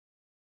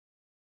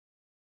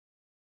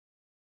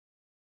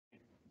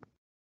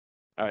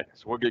All right,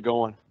 so we'll get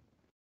going.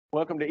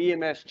 Welcome to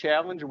EMS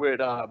Challenge with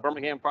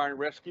Birmingham Fire and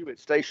Rescue at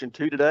Station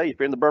 2 today. If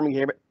you're in the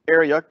Birmingham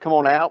area, come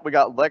on out. We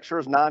got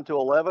lectures 9 to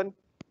 11.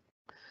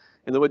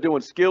 And then we're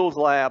doing skills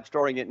lab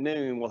starting at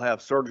noon. We'll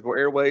have surgical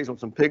airways on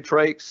some pig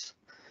trachs.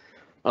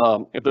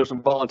 If there's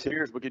some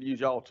volunteers, we could use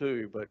y'all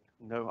too, but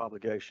no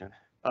obligation.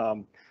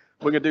 We're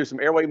going to do some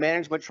airway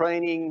management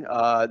training,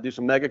 do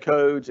some mega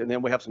codes, and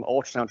then we have some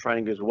ultrasound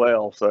training as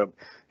well. So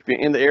if you're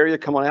in the area,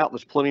 come on out.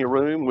 There's plenty of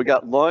room. We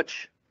got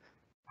lunch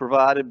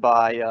provided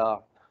by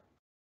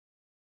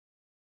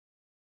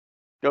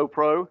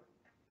Go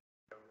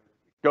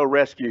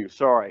Rescue.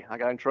 Sorry, I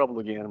got in trouble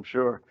again, I'm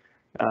sure.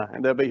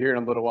 And they'll be here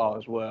in a little while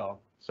as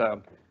well.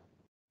 So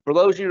for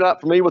those of you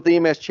not familiar with the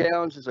EMS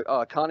Challenge, it's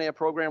a Con Ed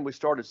program we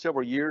started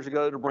several years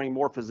ago to bring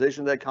more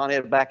physicians at Con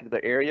Ed back into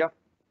the area.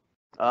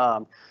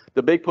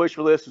 The big push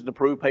for this is to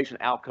improve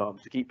patient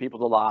outcomes, to keep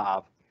people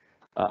alive.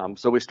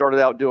 So we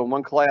started out doing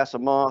one class a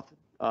month,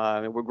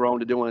 and we're growing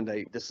to doing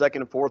the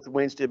second and fourth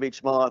Wednesday of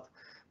each month.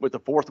 With the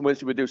fourth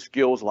Wednesday, we do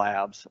skills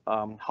labs.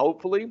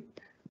 Hopefully,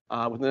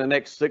 within the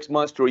next 6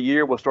 months to a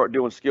year, we'll start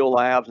doing skill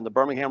labs in the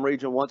Birmingham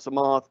region once a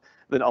month,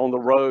 then on the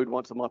road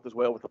once a month as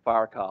well with the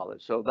Fire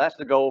College. So that's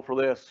the goal for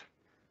this.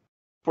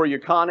 For your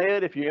Con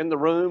Ed, if you're in the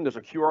room, there's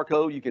a QR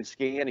code you can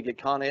scan and get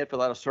Con Ed,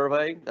 fill out a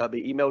survey. That'll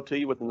be emailed to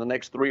you within the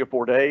next 3 or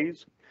 4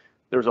 days.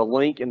 There's a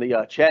link in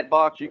the chat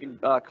box you can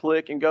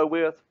click and go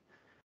with.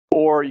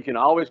 Or you can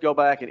always go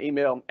back and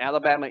email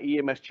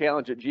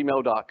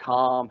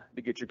alabamaemschallenge@gmail.com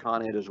to get your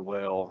Con Ed as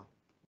well.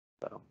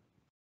 So,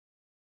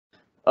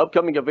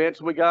 upcoming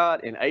events we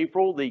got in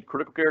April, the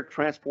Critical Care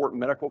Transport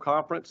Medical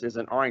Conference is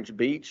in Orange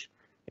Beach.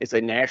 It's a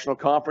national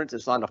conference.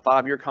 It's signed a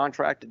 5-year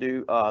contract to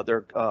do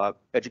their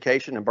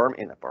education in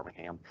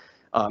Birmingham,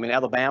 in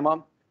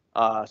Alabama.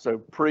 So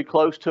pretty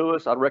close to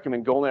us. I'd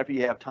recommend going there if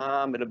you have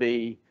time. It'll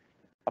be,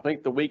 I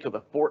think, the week of the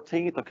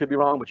 14th. I could be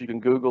wrong, but you can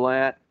Google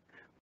that.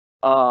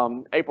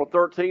 April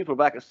 13th, we're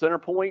back at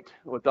Centerpoint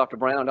with Dr.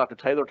 Brown and Dr.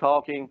 Taylor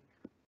talking.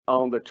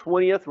 On the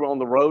 20th, we're on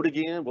the road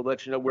again. We'll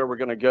let you know where we're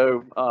going to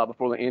go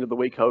before the end of the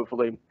week,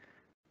 hopefully.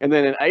 And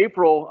then in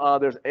April,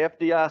 there's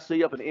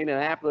FDIC up in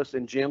Indianapolis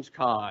and Jim's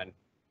Con.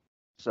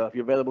 So if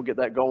you're available, get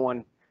that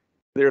going.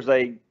 There's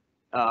a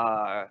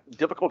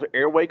difficult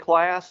airway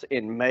class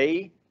in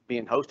May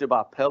being hosted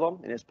by Pelham,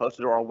 and it's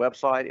posted on our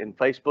website and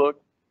Facebook.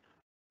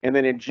 And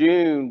then in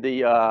June,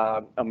 the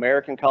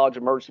American College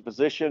of Emergency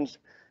Physicians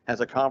has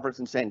a conference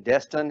in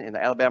Sandestin, and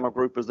the Alabama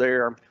group is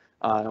there.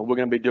 We're going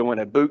to be doing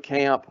a boot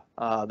camp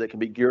that can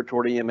be geared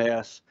toward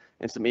EMS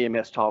and some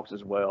EMS talks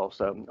as well.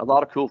 So a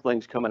lot of cool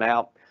things coming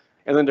out.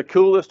 And then the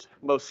coolest,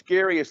 most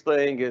scariest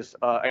thing is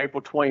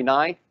April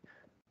 29th,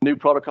 new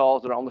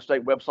protocols that are on the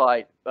state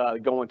website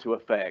go into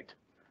effect.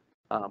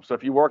 So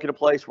if you work at a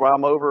place where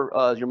I'm over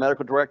as your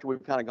medical director,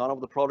 we've kind of gone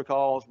over the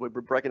protocols. We're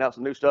breaking out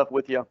some new stuff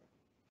with you.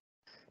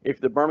 If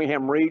the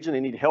Birmingham region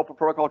and need help with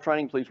protocol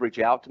training, please reach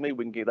out to me.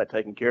 We can get that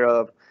taken care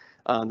of.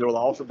 There will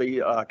also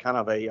be kind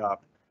of a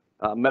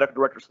medical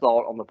director's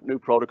thought on the new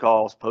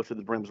protocols posted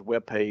to the BRIM's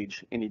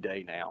webpage any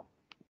day now.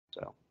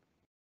 So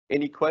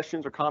any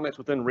questions or comments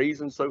within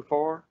reason so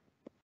far?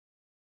 I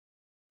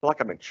feel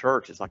like I'm in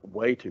church. It's like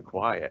way too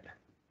quiet.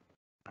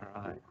 All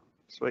right.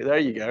 Sweet. There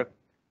you go.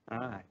 All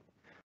right.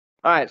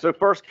 All right. So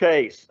first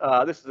case,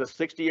 this is a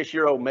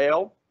 60-ish-year-old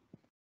male.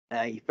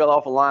 He fell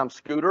off a Lime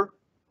scooter.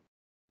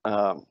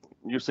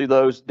 You see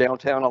those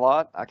downtown a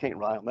lot. I can't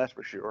ride them, that's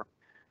for sure.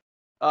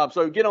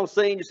 So get on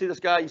scene, you see this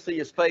guy, you see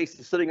his face,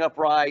 he's sitting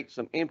upright,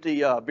 some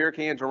empty beer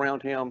cans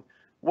around him.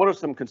 What are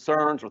some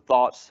concerns or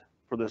thoughts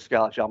for this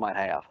guy that y'all might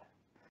have?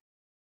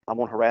 I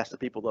won't harass the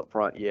people up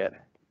front yet.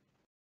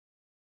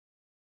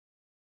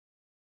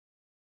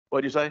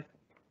 What'd you say?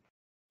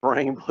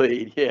 Brain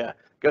bleed, yeah.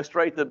 Go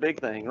straight to the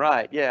big thing,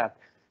 right, yeah.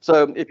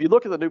 So if you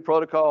look at the new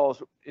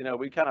protocols, you know,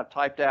 we kind of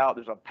typed out,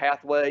 there's a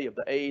pathway of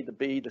the A, the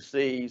B, the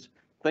C's,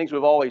 things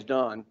we've always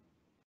done.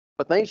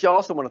 But things you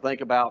also want to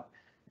think about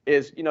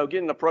is, you know,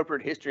 getting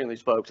appropriate history in these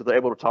folks so they're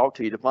able to talk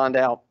to you to find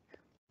out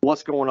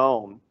what's going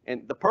on.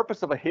 And the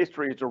purpose of a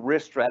history is to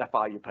risk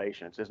stratify your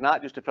patients. It's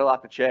not just to fill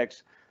out the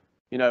checks.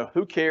 You know,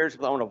 who cares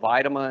if they're on a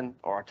vitamin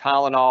or a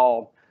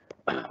Tylenol?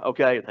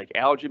 Okay, they take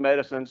allergy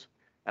medicines.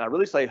 And I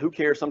really say, who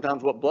cares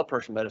sometimes what blood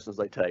pressure medicines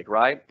they take,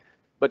 right?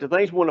 But the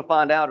things we want to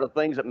find out are the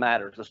things that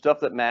matter, the stuff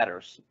that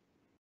matters.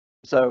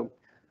 So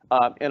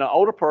in an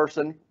older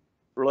person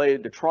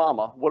related to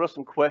trauma, what are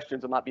some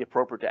questions that might be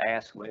appropriate to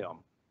ask them?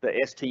 The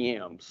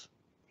STMs.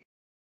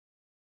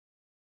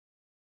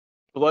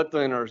 Blood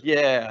thinners,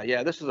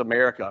 yeah, this is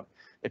America.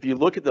 If you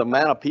look at the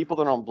amount of people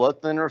that are on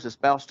blood thinners, it's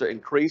about to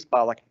increase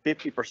by like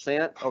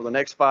 50% over the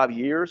next 5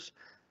 years.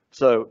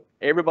 So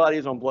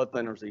everybody's on blood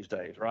thinners these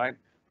days, right?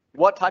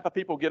 What type of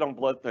people get on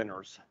blood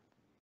thinners?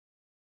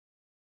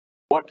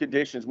 What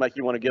conditions make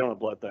you want to get on a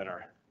blood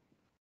thinner?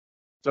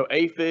 So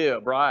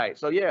AFib, right?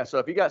 So yeah, so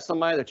if you got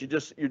somebody that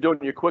you're doing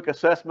your quick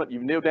assessment,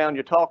 you kneel down,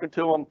 you're talking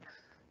to them,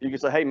 you can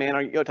say, hey man,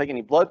 are you going to take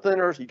any blood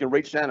thinners? You can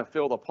reach down and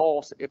feel the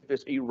pulse. If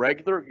it's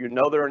irregular, you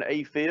know they're an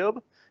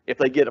AFib. If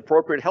they get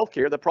appropriate health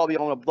care, they're probably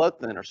on a blood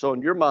thinner. So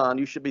in your mind,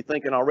 you should be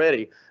thinking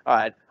already, all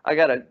right, I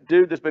got a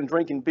dude that's been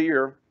drinking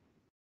beer,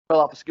 fell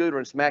off a scooter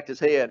and smacked his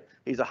head.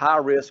 He's a high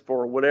risk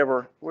for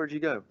whatever. Where'd you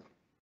go?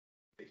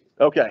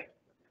 Okay.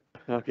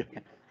 Okay.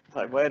 It's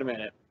like, wait a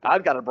minute.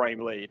 I've got a brain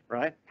bleed,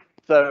 right?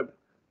 So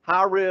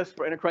high risk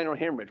for intracranial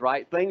hemorrhage,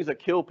 right? Things that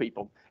kill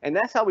people. And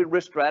that's how we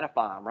risk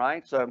stratify them,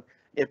 right? So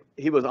if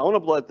he was on a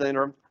blood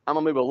thinner, I'm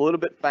gonna move a little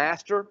bit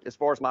faster as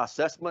far as my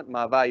assessment,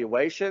 my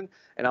evaluation,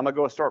 and I'm gonna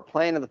go start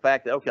planning the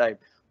fact that, okay,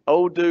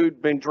 old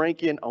dude been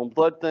drinking on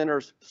blood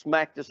thinners,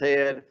 smacked his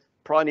head,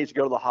 probably needs to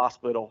go to the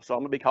hospital. So I'm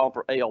gonna be calling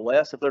for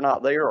ALS if they're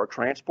not there, or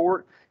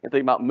transport, and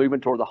thinking about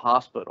moving toward the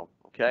hospital,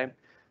 okay?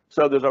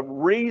 So there's a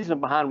reason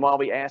behind why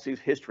we ask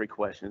these history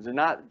questions, and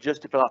not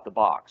just to fill out the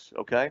box,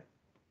 okay?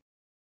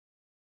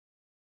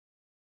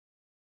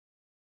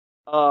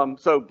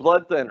 So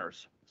blood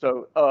thinners.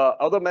 So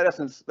other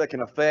medicines that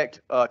can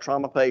affect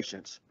trauma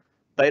patients,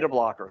 beta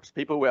blockers.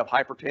 People who have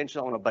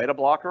hypertension on a beta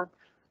blocker.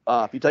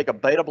 If you take a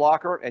beta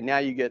blocker and now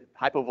you get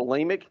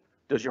hypovolemic,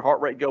 does your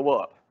heart rate go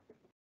up?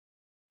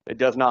 It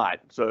does not.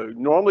 So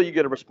normally you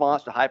get a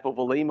response to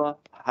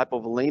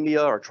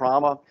hypovolemia or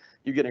trauma,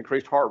 you get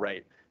increased heart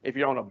rate. If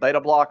you're on a beta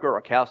blocker or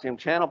a calcium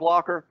channel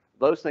blocker,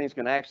 those things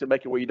can actually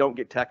make it where you don't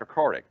get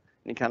tachycardic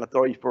and kind of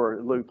throw you for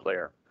a loop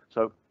there.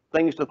 So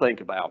things to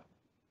think about.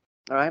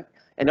 All right.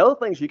 And other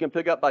things you can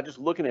pick up by just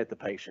looking at the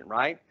patient,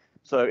 right?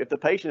 So if the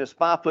patient is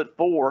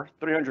 5'4",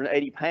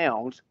 380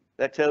 pounds,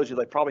 that tells you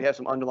they probably have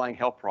some underlying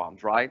health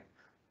problems, right?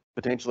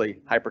 Potentially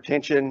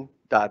hypertension,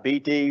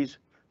 diabetes,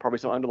 probably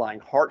some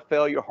underlying heart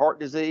failure, heart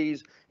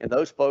disease, and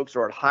those folks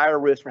are at higher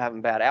risk for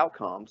having bad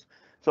outcomes.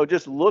 So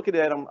just looking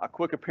at them, a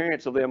quick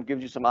appearance of them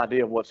gives you some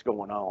idea of what's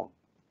going on.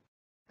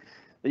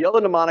 The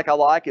other mnemonic I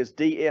like is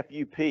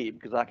DFUP,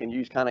 because I can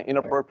use kind of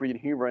inappropriate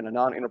humor in a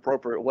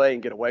non-inappropriate way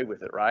and get away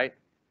with it, right?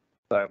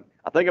 So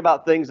I think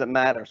about things that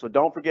matter. So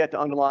don't forget the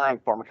underlying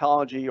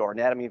pharmacology or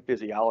anatomy and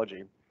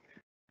physiology.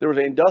 There was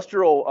an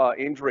industrial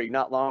injury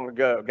not long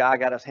ago. A guy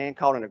got his hand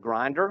caught in a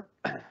grinder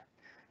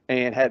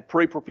and had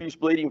profuse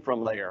bleeding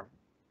from there.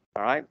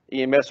 All right.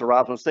 EMS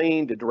arrived on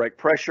scene, did direct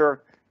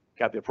pressure,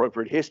 got the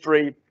appropriate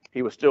history.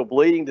 He was still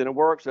bleeding, didn't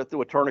work, so they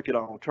threw a tourniquet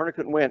on.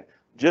 Tourniquet went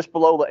just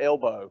below the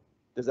elbow.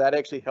 Does that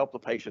actually help the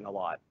patient a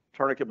lot?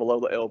 Tourniquet below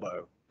the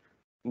elbow?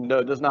 No,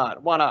 it does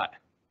not. Why not?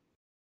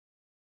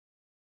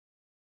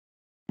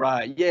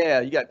 Right,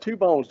 yeah, you got two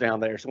bones down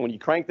there. So when you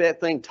crank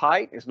that thing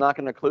tight, it's not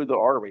going to occlude the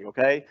artery,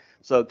 okay?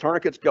 So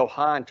tourniquets go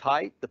high and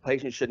tight. The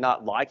patient should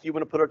not like you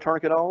when to put a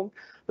tourniquet on.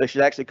 They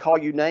should actually call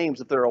you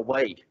names if they're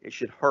awake. It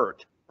should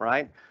hurt,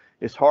 right?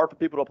 It's hard for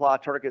people to apply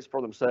tourniquets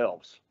for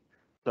themselves.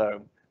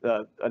 So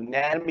the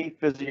anatomy,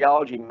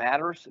 physiology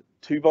matters.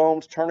 Two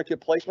bones, tourniquet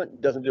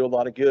placement doesn't do a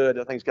lot of good.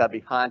 I think it's got to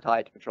be high and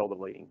tight to control the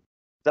bleeding.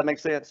 Does that make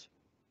sense?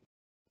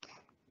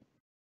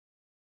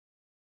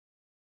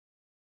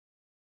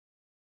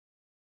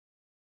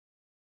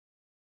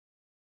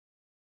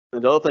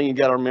 The other thing you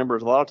got to remember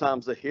is a lot of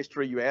times the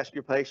history you ask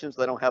your patients,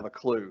 they don't have a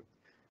clue.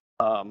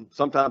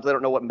 Sometimes they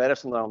don't know what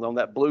medicine they're on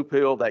that blue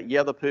pill, that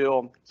yellow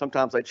pill.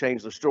 Sometimes they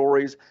change their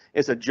stories.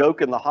 It's a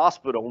joke in the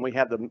hospital when we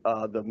have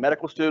the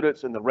medical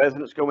students and the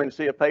residents go in to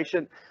see a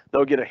patient.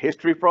 They'll get a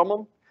history from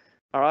them.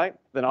 All right.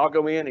 Then I'll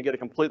go in and get a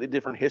completely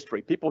different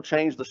history. People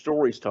change the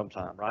stories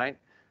sometimes, right?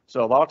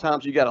 So a lot of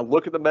times you got to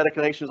look at the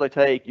medications they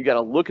take. You got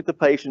to look at the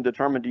patient,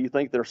 determine do you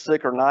think they're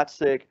sick or not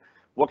sick,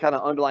 what kind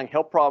of underlying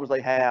health problems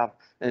they have,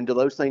 and do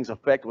those things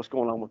affect what's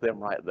going on with them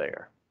right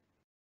there?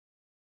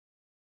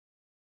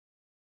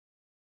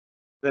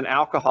 Then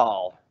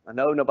alcohol. I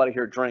know nobody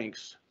here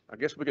drinks. I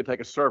guess we could take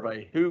a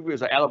survey. Who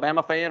is an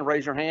Alabama fan?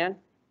 Raise your hand.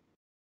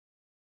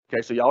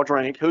 Okay, so y'all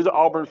drink. Who's an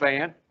Auburn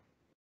fan?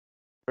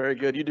 Very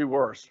good. You do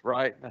worse,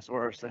 right? That's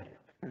worse.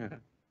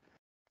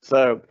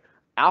 So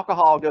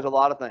alcohol does a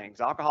lot of things.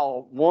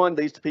 Alcohol, one,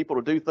 leads to people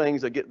to do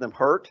things that get them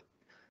hurt,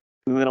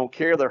 and they don't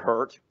care they're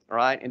hurt,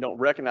 right? And don't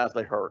recognize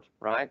they hurt,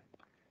 right?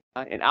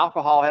 And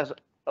alcohol has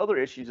other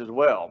issues as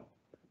well.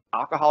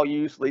 Alcohol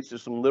use leads to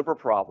some liver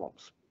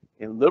problems.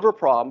 And liver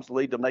problems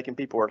lead to making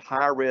people at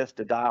higher risk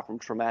to die from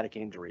traumatic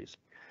injuries.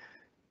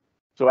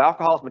 So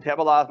alcohol is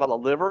metabolized by the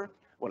liver.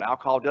 What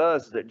alcohol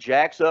does is it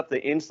jacks up the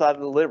inside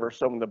of the liver.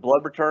 So when the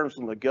blood returns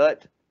from the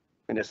gut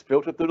and it's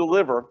filtered through the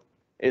liver,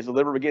 as the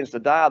liver begins to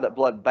die, that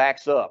blood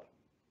backs up.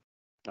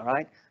 All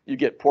right. You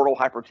get portal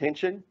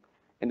hypertension,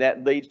 and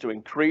that leads to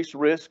increased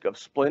risk of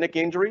splenic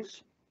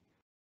injuries.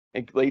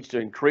 It leads to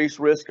increased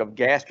risk of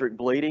gastric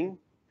bleeding.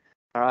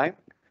 All right.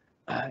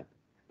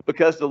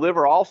 Because the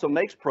liver also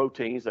makes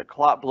proteins that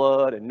clot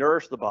blood and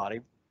nourish the body.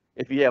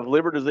 If you have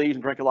liver disease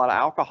and drink a lot of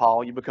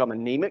alcohol, you become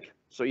anemic,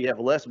 so you have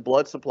less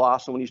blood supply.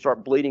 So when you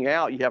start bleeding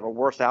out, you have a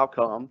worse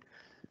outcome.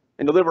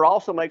 And the liver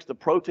also makes the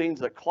proteins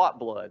that clot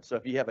blood. So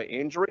if you have an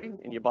injury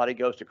and your body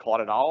goes to clot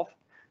it off,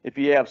 if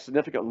you have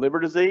significant liver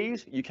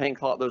disease, you can't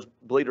clot those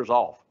bleeders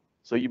off,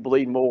 so you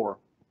bleed more.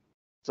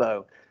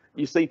 So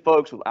you see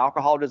folks with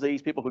alcohol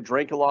disease, people who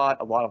drink a lot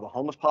of the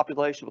homeless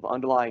population with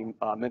underlying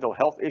mental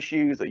health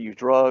issues that use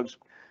drugs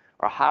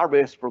are high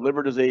risk for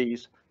liver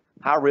disease,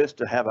 high risk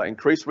to have an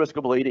increased risk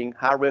of bleeding,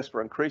 high risk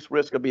for increased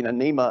risk of being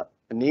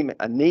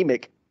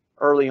anemic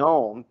early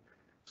on.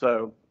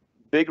 So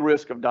big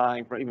risk of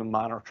dying from even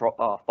minor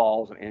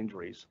falls and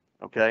injuries.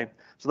 Okay,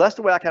 so that's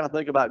the way I kind of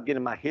think about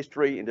getting my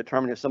history and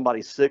determining if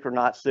somebody's sick or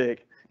not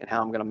sick and how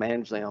I'm going to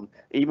manage them,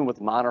 even with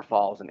minor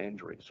falls and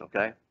injuries.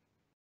 Okay.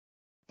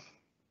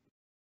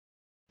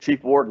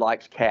 Chief Ward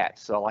likes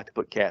cats, so I like to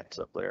put cats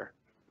up there.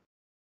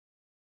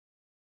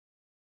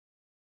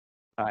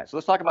 All right, so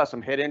let's talk about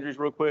some head injuries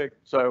real quick.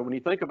 So when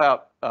you think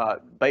about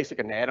basic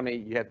anatomy,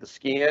 you have the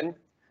skin,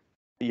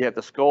 you have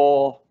the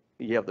skull,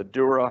 you have the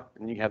dura,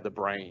 and you have the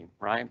brain,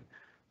 right?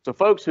 So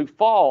folks who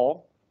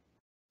fall,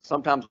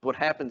 sometimes what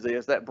happens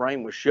is that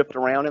brain was shifted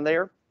around in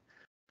there.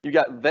 You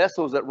got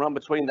vessels that run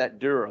between that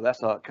dura.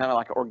 That's a kind of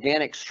like an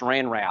organic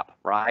strand wrap,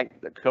 right,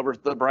 that covers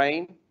the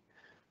brain.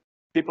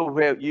 People who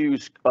have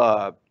used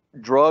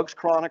drugs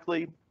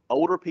chronically,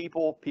 older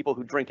people, people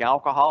who drink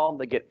alcohol,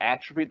 they get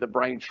atrophy, the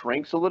brain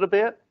shrinks a little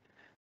bit,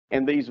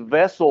 and these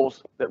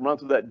vessels that run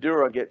through that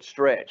dura get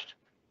stretched.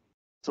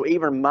 So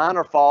even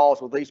minor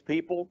falls with these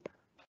people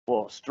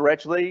will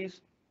stretch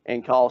these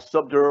and cause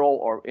subdural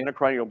or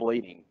intracranial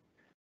bleeding.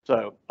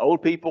 So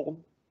old people,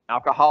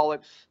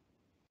 alcoholics,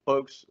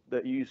 folks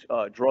that use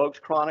drugs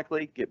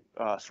chronically get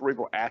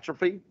cerebral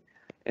atrophy,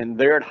 and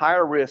they're at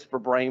higher risk for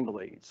brain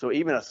bleed. So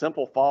even a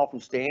simple fall from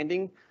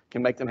standing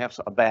can make them have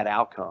a bad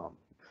outcome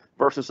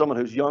versus someone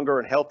who's younger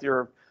and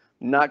healthier,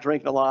 not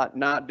drinking a lot,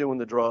 not doing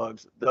the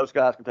drugs. Those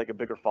guys can take a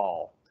bigger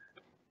fall.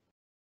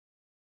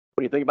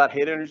 When you think about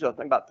head injuries, I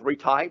think about three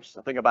types.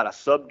 I think about a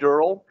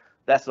subdural.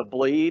 That's a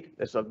bleed.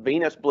 It's a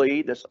venous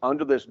bleed that's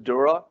under this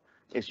dura.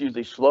 It's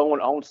usually slow in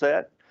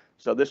onset.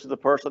 So this is the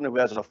person who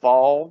has a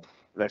fall.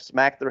 They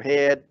smack their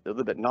head, they're a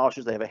little bit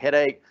nauseous, they have a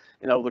headache,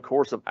 and over the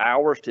course of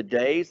hours to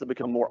days, they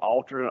become more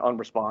altered and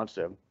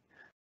unresponsive.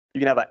 You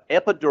can have an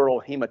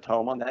epidural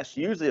hematoma, and that's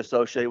usually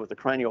associated with a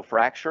cranial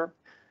fracture,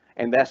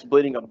 and that's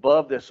bleeding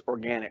above this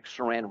organic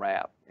saran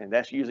wrap, and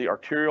that's usually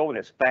arterial and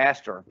it's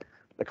faster.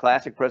 The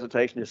classic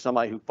presentation is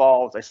somebody who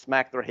falls, they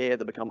smack their head,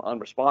 they become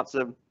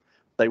unresponsive,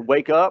 they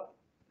wake up,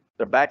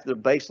 they're back to their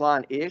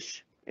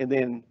baseline-ish, and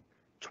then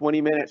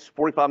 20 minutes,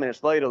 45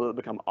 minutes later, they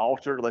become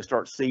altered, they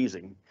start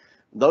seizing.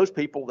 Those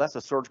people, that's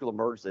a surgical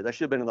emergency. They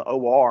should have been in the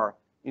OR,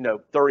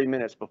 30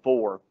 minutes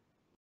before.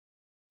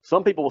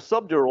 Some people with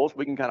subdurals,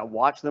 we can kind of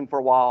watch them for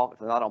a while. If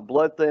they're not on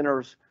blood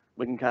thinners,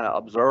 we can kind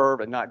of observe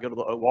and not go to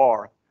the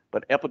OR.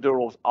 But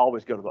epidurals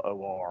always go to the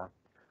OR.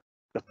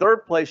 The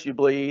third place you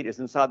bleed is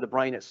inside the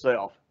brain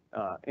itself,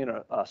 in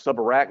a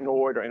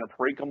subarachnoid or in a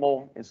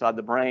parenchymal inside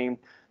the brain.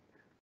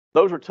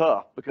 Those are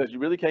tough because you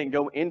really can't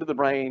go into the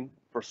brain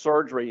for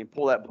surgery and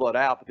pull that blood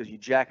out because you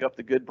jack up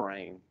the good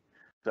brain.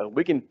 So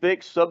we can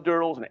fix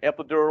subdurals and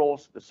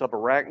epidurals, the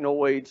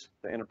subarachnoids,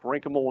 the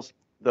interparenchymals.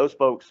 Those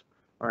folks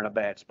are in a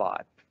bad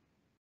spot.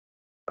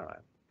 All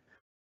right.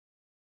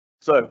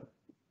 So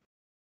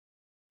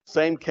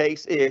same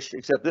case-ish,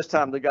 except this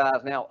time the guy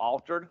is now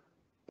altered.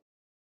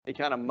 He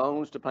kind of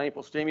moans to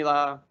painful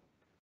stimuli.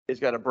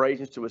 He's got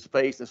abrasions to his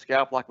face and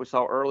scalp like we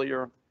saw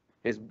earlier.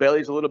 His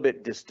belly's a little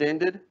bit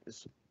distended.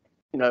 It's,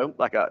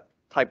 like a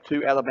type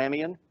 2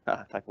 Alabamian,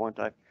 type 1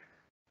 type.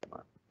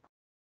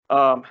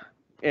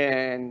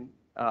 And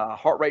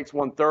heart rate's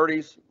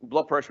 130s,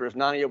 blood pressure is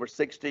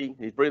 90/60.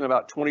 He's breathing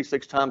about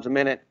 26 times a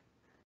minute.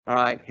 All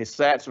right, his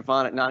sats are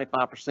fine at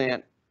 95%,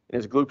 and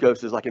his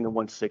glucose is like in the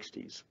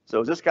 160s. So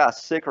is this guy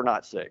sick or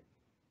not sick?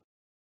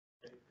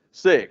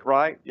 Sick,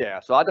 right? Yeah,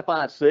 so I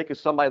define sick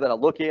as somebody that I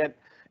look at,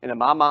 and in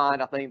my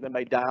mind, I think they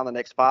may die in the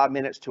next 5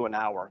 minutes to an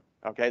hour.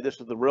 Okay, this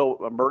is the real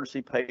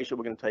emergency patient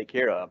we're going to take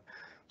care of.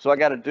 So I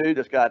got a dude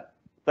that's got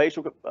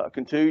facial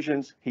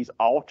contusions. He's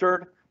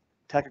altered,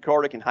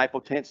 tachycardic and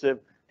hypotensive.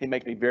 He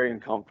makes me very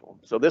uncomfortable.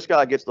 So this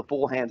guy gets the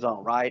full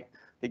hands-on, right?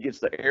 He gets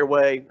the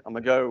airway. I'm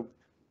going to go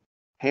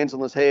hands on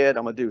his head.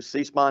 I'm going to do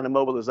C-spine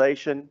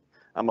immobilization.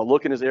 I'm going to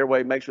look in his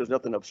airway, make sure there's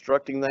nothing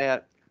obstructing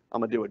that. I'm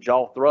going to do a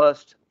jaw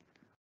thrust.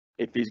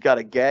 If he's got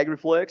a gag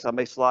reflex, I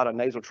may slide a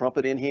nasal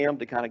trumpet in him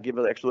to kind of give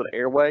it extra little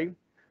airway.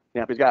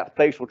 Now, if he's got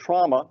facial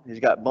trauma, he's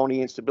got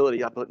bony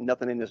instability, I put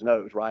nothing in his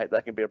nose, right?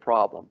 That can be a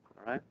problem,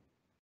 all right?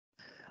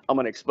 I'm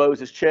going to expose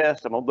his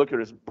chest. I'm going to look at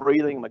his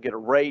breathing. I'm going to get a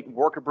rate,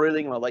 worker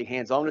breathing. I'm going to lay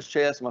hands on his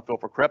chest. I'm going to feel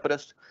for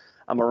crepitus.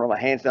 I'm going to run my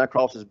hands down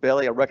across his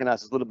belly. I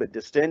recognize it's a little bit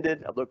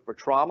distended. I look for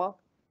trauma, all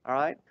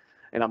right?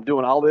 And I'm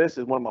doing all this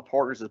as one of my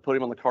partners is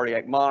putting him on the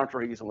cardiac monitor.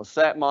 He's on the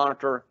SAT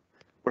monitor.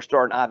 We're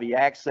starting IV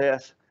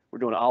access. We're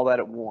doing all that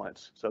at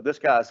once. So this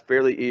guy is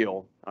fairly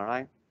ill, all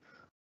right?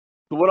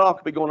 So what all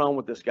could be going on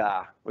with this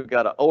guy? We've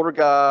got an older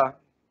guy,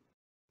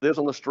 lives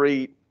on the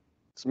street,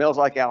 smells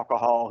like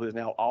alcohol, who's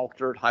now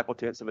altered,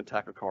 hypotensive, and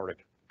tachycardic.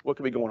 What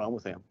could be going on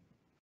with him?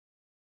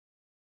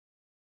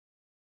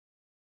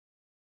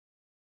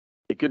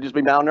 He could just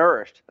be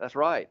malnourished. That's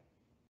right.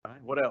 All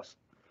right. What else?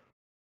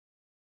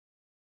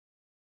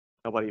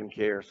 Nobody even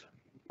cares.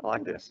 I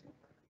like this.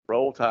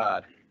 Roll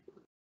Tide.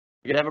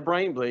 You could have a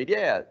brain bleed.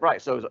 Yeah,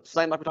 right. So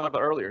same like we talked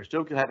about earlier.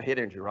 Still could have a head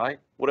injury, right?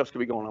 What else could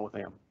be going on with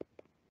him?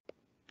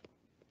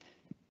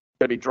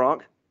 Could be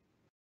drunk.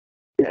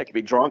 Yeah, it could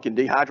be drunk and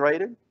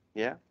dehydrated.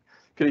 Yeah.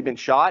 Could have been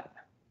shot.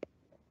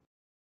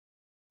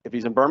 If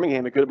he's in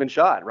Birmingham, it could have been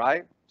shot,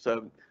 right?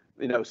 So,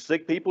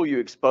 sick people, you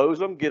expose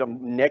them, get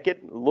them naked,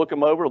 look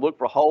them over, look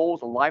for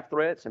holes and life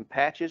threats and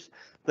patches,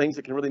 things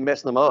that can really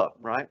mess them up,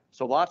 right?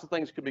 So lots of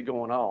things could be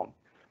going on.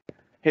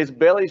 His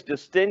belly's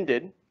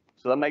distended,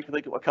 so that makes me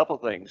think of a couple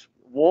of things.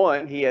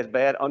 One, he has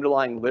bad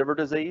underlying liver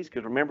disease,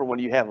 because remember, when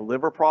you have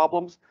liver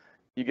problems,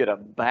 you get a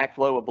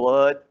backflow of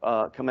blood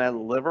coming out of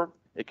the liver.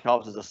 It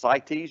causes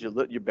ascites,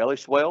 your belly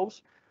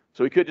swells.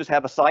 So he could just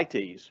have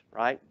ascites,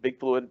 right? Big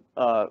fluid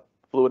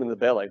in the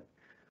belly.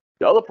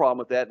 The other problem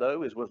with that,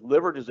 though, is with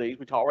liver disease,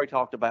 we already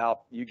talked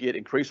about, you get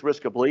increased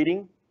risk of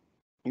bleeding.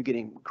 You get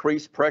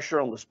increased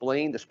pressure on the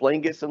spleen. The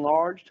spleen gets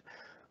enlarged.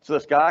 So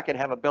this guy could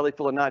have a belly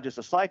full of not just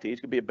ascites,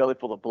 it could be a belly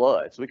full of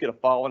blood. So he could have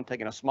fallen,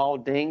 taken a small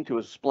ding to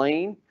his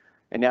spleen,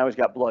 and now he's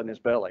got blood in his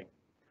belly.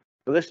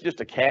 So this is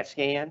just a CAT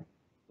scan,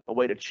 a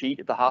way to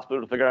cheat at the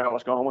hospital to figure out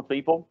what's going on with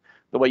people.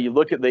 The way you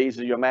look at these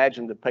is you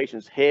imagine the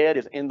patient's head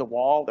is in the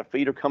wall, their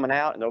feet are coming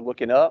out, and they're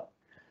looking up.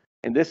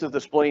 And this is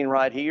the spleen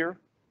right here.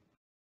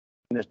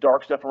 And this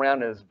dark stuff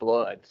around it is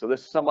blood. So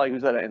this is somebody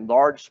who's had an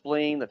enlarged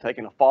spleen, they're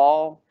taking a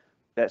fall.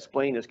 That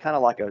spleen is kind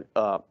of like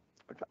a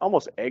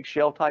almost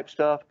eggshell type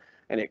stuff,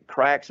 and it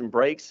cracks and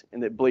breaks,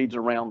 and it bleeds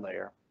around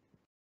there.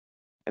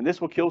 And this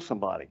will kill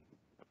somebody,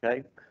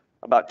 okay?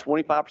 About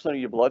 25% of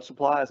your blood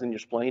supply is in your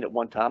spleen at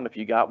one time. If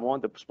you got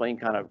one, the spleen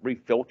kind of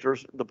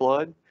refilters the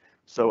blood.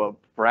 So a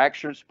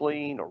fractured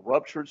spleen or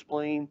ruptured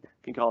spleen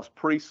can cause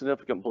pretty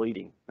significant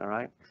bleeding, all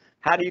right?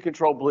 How do you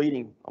control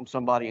bleeding on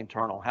somebody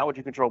internal? How would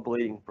you control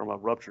bleeding from a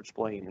ruptured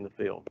spleen in the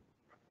field?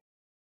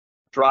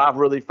 Drive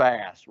really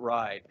fast,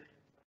 right?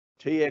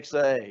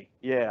 TXA,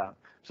 yeah.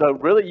 So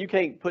really, you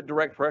can't put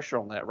direct pressure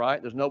on that,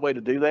 right? There's no way to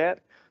do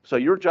that. So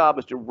your job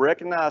is to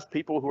recognize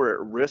people who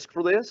are at risk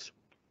for this.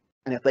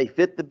 And if they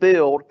fit the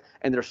bill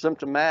and they're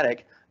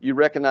symptomatic, you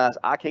recognize,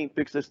 I can't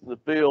fix this in the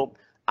field.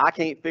 I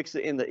can't fix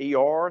it in the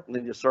ER, and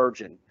then the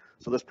surgeon.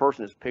 So this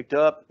person is picked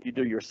up. You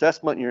do your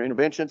assessment and your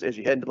interventions as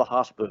you head into the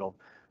hospital.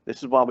 This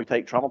is why we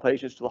take trauma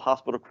patients to the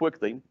hospital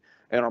quickly,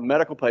 and our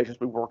medical patients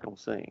we work on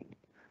seeing.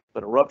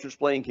 But a ruptured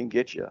spleen can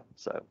get you.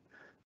 So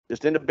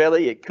just in the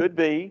belly, it could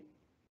be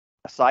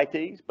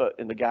ascites, but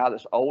in the guy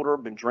that's older,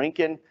 been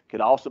drinking,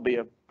 could also be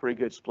a pretty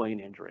good spleen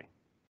injury.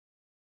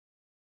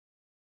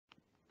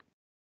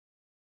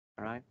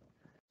 All right.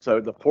 So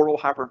the portal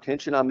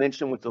hypertension I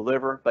mentioned with the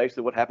liver,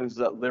 basically what happens is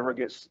that liver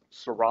gets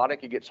cirrhotic,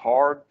 it gets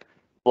hard,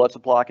 blood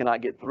supply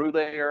cannot get through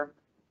there.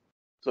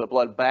 So the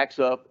blood backs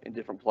up in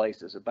different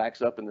places. It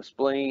backs up in the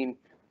spleen.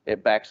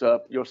 It backs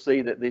up. You'll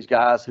see that these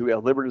guys who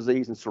have liver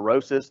disease and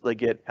cirrhosis, they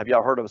get, have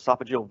y'all heard of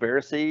esophageal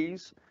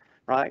varices,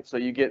 right? So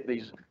you get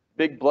these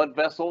big blood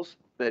vessels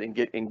that can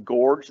get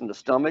engorged in the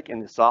stomach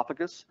and the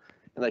esophagus,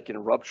 and they can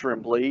rupture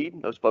and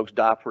bleed. Those folks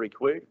die pretty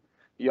quick.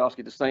 You also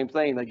get the same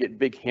thing. They get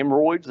big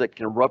hemorrhoids that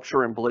can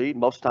rupture and bleed.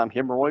 Most of the time,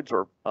 hemorrhoids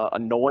are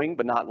annoying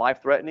but not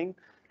life-threatening.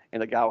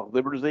 And the guy with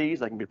liver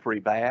disease, they can be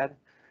pretty bad.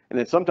 And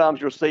then sometimes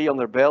you'll see on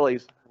their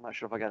bellies, I'm not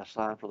sure if I got a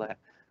sign for that,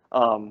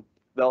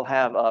 they'll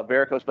have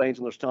varicose veins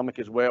in their stomach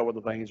as well where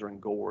the veins are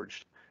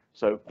engorged.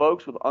 So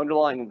folks with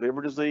underlying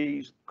liver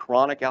disease,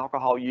 chronic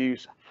alcohol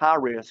use, high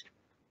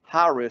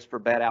risk for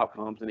bad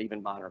outcomes and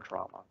even minor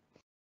trauma.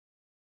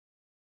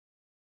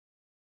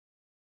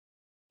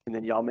 And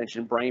then y'all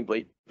mentioned brain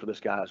bleed for this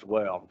guy as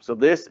well. So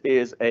this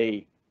is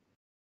a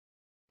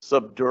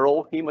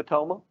subdural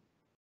hematoma.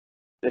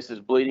 This is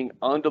bleeding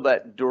under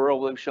that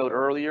dural we showed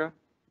earlier,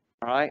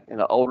 all right, and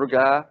an older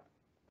guy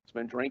that's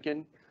been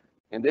drinking.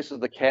 And this is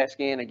the CAT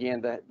scan.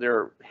 Again, that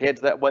their head's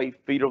that way,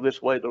 feet are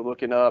this way, they're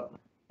looking up,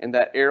 and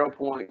that arrow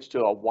points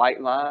to a white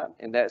line,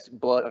 and that's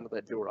blood under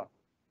that dura.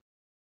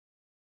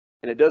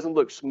 And it doesn't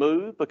look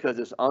smooth because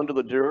it's under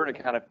the dura, and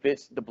it kind of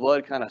fits, the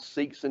blood kind of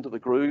seeps into the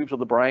grooves of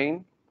the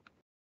brain.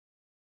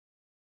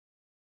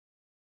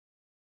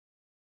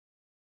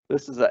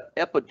 This is an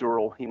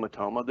epidural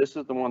hematoma. This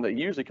is the one that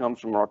usually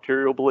comes from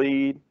arterial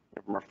bleed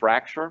and from a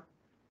fracture.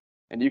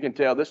 And you can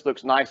tell this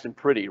looks nice and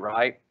pretty,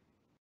 right?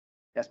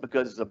 That's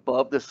because it's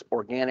above this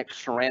organic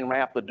saran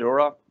wrap, the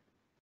dura.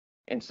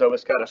 And so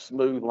it's got a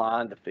smooth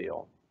line to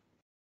feel.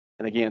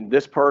 And again,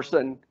 this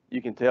person,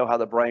 you can tell how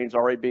the brain's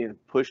already being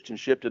pushed and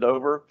shifted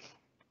over.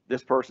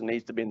 This person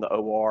needs to be in the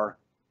OR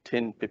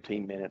 10,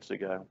 15 minutes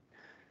ago.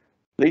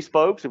 These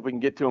folks, if we can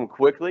get to them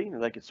quickly,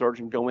 and they can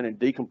surgeon go in and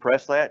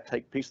decompress that,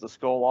 take a piece of the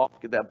skull off,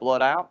 get that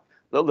blood out,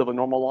 they'll live a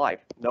normal life.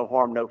 No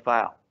harm, no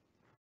foul.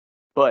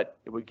 But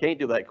if we can't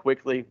do that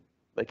quickly,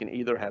 they can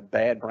either have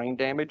bad brain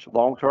damage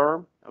long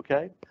term,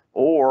 okay,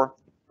 or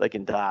they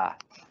can die.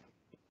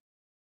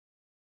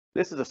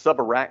 This is a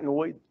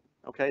subarachnoid,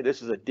 okay?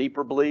 This is a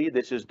deeper bleed.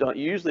 This is done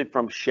usually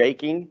from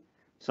shaking,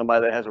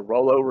 somebody that has a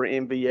rollover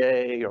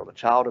MVA or the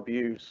child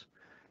abuse.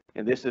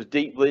 And this is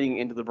deep bleeding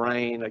into the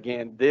brain.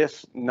 Again,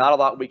 this, not a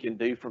lot we can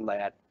do from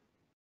that.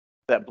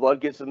 That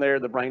blood gets in there,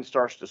 the brain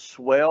starts to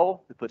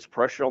swell. It puts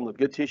pressure on the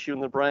good tissue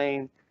in the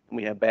brain, and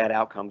we have bad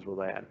outcomes with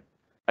that.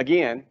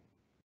 Again,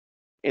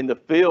 in the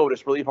field,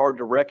 it's really hard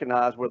to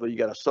recognize whether you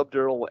got a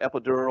subdural,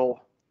 epidural,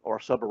 or a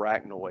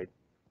subarachnoid.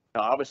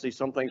 Now, obviously,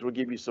 some things will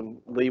give you some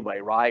leeway,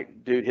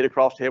 right? Dude hit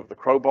across the head with a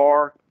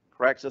crowbar,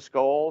 cracks the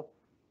skull,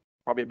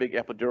 probably a big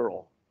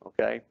epidural,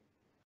 okay?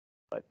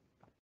 But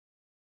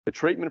the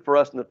treatment for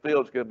us in the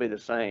field is going to be the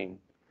same.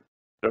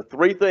 There are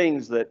three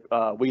things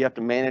that we have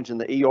to manage in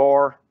the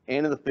ER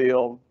and in the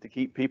field to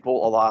keep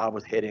people alive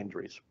with head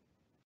injuries.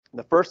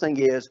 The first thing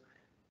is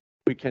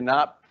we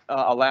cannot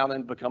allow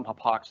them to become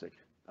hypoxic,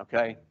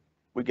 okay?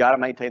 We got to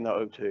maintain the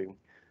O2.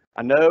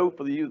 I know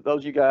for those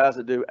of you guys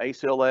that do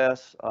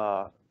ACLS,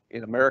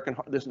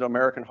 listen to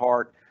American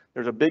Heart,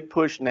 there's a big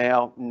push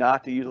now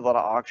not to use a lot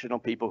of oxygen on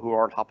people who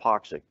aren't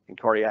hypoxic in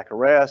cardiac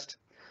arrest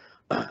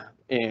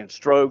and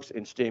strokes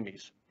and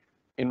STEMIs.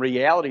 In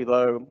reality,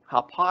 though,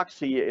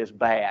 hypoxia is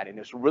bad, and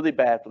it's really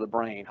bad for the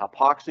brain.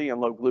 Hypoxia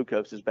and low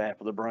glucose is bad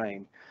for the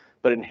brain.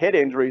 But in head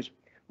injuries,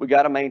 we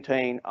got to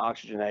maintain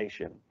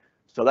oxygenation.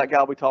 So that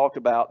guy we talked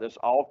about, this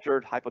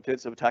altered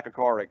hypotensive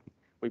tachycardic,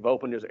 we've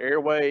opened his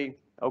airway.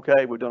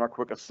 Okay, we've done our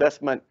quick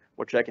assessment.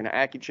 We're checking an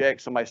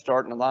AccuCheck. Somebody's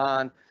starting the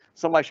line.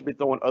 Somebody should be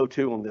throwing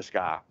O2 on this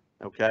guy.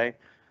 Okay.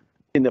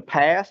 In the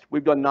past,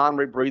 we've done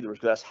non-rebreathers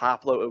because that's high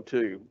flow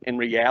O2. In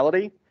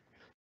reality,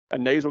 a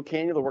nasal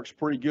cannula works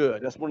pretty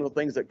good. That's one of the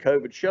things that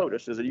COVID showed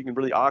us, is that you can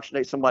really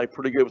oxygenate somebody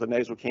pretty good with a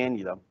nasal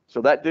cannula.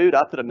 So that dude,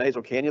 I put a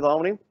nasal cannula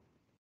on him,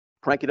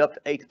 crank it up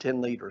to 8 to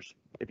 10 liters.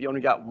 If you only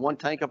got one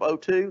tank of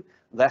O2,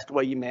 that's the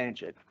way you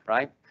manage it,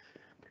 right?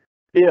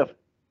 If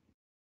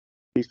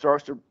he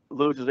starts to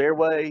lose his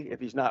airway, if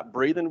he's not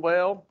breathing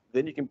well,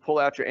 then you can pull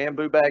out your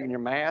ambu bag and your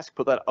mask,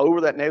 put that over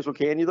that nasal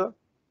cannula,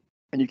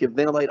 and you can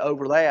ventilate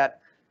over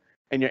that,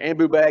 and your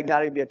ambu bag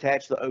not even be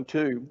attached to the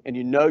O2, and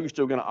you know you're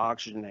still going to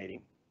oxygenate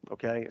him.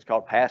 Okay, it's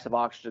called passive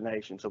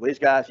oxygenation. So these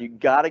guys, you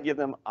got to give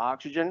them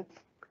oxygen,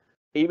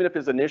 even if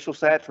his initial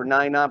sats for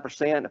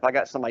 99%. If I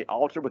got somebody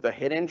altered with a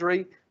head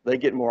injury, they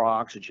get more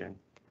oxygen.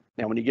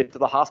 Now, when you get to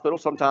the hospital,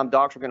 sometimes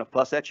docs are going to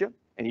fuss at you,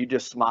 and you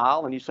just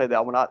smile and you say that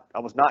I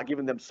was not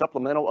giving them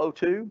supplemental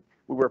O2.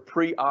 We were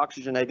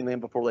pre-oxygenating them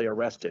before they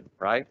arrested,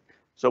 right?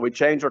 So we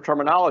changed our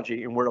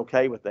terminology, and we're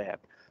okay with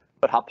that.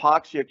 But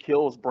hypoxia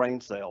kills brain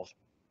cells.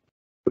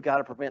 We got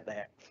to prevent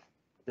that.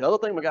 The other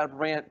thing we got to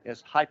prevent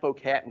is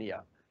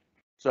hypocapnia.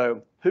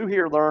 So who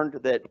here learned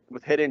that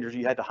with head injuries,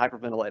 you had to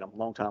hyperventilate them a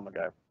long time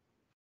ago?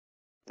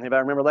 Anybody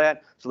remember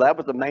that? So that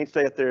was the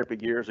mainstay of therapy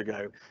years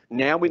ago.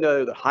 Now we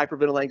know that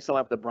hyperventilating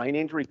somebody with a brain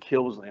injury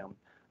kills them.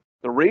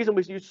 The reason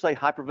we used to say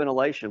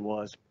hyperventilation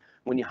was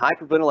when you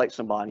hyperventilate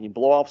somebody and you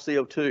blow off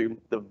CO2,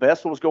 the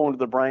vessels going to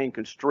the brain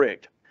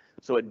constrict.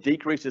 So it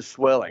decreases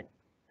swelling.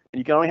 And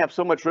you can only have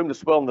so much room to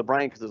swell in the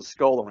brain because there's a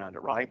skull around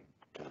it, right?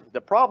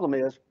 The problem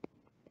is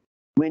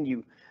when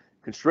you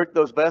constrict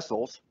those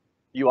vessels,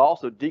 you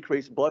also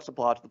decrease blood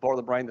supply to the part of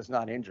the brain that's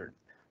not injured.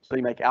 So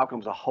you make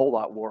outcomes a whole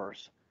lot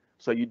worse.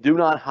 So you do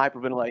not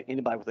hyperventilate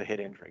anybody with a head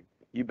injury.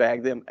 You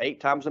bag them 8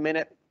 times a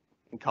minute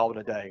and call it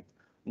a day.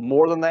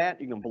 More than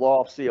that, you can blow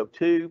off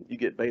CO2, you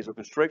get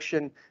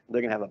vasoconstriction,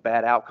 they're going to have a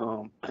bad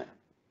outcome. All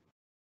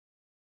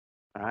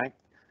right.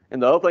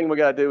 And the other thing we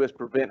got to do is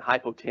prevent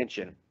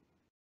hypotension.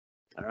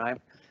 All right.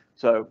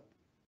 So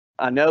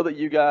I know that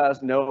you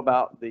guys know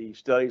about the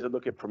studies that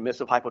look at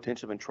permissive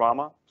hypotension and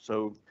trauma.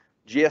 So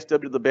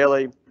GSW to the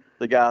belly,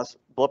 the guy's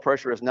blood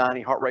pressure is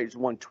 90, heart rate is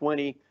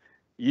 120.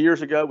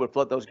 Years ago, we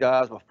flood those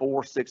guys with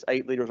 4, 6,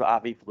 8 liters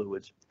of IV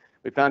fluids.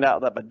 We found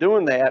out that by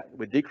doing that,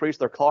 we decreased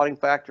their clotting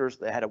factors.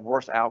 They had a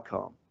worse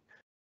outcome.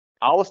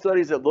 All the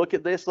studies that look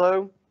at this,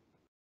 though,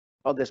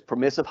 of this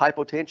permissive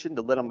hypotension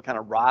to let them kind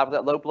of ride with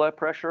that low blood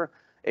pressure,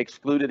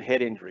 excluded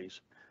head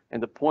injuries.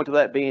 And the point of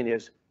that being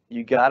is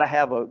you got to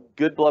have a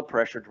good blood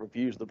pressure to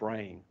perfuse the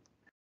brain.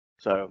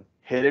 So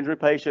head injury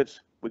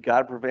patients, we got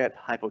to prevent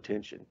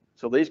hypotension.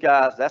 So these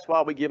guys, that's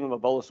why we give them a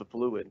bolus of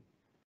fluid.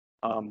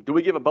 Do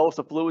we give a bolus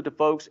of fluid to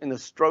folks in the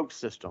stroke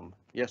system?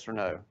 Yes or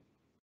no?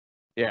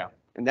 Yeah,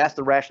 and that's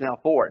the rationale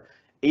for it.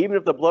 Even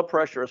if the blood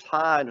pressure is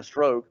high in a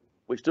stroke,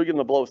 we still give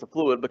them a bolus of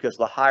fluid because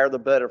the higher the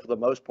better for the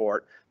most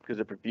part because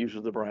it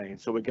perfuses the brain.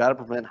 So we got to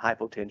prevent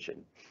hypotension.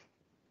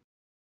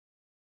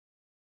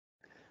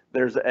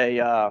 There's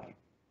a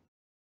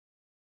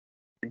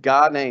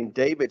guy named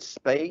David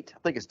Spate. I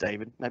think it's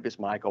David, maybe it's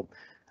Michael.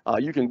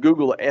 You can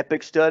Google an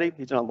EPIC study.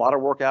 He's done a lot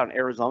of work out in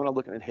Arizona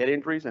looking at head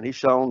injuries, and he's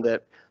shown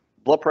that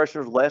blood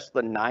pressures less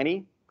than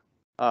 90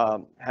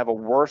 have a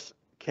worse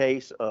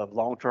case of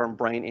long-term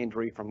brain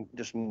injury from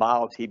just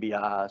mild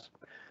TBIs.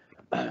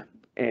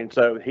 And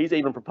so he's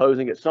even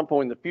proposing at some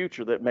point in the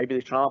future that maybe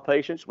these trauma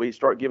patients, we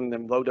start giving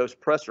them low-dose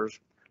pressors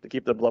to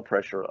keep their blood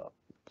pressure up.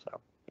 So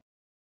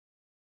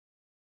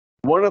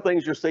one of the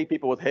things you'll see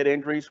people with head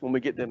injuries when we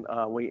get them,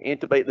 we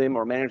intubate them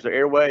or manage their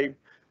airway,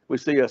 we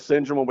see a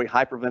syndrome where we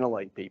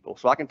hyperventilate people.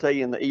 So I can tell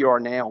you in the ER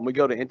now, when we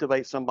go to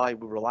intubate somebody,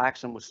 we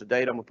relax them, we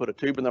sedate them, we put a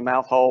tube in their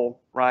mouth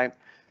hole, right?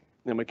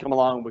 Then we come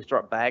along and we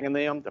start bagging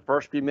them. The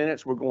first few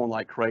minutes, we're going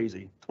like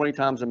crazy, 20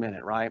 times a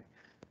minute, right?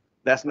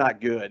 That's not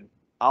good.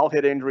 All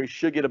head injuries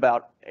should get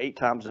about 8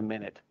 times a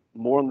minute.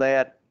 More than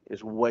that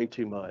is way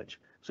too much.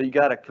 So you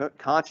got to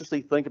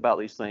consciously think about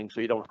these things so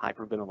you don't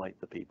hyperventilate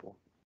the people.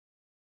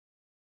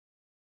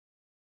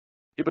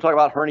 People talk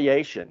about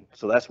herniation.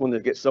 So that's when they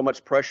get so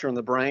much pressure in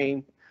the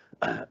brain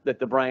that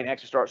the brain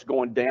actually starts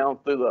going down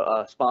through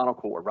the spinal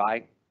cord,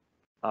 right?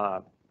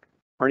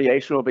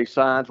 Herniation will be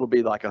signs, will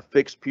be like a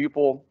fixed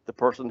pupil. The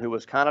person who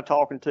was kind of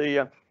talking to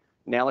you,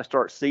 now they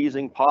start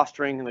seizing,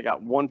 posturing, and they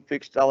got one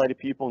fixed dilated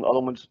pupil and the other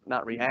one's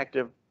not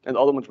reactive, and the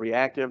other one's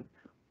reactive.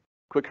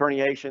 Quick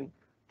herniation.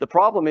 The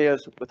problem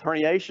is with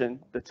herniation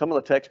that some of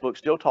the textbooks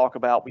still talk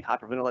about, we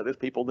hyperventilate those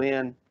people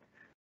then.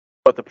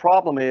 But the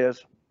problem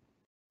is,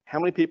 how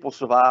many people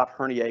survive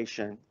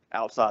herniation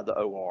outside the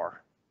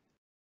OR?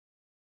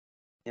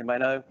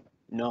 Anybody know?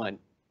 None,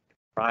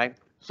 right?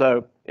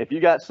 So if you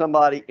got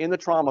somebody in the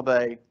trauma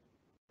bay,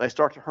 they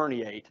start to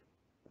herniate,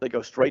 they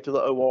go straight to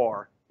the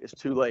OR, it's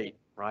too late,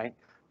 right?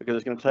 Because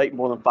it's going to take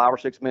more than 5 or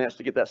 6 minutes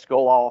to get that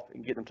skull off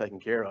and get them taken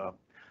care of.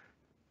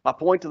 My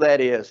point to that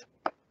is,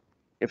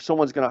 if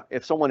someone is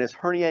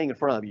herniating in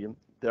front of you,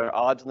 their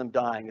odds of them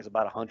dying is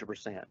about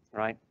 100%,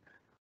 right?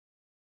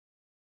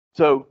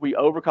 So we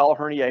overcall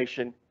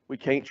herniation. We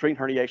can't treat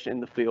herniation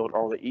in the field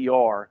or the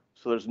ER,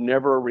 so there's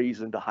never a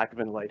reason to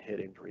hyperventilate head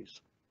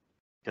injuries.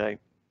 Okay,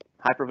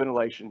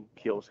 hyperventilation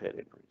kills head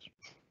injuries.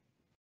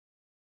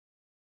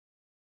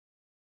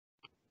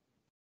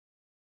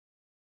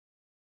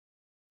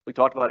 We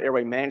talked about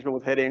airway management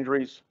with head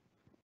injuries.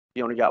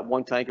 You only got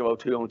 1 tank of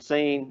O2 on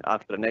scene. I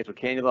put a nasal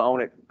cannula on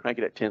it, crank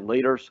it at 10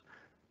 liters.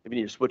 If you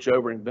need to switch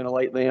over and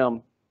ventilate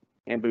them,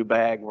 Ambu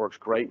bag works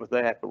great with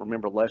that, but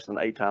remember, less than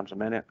 8 times a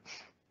minute.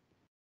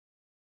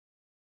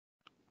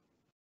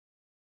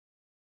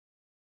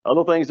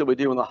 Other things that we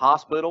do in the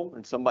hospital,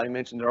 and somebody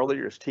mentioned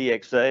earlier, is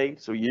TXA.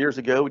 So years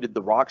ago, we did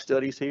the ROC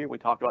studies here. We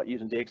talked about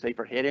using TXA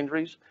for head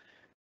injuries.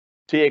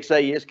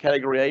 TXA is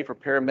category A for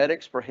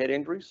paramedics for head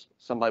injuries.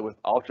 Somebody with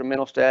altered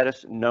mental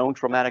status, known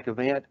traumatic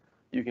event,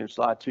 you can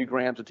slide 2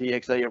 grams of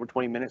TXA every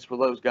 20 minutes for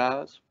those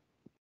guys.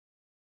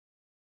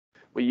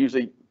 We use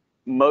it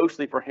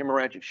mostly for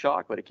hemorrhagic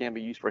shock, but it can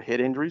be used for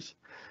head injuries.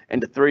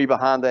 And the theory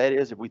behind that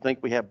is if we think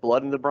we have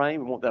blood in the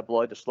brain, we want that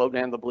blood to slow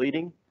down the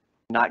bleeding,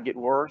 not get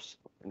worse,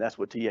 and that's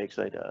what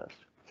TXA does.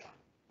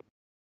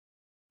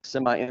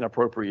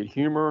 Semi-inappropriate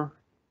humor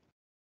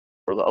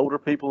for the older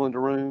people in the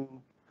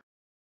room.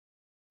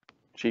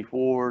 Chief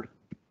Ward.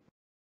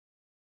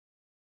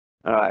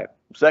 All right,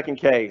 second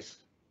case.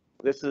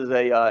 This is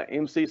a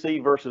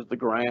MCC versus the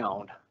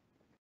ground.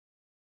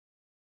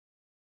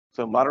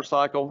 So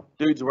motorcycle,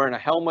 dude's wearing a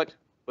helmet,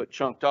 but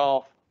chunked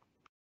off.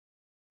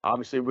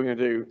 Obviously, we're going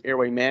to do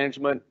airway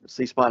management,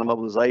 C-spine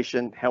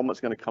immobilization. Helmet's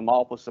going to come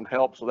off with some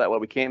help, so that way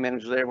we can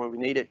manage there when we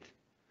need it.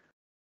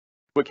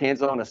 Quick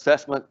hands-on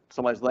assessment.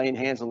 Somebody's laying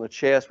hands on the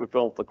chest. We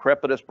feel the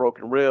crepitus,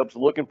 broken ribs,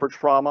 looking for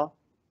trauma.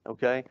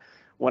 Okay.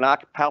 When I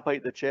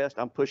palpate the chest,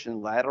 I'm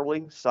pushing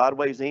laterally,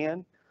 sideways in.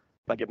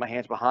 If I get my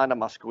hands behind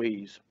them, I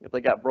squeeze. If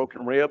they got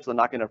broken ribs, they're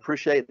not going to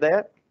appreciate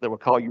that. They will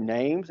call you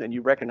names, and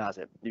you recognize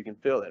it. You can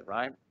feel it,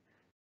 right?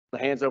 The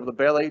hands over the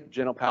belly,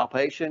 gentle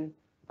palpation.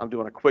 I'm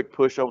doing a quick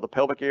push over the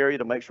pelvic area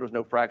to make sure there's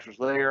no fractures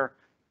there.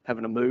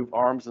 Having to move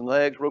arms and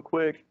legs real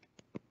quick,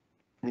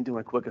 and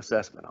doing a quick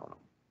assessment on them.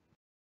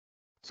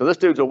 So this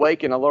dude's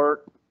awake and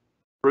alert,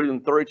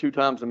 breathing 32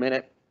 times a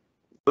minute,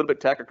 a little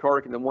bit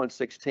tachycardic in the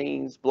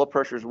 116s. Blood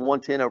pressure is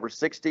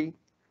 110/60.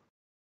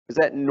 Is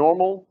that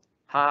normal,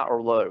 high,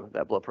 or low,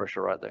 that blood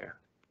pressure right there?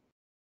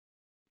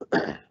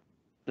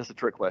 Just a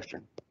trick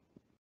question.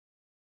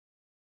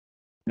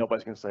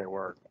 Nobody's going to say a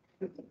word.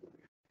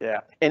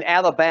 Yeah. In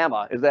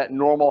Alabama, is that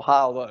normal,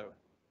 high, or low?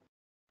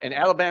 In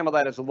Alabama,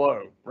 that is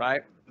low,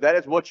 right? That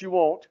is what you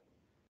want.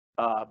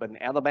 But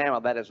in Alabama,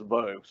 that is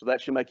low. So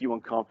that should make you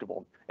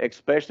uncomfortable,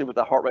 especially with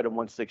a heart rate of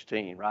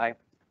 116, right?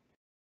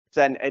 It's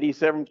at an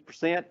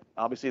 87%.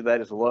 Obviously, that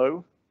is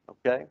low.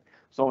 Okay.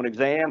 So on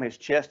exam, his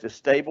chest is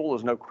stable.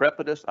 There's no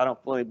crepitus. I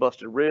don't feel any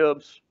busted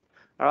ribs.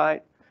 All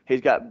right.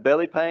 He's got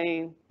belly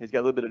pain. He's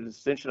got a little bit of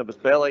distension of his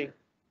belly.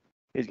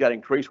 He's got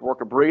increased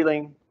work of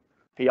breathing.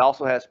 He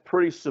also has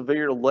pretty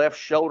severe left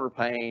shoulder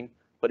pain,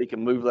 but he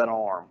can move that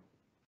arm.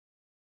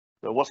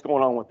 So what's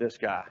going on with this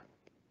guy?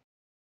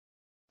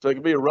 So it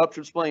could be a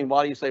ruptured spleen.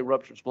 Why do you say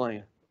ruptured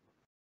spleen?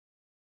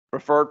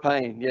 Referred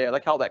pain. Yeah, they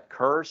call that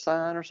Kerr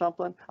sign or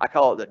something. I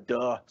call it the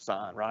duh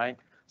sign, right?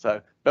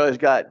 So belly's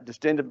got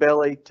distended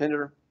belly,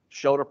 tender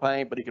shoulder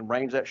pain, but he can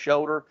range that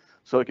shoulder,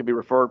 so it can be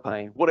referred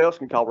pain. What else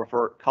can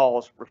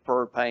cause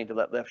referred pain to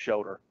that left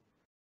shoulder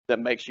that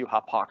makes you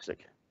hypoxic?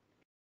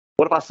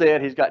 What if I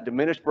said he's got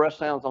diminished breath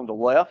sounds on the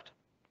left,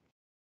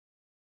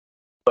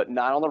 but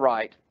not on the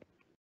right?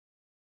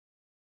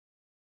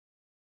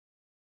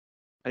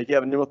 He could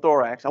have a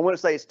pneumothorax. I wouldn't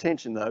say it's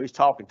tension, though. He's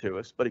talking to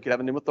us, but he could have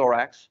a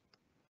pneumothorax.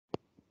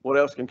 What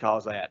else can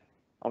cause that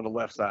on the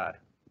left side?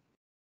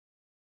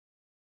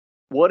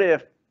 What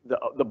if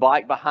the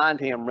bike behind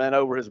him ran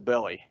over his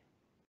belly?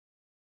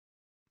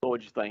 What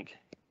would you think?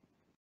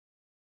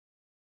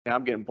 Now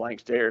I'm getting blank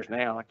stares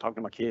now. I talk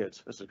to my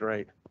kids. This is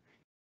great.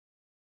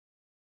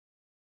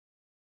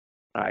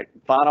 All right,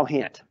 final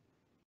hint.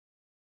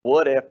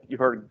 What if you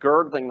heard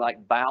gurgling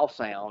like bowel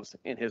sounds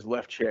in his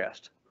left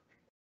chest?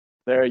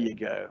 There you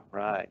go.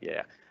 Right,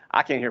 yeah.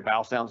 I can't hear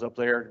bowel sounds up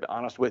there, to be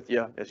honest with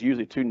you. It's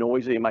usually too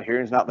noisy and my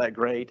hearing's not that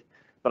great.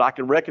 But I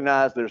can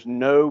recognize there's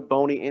no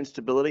bony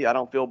instability. I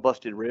don't feel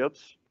busted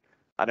ribs.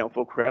 I don't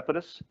feel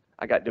crepitus.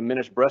 I got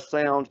diminished breath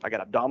sounds. I got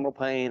abdominal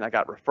pain. I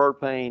got referred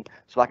pain.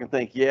 So I can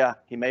think, yeah,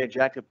 he may have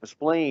jacked up the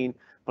spleen,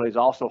 but he's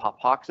also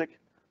hypoxic.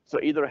 So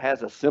either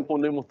has a simple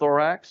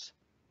pneumothorax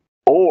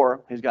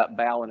or he's got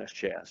bowel in his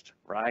chest,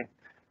 right?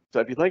 So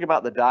if you think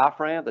about the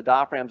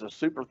diaphragm's a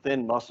super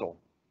thin muscle.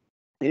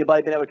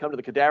 Anybody been able to come to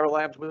the cadaver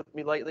labs with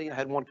me lately? I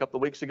had one a couple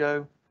of weeks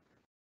ago.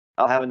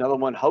 I'll have another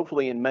one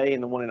hopefully in May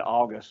and the one in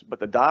August, but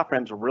the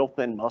diaphragm's a real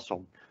thin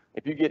muscle.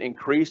 If you get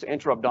increased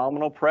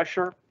intra-abdominal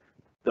pressure,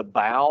 the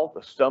bowel,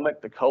 the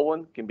stomach, the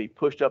colon can be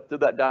pushed up through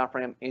that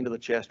diaphragm into the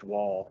chest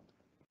wall.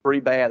 Pretty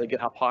bad, they get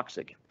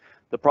hypoxic.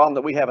 The problem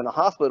that we have in the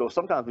hospital,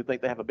 sometimes we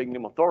think they have a big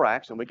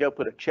pneumothorax and we go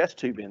put a chest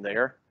tube in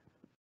there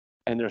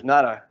and there's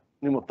not a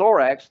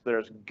pneumothorax,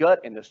 there's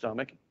gut in the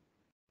stomach.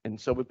 And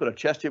so we put a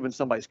chest tube in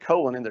somebody's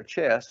colon in their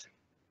chest.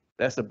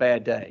 That's a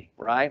bad day,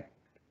 right?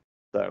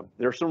 So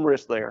there's some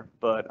risk there,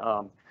 but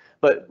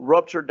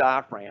ruptured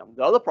diaphragm.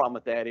 The other problem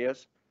with that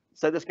is,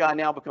 say this guy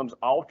now becomes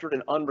altered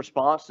and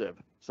unresponsive.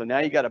 So now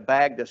you got to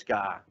bag this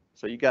guy.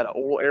 So you got an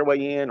oral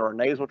airway in or a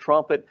nasal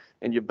trumpet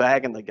and you're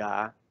bagging the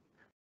guy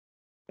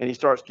and he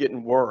starts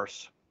getting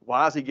worse.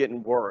 Why is he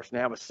getting worse?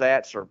 Now his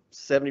SATs are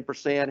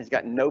 70%. He's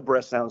got no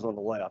breath sounds on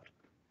the left.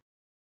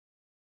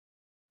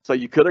 So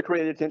you could have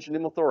created a tension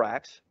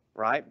pneumothorax,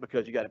 right?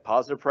 Because you got a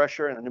positive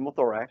pressure and a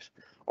pneumothorax,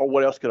 or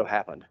what else could have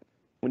happened?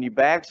 When you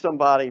bag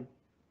somebody,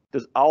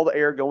 does all the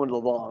air go into the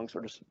lungs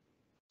or does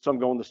some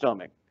go in the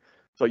stomach?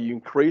 So you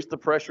increase the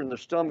pressure in the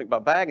stomach by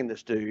bagging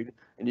this dude,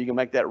 and you can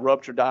make that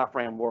ruptured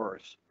diaphragm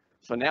worse.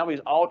 So now he's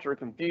altered,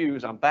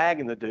 confused. I'm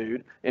bagging the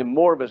dude, and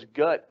more of his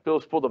gut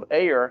feels full of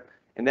air,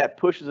 and that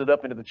pushes it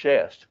up into the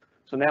chest.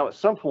 So now at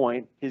some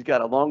point, he's got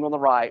a lung on the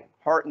right,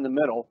 heart in the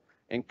middle,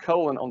 and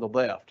colon on the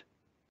left.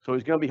 So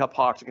he's going to be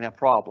hypoxic and have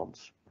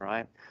problems,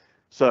 right?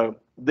 So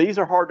these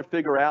are hard to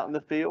figure out in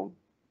the field,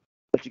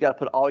 but you got to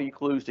put all your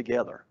clues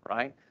together,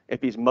 right? If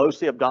he's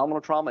mostly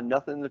abdominal trauma,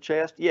 nothing in the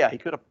chest, yeah, he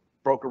could have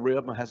broke a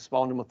rib and has a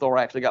small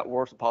pneumothorax. It got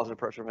worse with positive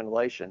pressure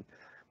ventilation.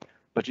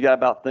 But you got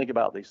to think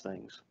about these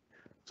things.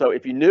 So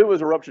if you knew it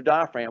was a ruptured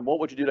diaphragm, what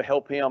would you do to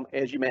help him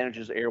as you manage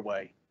his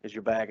airway, as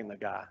you're bagging the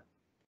guy?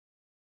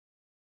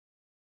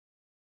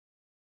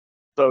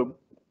 So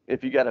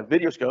if you got a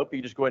video scope,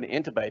 you just go ahead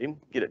and intubate him,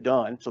 get it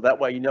done. So that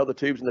way you know the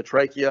tubes in the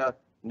trachea,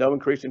 no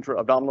increase in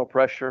abdominal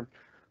pressure.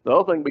 The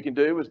other thing we can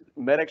do is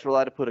medics are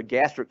allowed to put a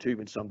gastric tube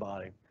in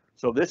somebody.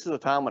 So this is a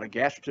time when a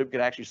gastric tube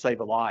can actually save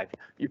a life.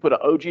 You put an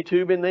OG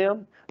tube in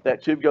them,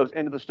 that tube goes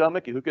into the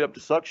stomach, you hook it up to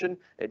suction,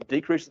 it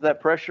decreases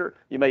that pressure.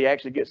 You may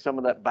actually get some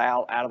of that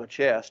bowel out of the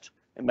chest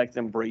and make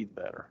them breathe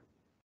better.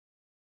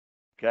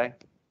 Okay?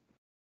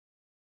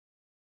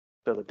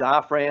 So the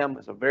diaphragm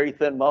is a very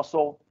thin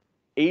muscle,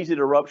 easy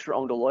to rupture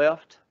on the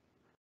left,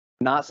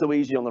 not so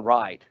easy on the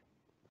right.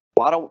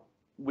 Why don't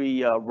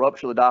we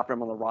rupture the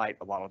diaphragm on the right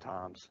a lot of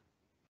times?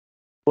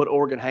 What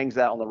organ hangs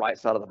out on the right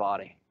side of the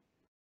body?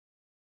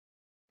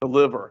 The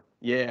liver,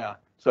 yeah.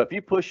 So if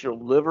you push your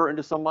liver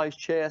into somebody's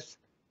chest,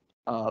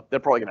 they're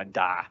probably going to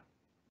die.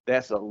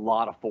 That's a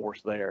lot of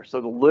force there. So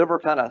the liver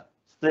kind of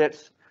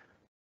sits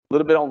a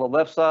little bit on the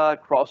left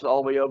side, crosses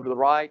all the way over to the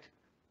right.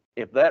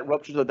 If that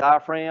ruptures the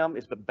diaphragm,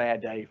 it's a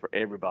bad day for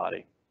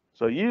everybody.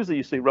 So usually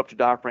you see ruptured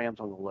diaphragms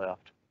on the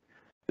left.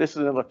 This is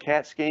another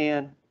CAT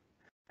scan,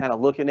 kind of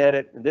looking at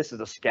it. And this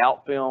is a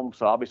scalp film.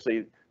 So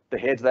obviously the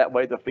head's that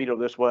way, the feet are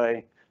this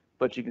way.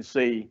 But you can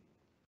see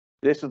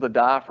this is the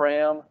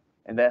diaphragm,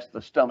 and that's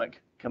the stomach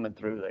coming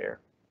through there.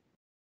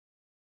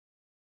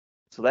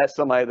 So that's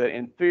somebody that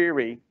in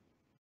theory,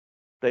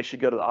 they should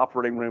go to the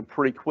operating room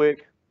pretty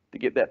quick to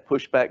get that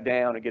pushed back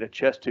down and get a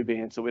chest tube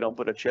in so we don't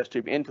put a chest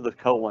tube into the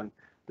colon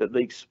that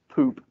leaks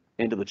poop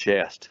into the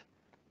chest.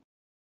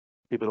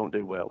 People don't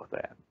do well with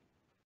that.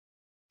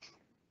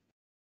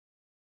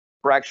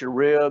 Fractured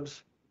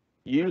ribs.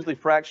 Usually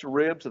fractured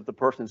ribs if the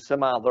person's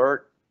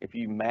semi-alert. If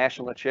you mash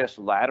on the chest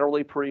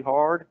laterally pretty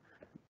hard,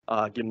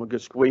 give them a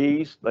good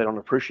squeeze. They don't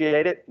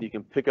appreciate it. You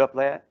can pick up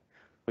that.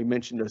 We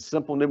mentioned a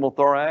simple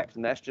pneumothorax,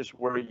 and that's just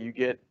where you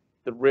get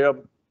the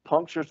rib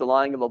punctures the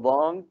lining of the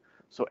lung,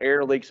 so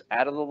air leaks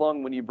out of the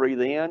lung when you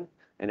breathe in,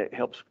 and it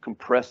helps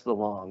compress the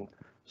lung.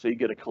 So you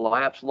get a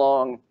collapsed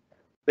lung.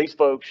 These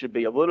folks should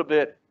be a little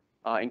bit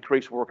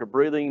increased work of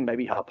breathing,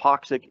 maybe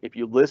hypoxic. If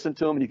you listen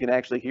to them and you can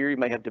actually hear, you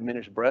may have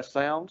diminished breath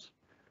sounds,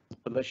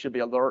 but they should be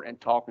alert and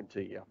talking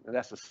to you. And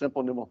that's a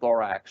simple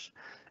pneumothorax.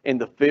 In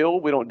the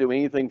field, we don't do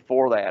anything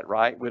for that,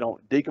 right? We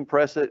don't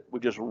decompress it. We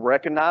just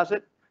recognize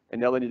it,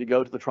 and now they need to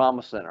go to the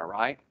trauma center,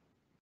 right?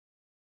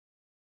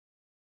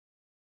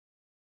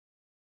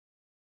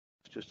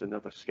 It's just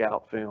another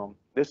scalp film.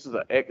 This is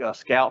a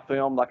scalp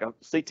film, like a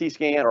CT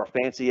scan or a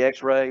fancy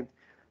X-ray.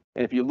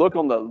 And if you look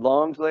on the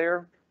lungs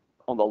there,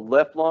 on the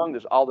left lung,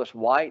 there's all this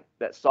white,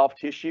 that soft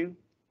tissue.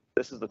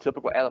 This is the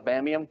typical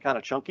Alabama, kind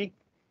of chunky.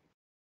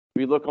 If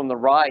you look on the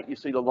right, you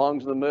see the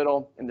lungs in the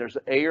middle, and there's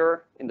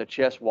air in the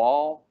chest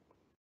wall.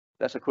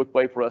 That's a quick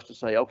way for us to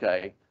say,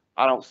 okay,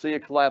 I don't see a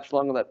collapsed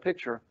lung in that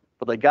picture,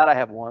 but they got to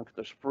have one because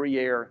there's free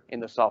air in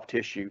the soft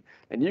tissue.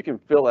 And you can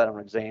feel that on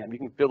an exam. You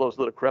can feel those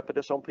little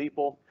crepitus on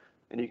people,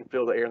 and you can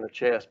feel the air in the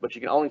chest, but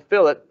you can only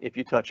feel it if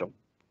you touch them,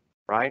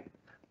 right?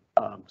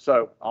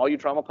 So all you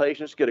trauma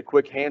patients get a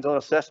quick hands-on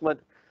assessment,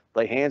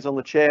 lay hands on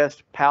the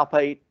chest,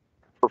 palpate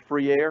for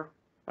free air,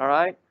 all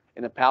right?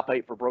 And then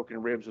palpate for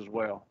broken ribs as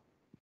well.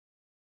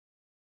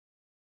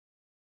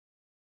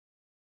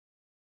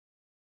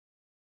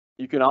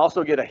 You can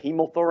also get a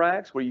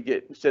hemothorax where you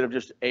get, instead of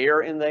just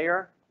air in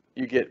there,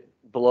 you get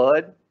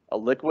blood, a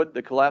liquid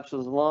that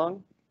collapses the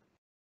lung.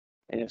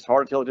 And it's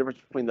hard to tell the difference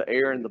between the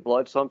air and the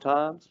blood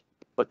sometimes,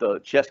 but the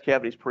chest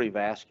cavity is pretty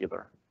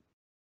vascular.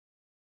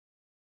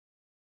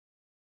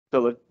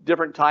 So the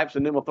different types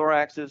of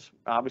pneumothoraxes,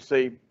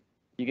 obviously,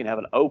 you can have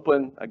an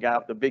open, a guy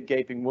with a big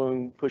gaping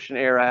wound pushing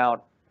air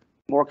out.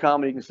 More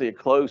common, you can see a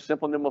closed,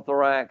 simple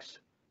pneumothorax.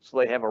 So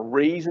they have a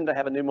reason to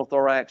have a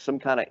pneumothorax, some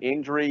kind of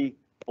injury,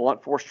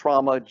 blunt force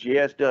trauma,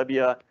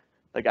 GSW.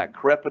 They got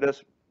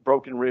crepitus,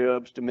 broken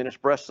ribs,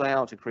 diminished breath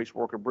sounds, increased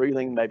worker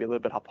breathing, maybe a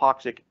little bit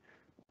hypoxic.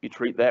 You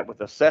treat that with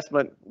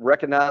assessment,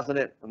 recognizing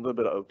it, a little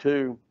bit of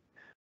O2.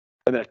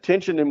 And then a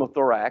tension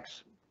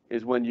pneumothorax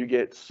is when you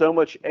get so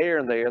much air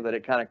in there that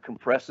it kind of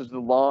compresses the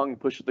lung and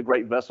pushes the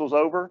great vessels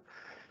over.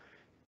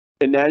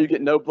 And now you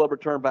get no blood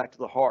return back to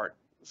the heart.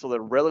 So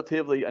they're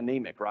relatively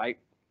anemic, right?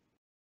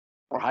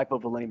 Or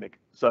hypovolemic.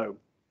 So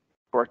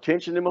for a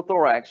tension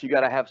pneumothorax, you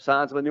got to have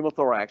signs of a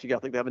pneumothorax. You got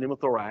to think they have a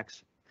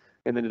pneumothorax.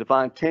 And then the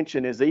defined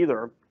tension is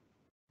either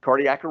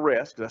cardiac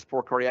arrest, that's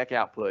poor cardiac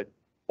output,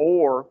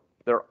 or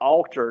they're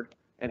altered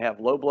and have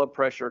low blood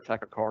pressure,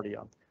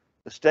 tachycardia.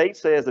 The state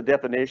says the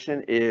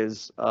definition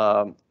is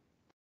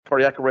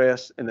cardiac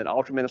arrest and then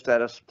altered mental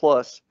status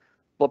plus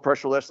blood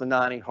pressure less than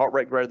 90, heart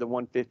rate greater than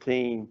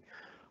 115,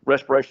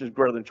 respiration is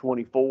greater than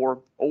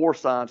 24, or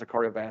signs of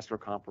cardiovascular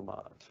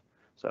compromise.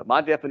 So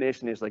my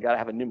definition is they got to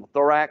have a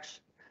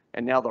pneumothorax,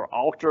 and now they're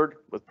altered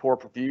with poor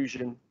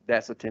perfusion.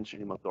 That's a tension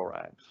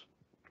pneumothorax.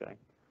 Okay,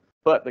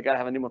 but they got to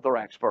have a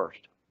pneumothorax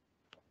first.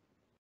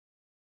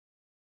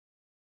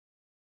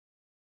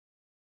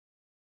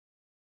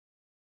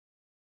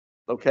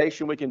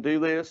 Location we can do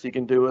this. You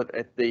can do it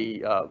at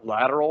the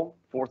lateral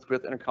 4th,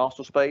 5th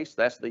intercostal space.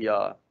 That's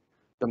the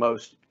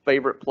most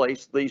favorite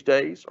place these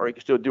days, or you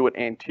can still do it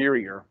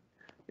anterior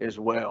as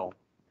well.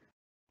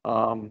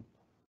 Let's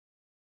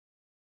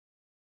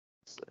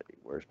see,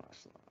 where's my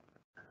slide?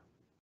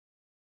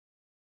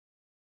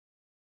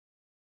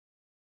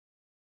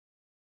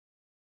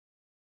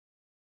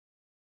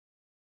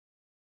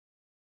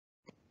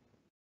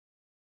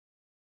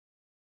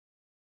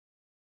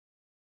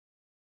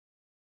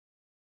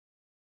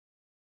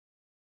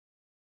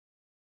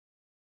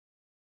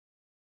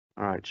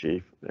 All right,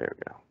 Chief, there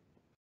we go.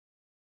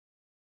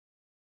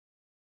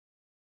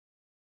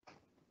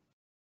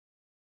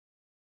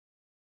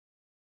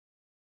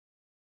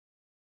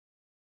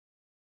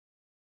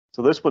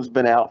 So this one's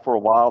been out for a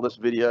while. This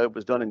video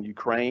was done in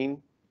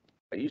Ukraine.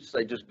 I used to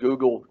say just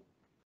Google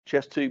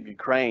chest tube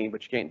Ukraine,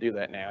 but you can't do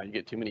that now. You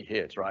get too many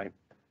hits, right?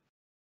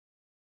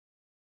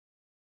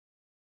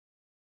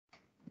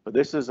 But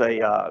this is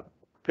a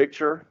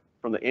picture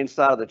from the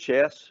inside of the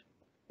chest.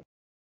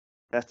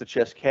 That's the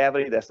chest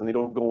cavity. That's the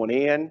needle going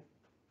in.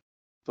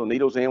 So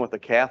needle's in with the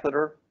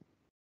catheter,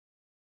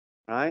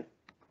 right?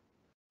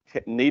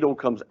 Needle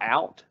comes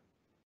out.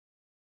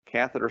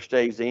 Catheter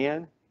stays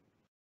in.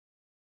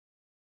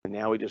 And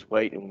now we just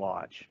wait and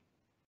watch.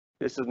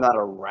 This is not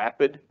a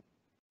rapid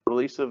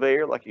release of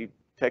air like you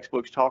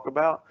textbooks talk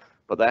about,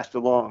 but that's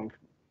the lung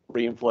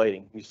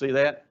reinflating. You see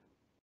that?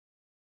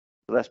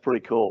 So that's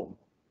pretty cool.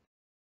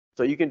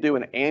 So you can do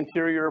an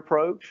anterior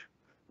approach,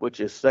 which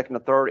is 2nd to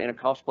 3rd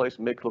intercostal place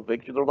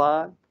midclavicular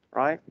line,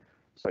 right?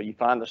 So you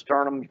find the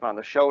sternum, you find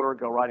the shoulder,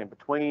 go right in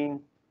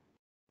between,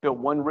 feel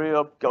one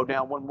rib, go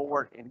down one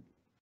more, and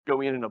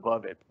go in and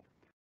above it.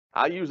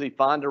 I usually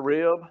find a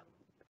rib,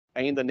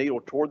 aim the needle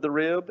toward the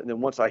rib, and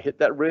then once I hit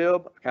that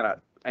rib, kind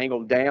of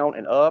angle down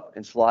and up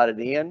and slide it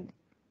in.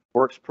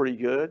 Works pretty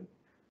good.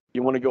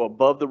 You want to go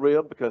above the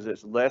rib because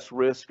it's less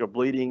risk of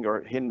bleeding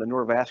or hitting the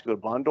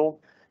neurovascular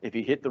bundle. If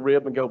you hit the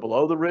rib and go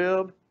below the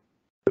rib,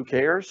 who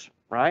cares,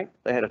 right?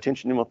 They had a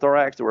tension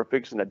pneumothorax, they were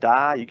fixing to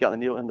die, you got the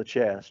needle in the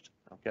chest,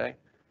 okay?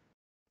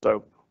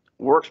 So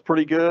works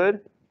pretty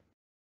good.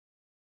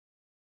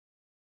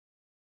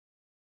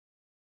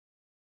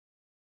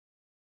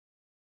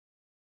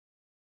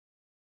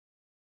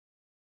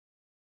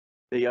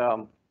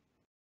 And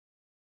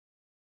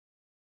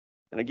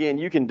again,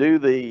 you can do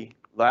the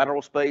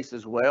lateral space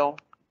as well.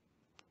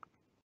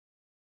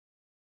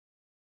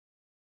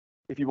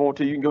 If you want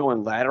to, you can go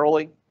in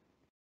laterally.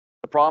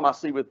 The problem I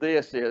see with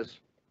this is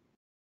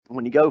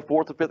when you go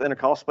 4th or 5th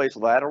intercostal space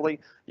laterally,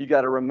 you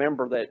got to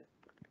remember that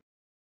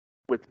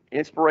with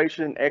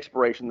inspiration and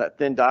expiration, that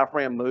thin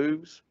diaphragm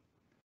moves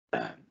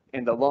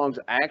and the lungs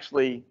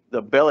actually,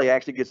 the belly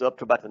actually gets up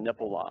to about the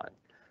nipple line.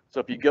 So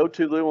if you go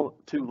too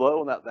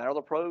low in that lateral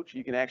approach,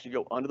 you can actually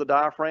go under the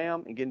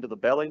diaphragm and get into the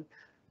belly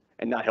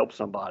and not help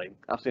somebody.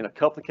 I've seen a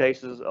couple of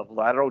cases of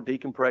lateral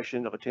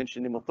decompression of a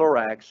tension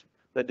pneumothorax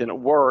that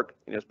didn't work,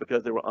 and it's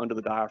because they were under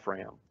the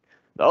diaphragm.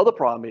 The other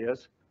problem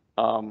is,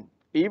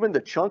 even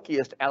the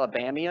chunkiest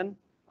Alabamian,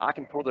 I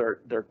can pull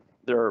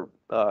their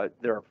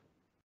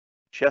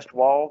chest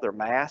wall, their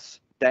mass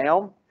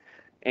down,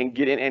 and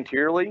get in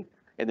anteriorly.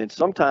 And then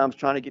sometimes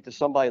trying to get to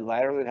somebody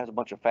laterally that has a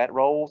bunch of fat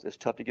rolls, it's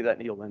tough to get that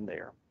needle in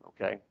there.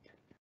 Okay.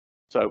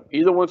 So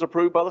either one's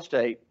approved by the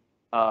state.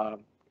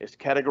 It's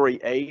category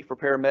A for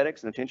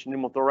paramedics and attention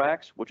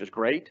pneumothorax, which is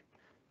great.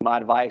 My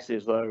advice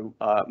is, though,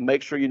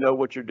 make sure you know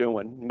what you're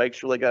doing. Make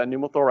sure they got a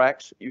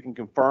pneumothorax. You can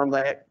confirm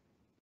that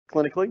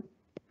clinically,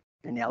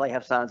 and now they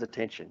have signs of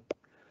tension.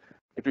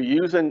 If you're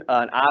using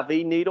an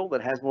IV needle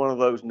that has one of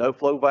those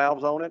no-flow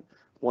valves on it,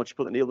 once you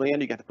put the needle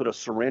in, you got to put a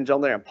syringe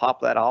on there and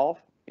pop that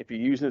off. If you're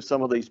using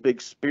some of these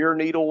big spear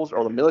needles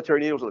or the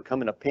military needles that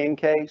come in a pin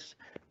case,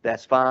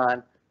 that's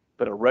fine.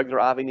 But a regular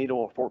IV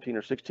needle, a 14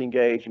 or 16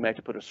 gauge, you may have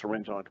to put a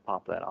syringe on it to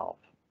pop that off.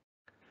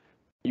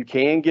 You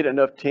can get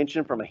enough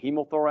tension from a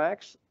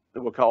hemothorax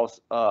that will cause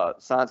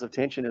signs of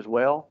tension as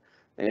well.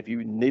 And if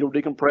you needle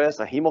decompress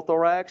a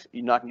hemothorax,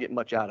 you're not going to get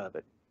much out of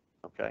it.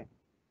 Okay.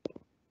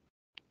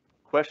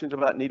 Questions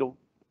about needle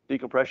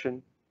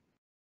decompression?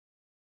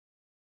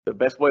 The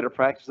best way to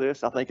practice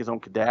this, I think, is on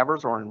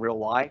cadavers or in real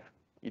life.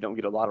 You don't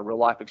get a lot of real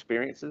life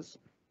experiences.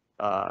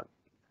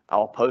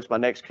 I'll post my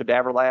next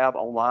cadaver lab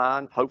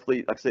online,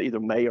 hopefully, like I said, either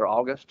May or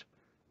August.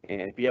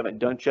 And if you haven't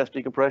done chest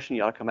decompression,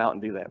 you ought to come out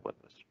and do that with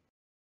us.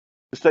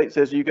 The state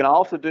says you can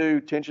also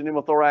do tension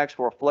pneumothorax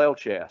for a flail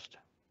chest.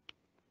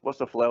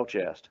 What's a flail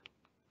chest?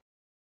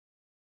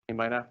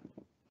 Anybody know?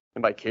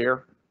 Anybody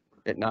care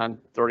at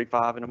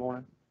 9:35 in the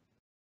morning?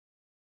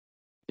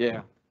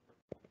 Yeah.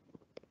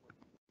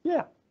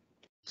 Yeah.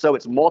 So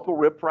it's multiple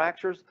rib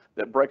fractures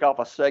that break off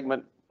a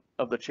segment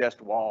of the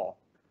chest wall.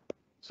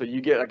 So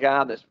you get a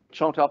guy that's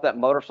chunked off that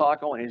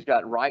motorcycle and he's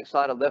got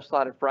right-sided,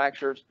 left-sided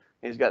fractures,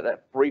 and he's got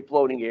that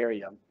free-floating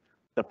area.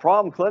 The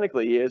problem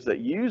clinically is that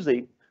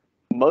usually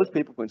most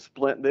people can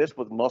splint this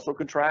with muscle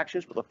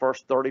contractions for the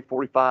first 30,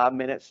 45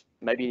 minutes,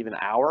 maybe even an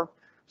hour.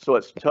 So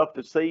it's tough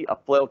to see a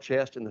flail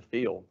chest in the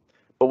field.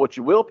 But what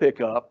you will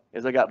pick up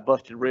is they got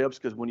busted ribs,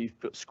 because when you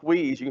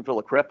squeeze, you can feel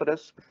the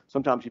crepitus.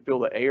 Sometimes you feel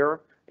the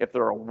air. If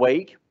they're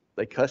awake,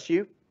 they cuss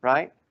you,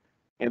 right?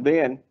 And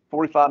then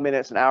 45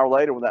 minutes, an hour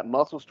later, when that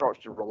muscle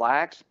starts to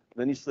relax,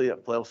 then you see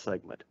that flail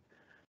segment.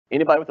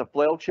 Anybody with a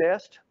flail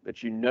chest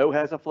that you know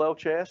has a flail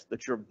chest,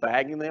 that you're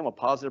bagging them with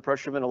positive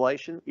pressure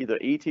ventilation, either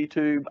ET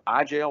tube,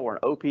 iGel, or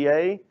an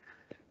OPA,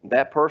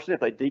 that person, if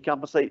they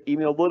decompensate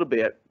even a little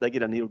bit, they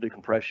get a needle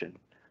decompression.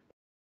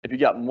 If you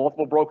got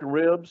multiple broken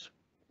ribs,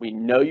 we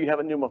know you have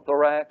a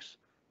pneumothorax.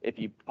 If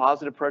you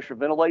positive pressure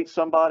ventilate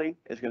somebody,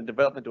 it's going to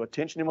develop into a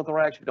tension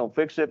pneumothorax if you don't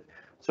fix it.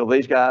 So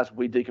these guys,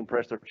 we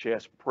decompress their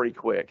chest pretty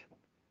quick.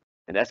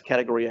 And that's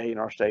category A in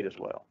our state as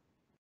well.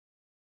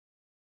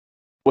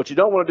 What you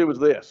don't want to do is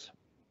this.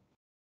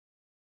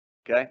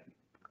 Okay?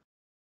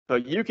 So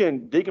you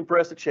can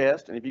decompress the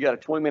chest, and if you got a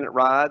 20-minute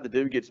ride, the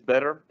dude gets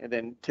better, and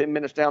then 10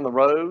 minutes down the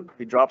road,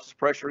 he drops his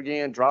pressure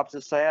again, drops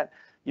his sat.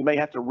 You may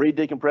have to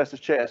re-decompress his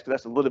chest, because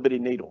that's a little bitty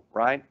needle,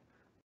 right?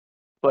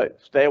 But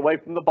stay away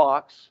from the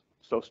box.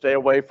 So stay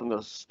away from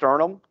the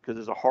sternum, because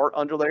there's a heart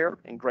under there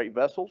and great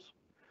vessels.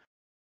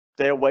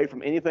 Stay away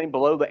from anything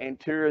below the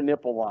anterior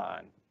nipple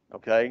line,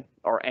 okay?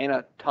 Or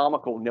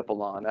anatomical nipple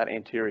line, not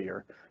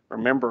anterior.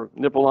 Remember,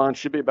 nipple line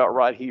should be about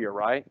right here,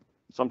 right?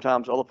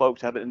 Sometimes other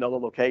folks have it in other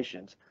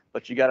locations,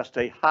 but you got to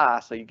stay high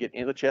so you get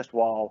in the chest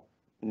wall,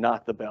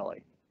 not the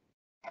belly.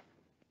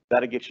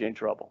 That'll get you in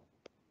trouble.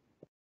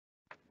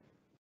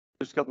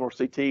 Just a couple more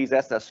CTs.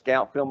 That's that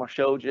scout film I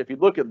showed you. If you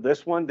look at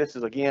this one, this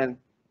is, again,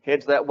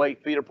 heads that way,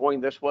 feet are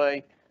pointing this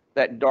way.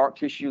 That dark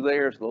tissue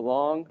there is the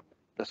lung.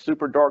 The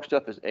super dark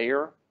stuff is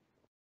air.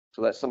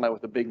 So that's somebody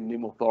with a big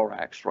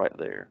pneumothorax right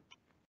there.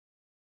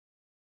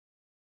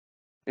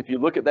 If you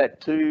look at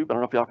that tube, I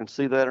don't know if y'all can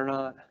see that or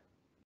not.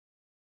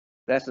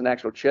 That's an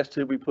actual chest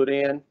tube we put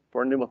in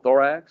for a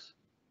pneumothorax.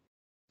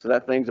 So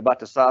that thing's about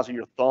the size of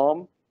your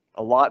thumb,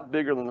 a lot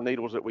bigger than the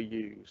needles that we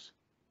use.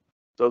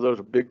 So those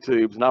are big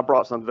tubes, and I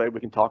brought some today.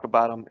 We can talk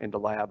about them in the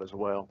lab as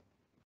well.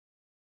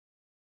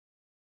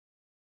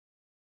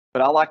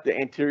 But I like the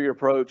anterior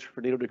approach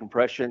for needle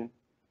decompression.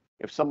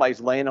 If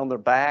somebody's laying on their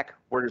back,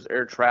 where does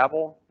air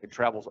travel? It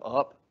travels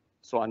up.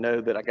 So I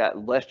know that I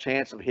got less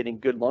chance of hitting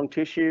good lung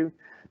tissue,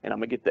 and I'm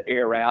going to get the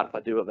air out if I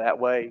do it that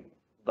way.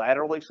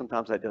 Laterally,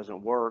 sometimes that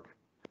doesn't work.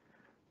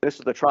 This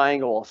is the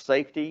triangle of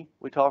safety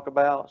we talk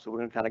about. So we're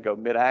going to kind of go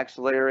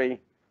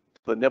mid-axillary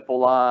to the nipple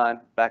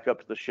line, back up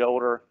to the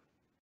shoulder.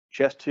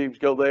 Chest tubes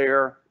go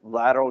there.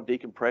 Lateral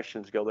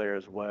decompressions go there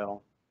as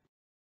well.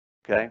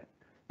 Okay.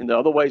 And the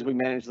other ways we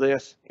manage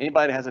this,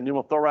 anybody that has a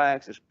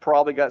pneumothorax has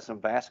probably got some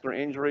vascular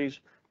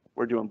injuries.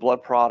 We're doing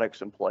blood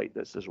products and plate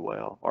this as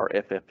well, or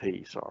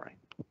FFP, sorry.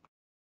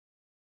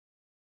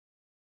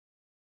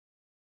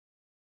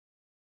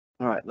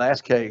 All right,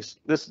 last case.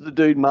 This is the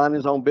dude minding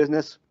his own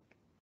business,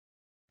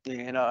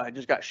 and I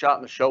just got shot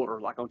in the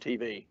shoulder, like on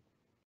TV.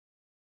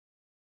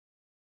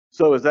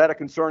 So is that a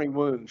concerning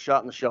wound,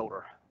 shot in the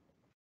shoulder?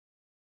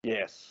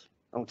 Yes.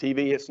 On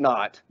TV, it's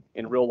not.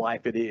 In real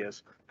life, it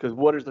is. Because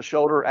where does the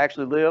shoulder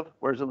actually live?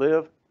 Where does it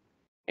live?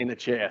 In the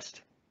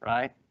chest,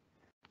 right?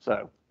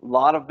 So a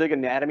lot of big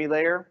anatomy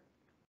there.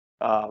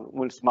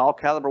 When small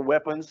caliber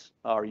weapons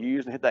are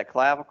used and hit that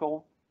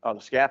clavicle or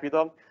the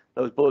scapula,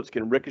 those bullets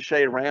can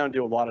ricochet around and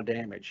do a lot of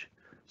damage.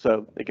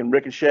 So it can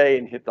ricochet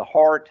and hit the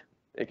heart.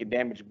 It can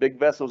damage big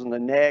vessels in the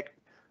neck.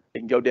 It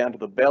can go down to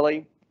the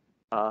belly.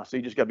 So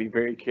you just got to be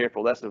very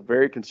careful. That's a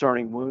very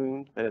concerning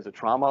wound. That is a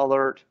trauma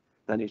alert.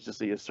 That needs to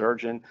see a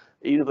surgeon.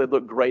 Even if they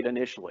look great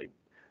initially,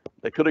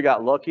 they could have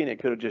got lucky and it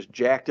could have just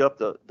jacked up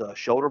the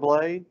shoulder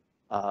blade.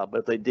 But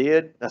if they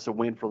did, that's a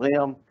win for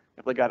them.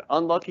 If they got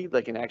unlucky,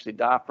 they can actually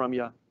die from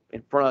you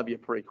in front of you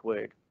pretty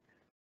quick.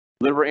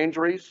 Liver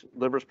injuries.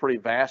 Liver's pretty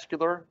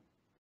vascular,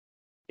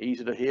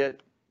 easy to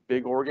hit,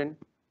 big organ.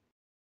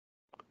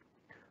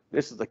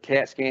 This is the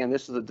CAT scan.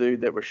 This is the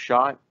dude that was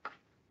shot.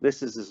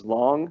 This is his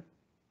lung.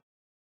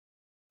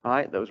 All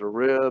right, those are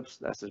ribs.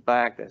 That's his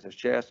back. That's his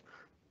chest.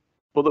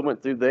 Bullet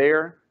went through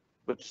there,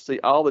 but you see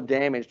all the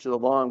damage to the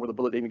lung where the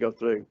bullet didn't go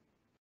through.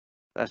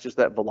 That's just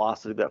that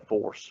velocity, that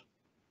force.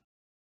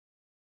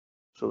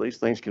 So these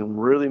things can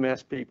really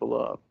mess people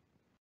up.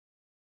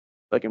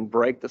 They can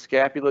break the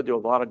scapula, do a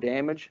lot of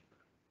damage.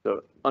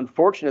 The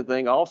unfortunate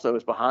thing also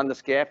is behind the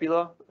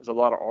scapula, there's a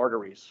lot of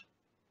arteries,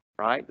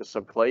 right? The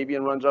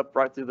subclavian runs up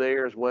right through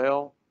there as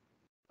well.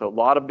 So a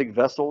lot of big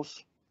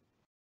vessels.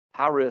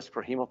 High risk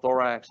for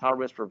hemothorax, high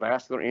risk for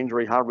vascular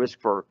injury, high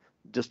risk for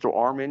distal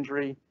arm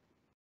injury,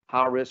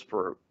 high risk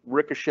for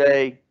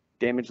ricochet,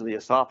 damage to the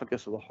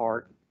esophagus or the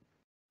heart.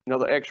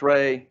 Another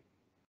x-ray,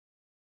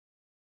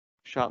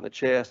 shot in the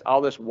chest.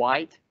 All this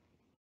white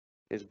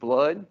is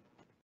blood.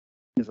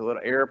 There's a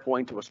little air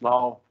pointing to a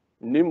small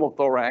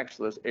pneumothorax,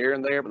 so there's air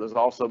in there, but there's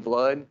also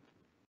blood.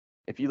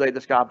 If you lay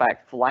this guy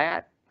back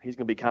flat, he's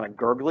going to be kind of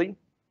gurgly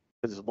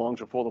because his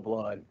lungs are full of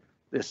blood.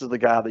 This is the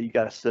guy that you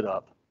got to sit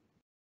up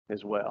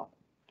as well.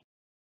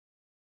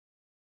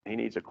 He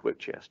needs a quick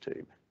chest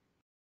tube.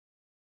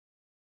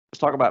 Let's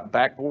talk about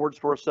backboards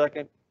for a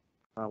second.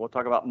 We'll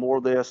talk about more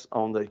of this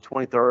on the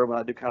 23rd when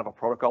I do kind of a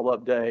protocol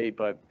update,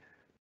 but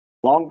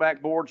long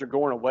backboards are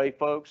going away,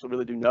 folks. They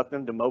really do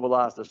nothing to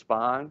mobilize the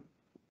spine.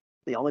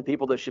 The only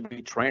people that should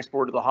be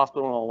transported to the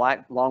hospital on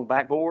a long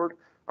backboard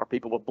are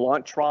people with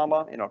blunt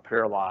trauma and are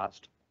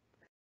paralyzed.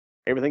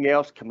 Everything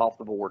else, come off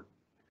the board.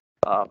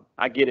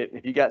 I get it.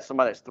 If you got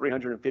somebody that's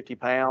 350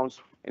 pounds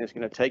and it's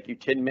going to take you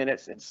 10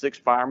 minutes and 6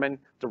 firemen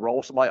to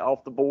roll somebody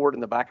off the board in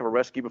the back of a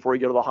rescue before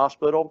you go to the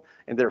hospital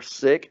and they're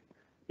sick,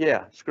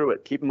 yeah, screw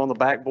it. Keep them on the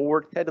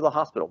backboard, head to the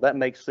hospital. That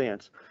makes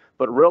sense.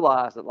 But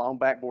realize that long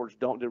backboards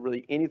don't do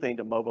really anything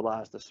to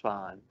mobilize the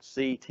spine,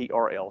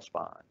 CTRL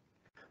spine.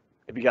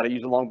 If you got to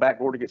use a long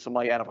backboard to get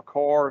somebody out of a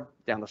car,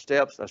 down the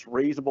steps, that's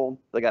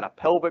reasonable. They got a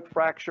pelvic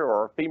fracture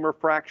or a femur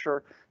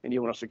fracture, and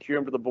you want to secure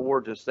them to the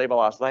board to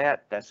stabilize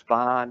that, that's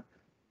fine.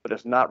 But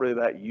it's not really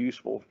that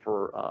useful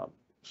for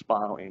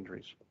spinal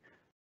injuries.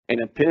 And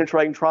in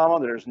penetrating trauma,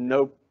 there's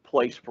no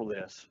place for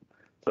this.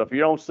 So if you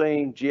don't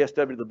see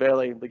GSW to the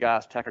belly, the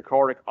guy's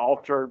tachycardic,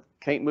 altered,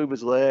 can't move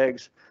his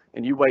legs,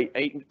 and you wait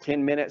 8 to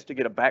 10 minutes to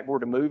get a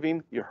backboard to move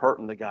him, you're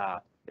hurting the guy.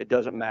 It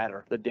doesn't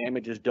matter. The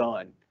damage is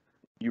done.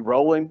 You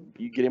roll him,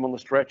 you get him on the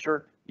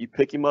stretcher, you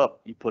pick him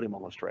up, you put him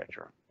on the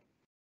stretcher,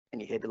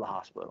 and you head to the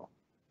hospital.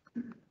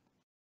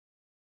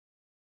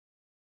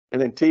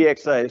 And then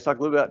TXA, let's talk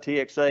a little about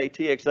TXA.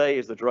 TXA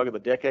is the drug of the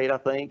decade, I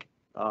think.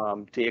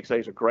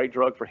 TXA is a great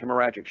drug for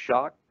hemorrhagic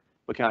shock.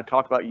 We kind of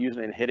talked about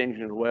using it in head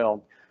injury as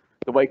well.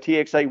 The way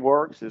TXA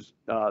works is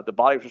the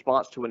body's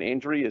response to an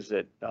injury is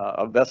that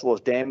a vessel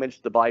is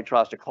damaged, the body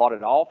tries to clot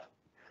it off.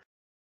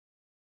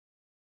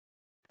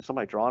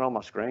 Somebody drawing on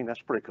my screen,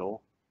 that's pretty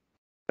cool.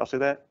 Y'all see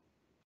that?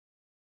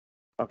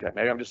 Okay,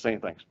 maybe I'm just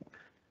seeing things.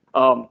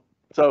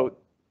 So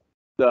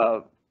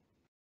the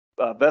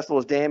vessel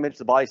is damaged,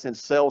 the body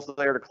sends cells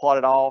there to clot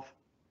it off.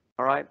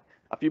 All right.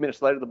 A few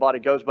minutes later, the body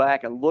goes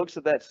back and looks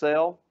at that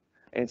cell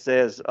and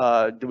says,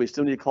 do we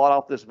still need to clot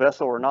off this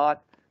vessel or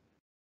not?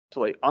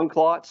 So it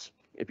unclots.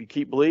 If you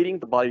keep bleeding,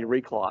 the body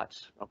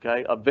reclots.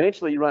 Okay.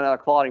 Eventually, you run out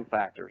of clotting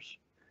factors.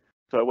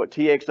 So what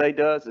TXA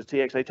does is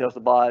TXA tells the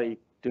body,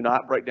 do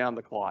not break down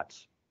the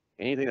clots.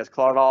 Anything that's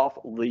clotted off,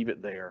 leave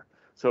it there.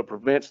 So it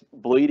prevents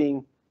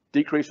bleeding,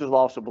 decreases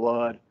loss of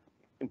blood,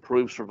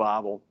 improves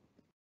survival.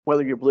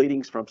 Whether you're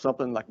bleeding from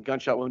something like a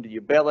gunshot wound to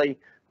your belly,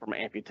 from an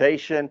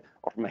amputation,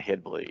 or from a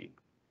head bleed.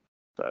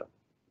 So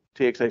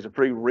TXA is a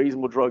pretty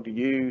reasonable drug to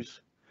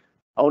use.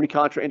 Only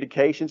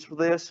contraindications for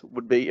this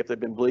would be if they've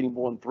been bleeding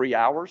more than 3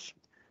 hours.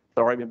 If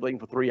they've already been bleeding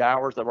for 3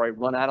 hours, they've already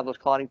run out of those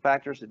clotting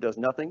factors, it does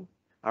nothing.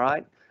 All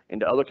right.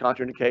 And the other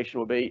contraindication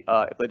would be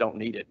if they don't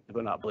need it, if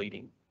they're not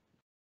bleeding.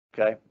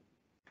 Okay.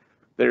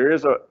 There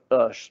is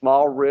a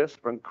small risk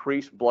for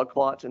increased blood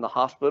clots in the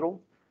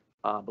hospital,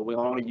 but we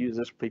only use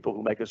this for people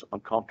who make us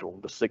uncomfortable,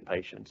 the sick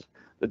patients.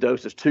 The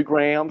dose is 2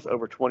 grams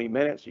over 20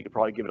 minutes. You could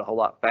probably give it a whole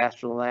lot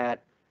faster than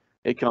that.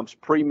 It comes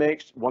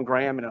pre-mixed, 1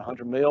 gram in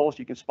 100 mils.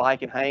 You can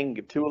spike and hang and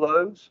give 2 of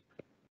those.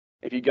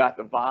 If you got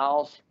the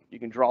vials, you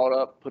can draw it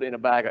up, put it in a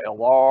bag of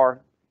LR,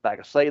 bag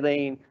of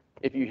saline,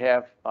 If you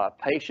have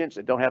patients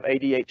that don't have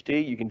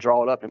ADHD, you can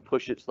draw it up and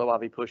push it, slow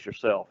IV push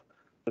yourself.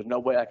 There's no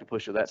way I can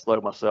push it that slow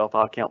myself.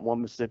 I'll count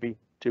 1 Mississippi,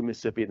 2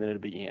 Mississippi, and then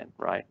it'll be in,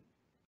 right?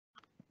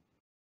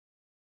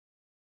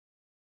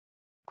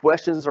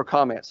 Questions or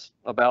comments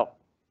about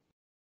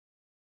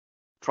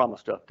trauma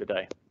stuff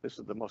today? This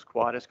is the most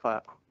quietest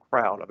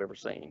crowd I've ever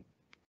seen.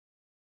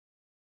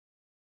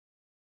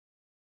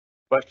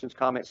 Questions,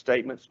 comments,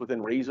 statements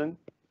within reason?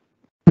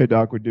 Hey,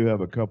 Doc, we do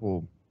have a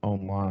couple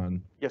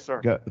online. Yes,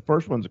 sir. The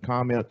first one's a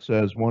comment,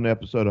 says 1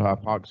 episode of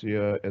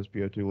hypoxia,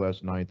 SpO2 less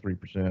than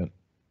 93%,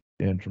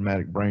 and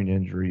traumatic brain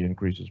injury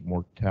increases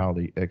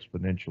mortality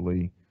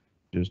exponentially,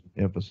 just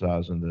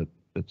emphasizing that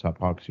it's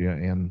hypoxia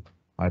and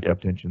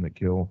hypotension that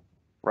kill.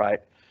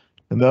 Right.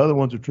 And the other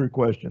one's a true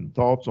question.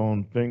 Thoughts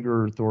on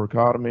finger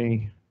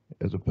thoracotomy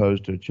as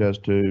opposed to a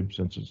chest tube,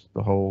 since it's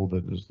the hole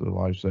that is the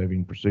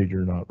life-saving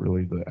procedure, not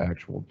really the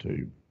actual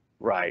tube.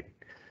 Right.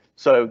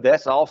 So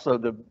that's also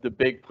the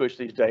big push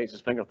these days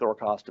is finger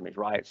thoracostomies,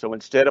 right? So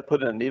instead of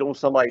putting a needle in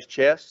somebody's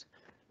chest,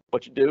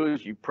 what you do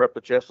is you prep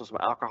the chest with some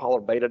alcohol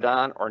or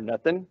betadine or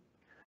nothing,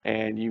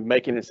 and you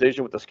make an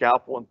incision with the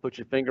scalpel and put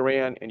your finger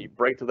in, and you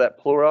break through that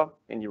pleura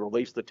and you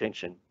release the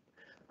tension.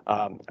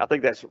 I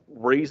think that's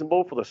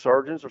reasonable for the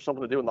surgeons or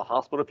something to do in the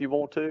hospital if you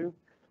want to.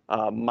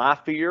 My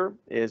fear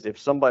is if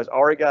somebody's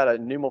already got a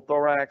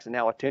pneumothorax and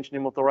now a tension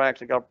pneumothorax,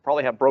 they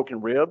probably have broken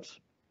ribs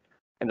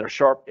and there's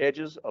sharp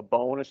edges of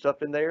bone and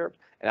stuff in there.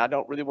 And I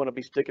don't really want to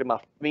be sticking my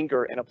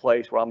finger in a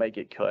place where I may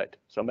get cut.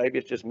 So maybe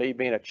it's just me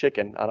being a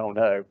chicken. I don't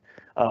know.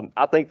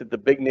 I think that the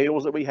big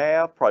needles that we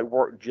have probably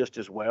work just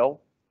as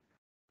well.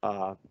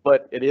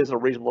 But it is a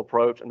reasonable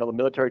approach. I know the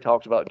military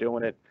talks about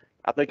doing it.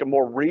 I think a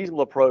more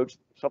reasonable approach,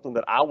 something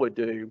that I would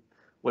do,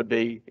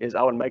 is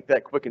I would make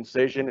that quick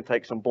incision and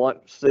take some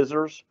blunt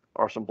scissors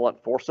or some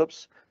blunt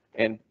forceps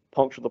and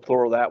puncture the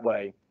pleura that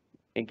way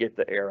and get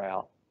the air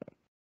out.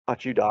 How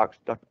about you, Doc?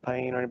 Dr.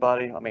 Payne or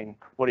anybody? I mean,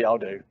 what do y'all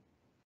do?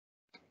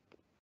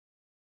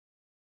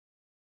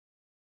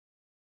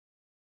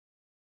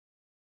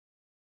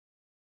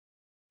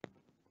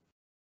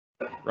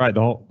 Right.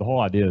 The whole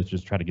idea is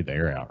just try to get the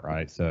air out,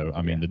 right? So,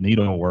 I mean, the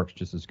needle works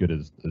just as good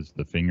as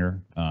the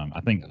finger. I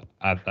think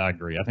I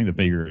agree. I think the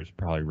finger is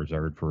probably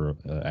reserved for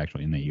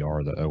actually in the ER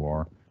or the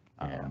OR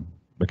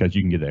because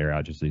you can get the air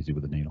out just as easy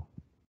with the needle.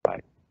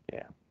 Right.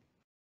 Yeah.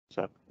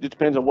 So it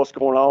depends on what's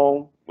going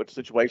on, what the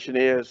situation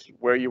is,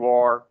 where you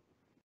are.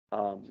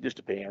 It just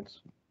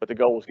depends. But the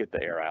goal is get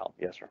the air out.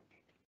 Yes, sir.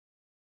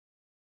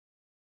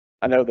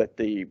 I know that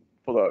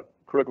for the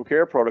critical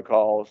care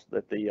protocols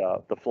that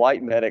the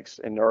flight medics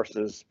and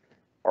nurses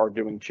are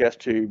doing chest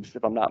tubes,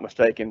 if I'm not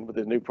mistaken, with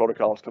the new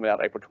protocols coming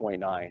out April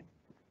 29th.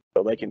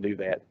 So they can do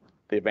that,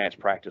 the advanced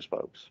practice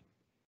folks.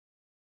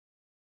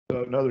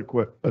 So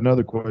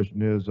another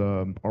question is,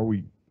 are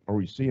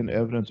we seeing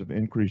evidence of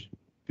increased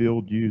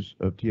field use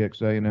of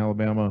TXA in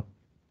Alabama?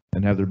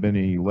 And have there been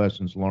any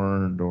lessons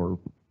learned or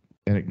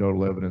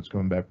anecdotal evidence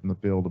coming back from the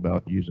field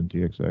about using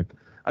TXA?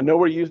 I know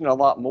we're using it a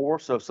lot more.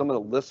 So some of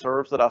the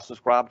listservs that I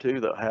subscribe to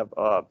that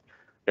have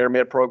air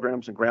med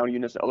programs and ground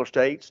units in other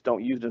states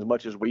don't use it as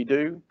much as we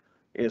do.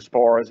 As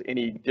far as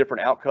any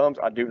different outcomes,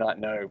 I do not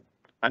know.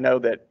 I know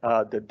that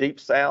the Deep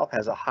South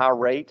has a high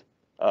rate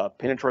of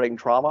penetrating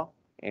trauma,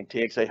 and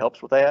TXA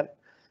helps with that.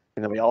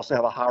 And then we also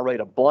have a high rate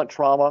of blunt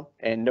trauma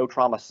and no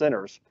trauma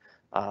centers.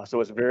 So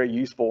it's very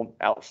useful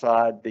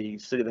outside the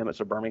city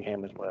limits of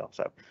Birmingham as well.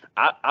 So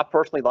I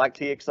personally like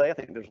TXA. I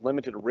think there's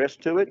limited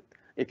risk to it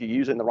if you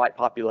use it in the right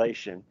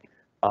population.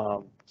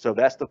 So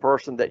that's the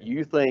person that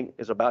you think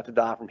is about to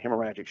die from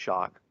hemorrhagic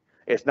shock.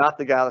 It's not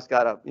the guy that's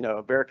got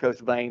a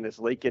varicose vein that's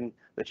leaking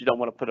that you don't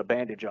want to put a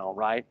bandage on,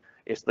 right?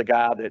 It's the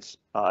guy that's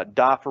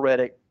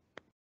diaphoretic,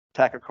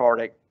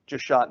 tachycardic,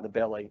 just shot in the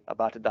belly,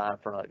 about to die in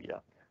front of you.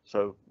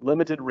 So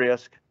limited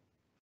risk,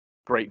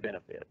 great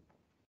benefit.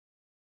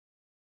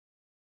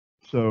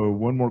 So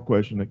one more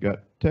question that got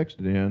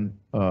texted in.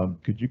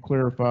 Could you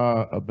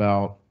clarify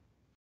about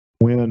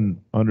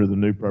when, under the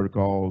new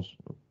protocols,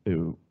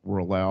 we're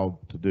allowed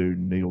to do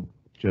needle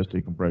chest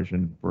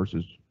decompression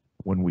versus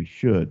when we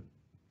should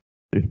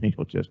do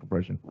needle chest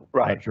compression?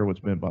 Right. Not sure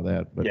what's meant by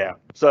that. But yeah.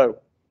 So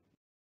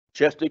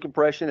chest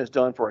decompression is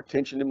done for a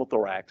tension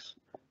pneumothorax.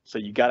 So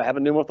you got to have a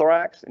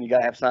pneumothorax and you got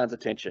to have signs of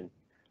tension.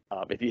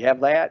 If you have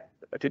that,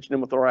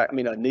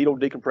 a needle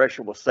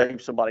decompression will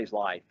save somebody's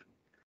life.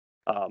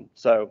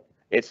 So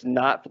it's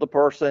not for the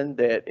person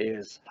that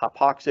is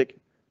hypoxic,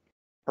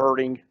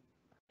 hurting,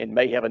 and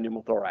may have a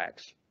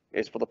pneumothorax.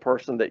 It's for the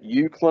person that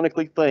you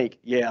clinically think,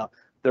 yeah,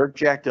 they're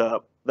jacked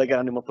up, they got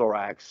a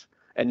pneumothorax,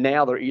 and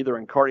now they're either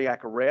in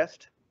cardiac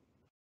arrest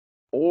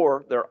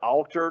or they're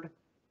altered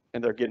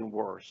and they're getting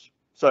worse.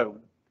 So,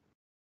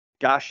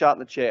 guy shot in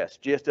the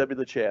chest, GSW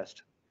the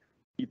chest.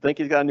 You think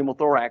he's got a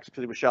pneumothorax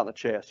because he was shot in the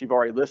chest. You've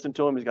already listened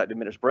to him. He's got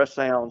diminished breath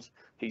sounds.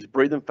 He's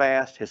breathing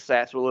fast. His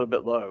sats are a little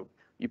bit low.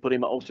 You put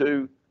him on O2,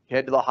 you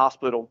head to the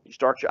hospital, you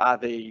start your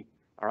IV,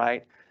 all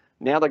right?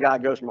 Now the guy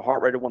goes from a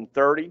heart rate of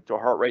 130 to a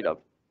heart rate of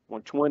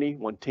 120,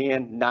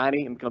 110,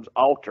 90, and becomes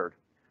altered.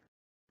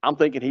 I'm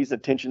thinking he's a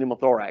tension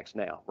pneumothorax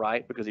now,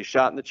 right? Because he's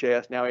shot in the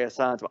chest. Now he has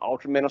signs of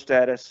altered mental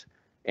status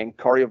and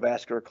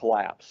cardiovascular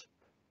collapse.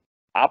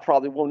 I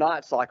probably will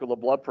not cycle the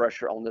blood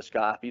pressure on this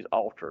guy if he's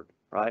altered,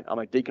 right? I'm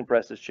going to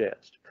decompress his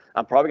chest.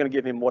 I'm probably going to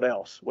give him what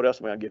else? What else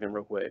am I going to give him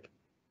real quick?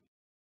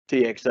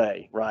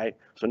 TXA, right?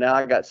 So now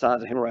I got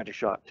signs of hemorrhagic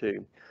shock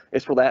too.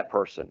 It's for that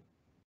person.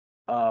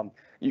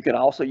 You can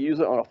also use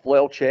it on a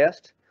flail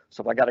chest.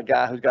 So if I got a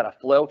guy who's got a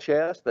flail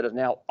chest that is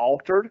now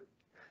altered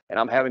and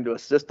I'm having to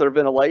assist their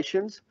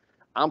ventilations,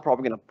 I'm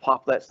probably going to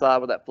pop that side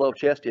where that flail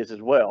chest is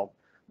as well,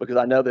 because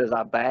I know that as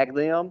I bag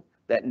them,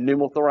 that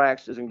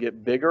pneumothorax is going to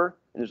get bigger,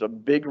 and there's a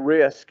big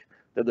risk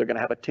that they're going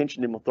to have a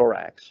tension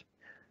pneumothorax.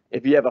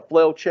 If you have a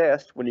flail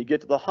chest, when you get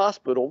to the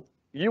hospital,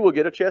 you will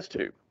get a chest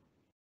tube.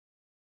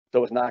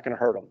 So it's not going to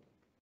hurt them.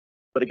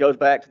 But it goes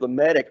back to the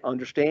medic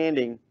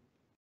understanding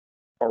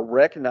or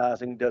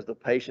recognizing, does the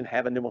patient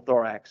have a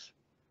pneumothorax?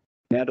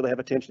 Now, do they have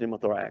a tension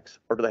pneumothorax,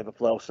 or do they have a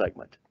flail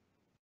segment?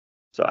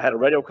 So I had a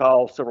radio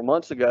call several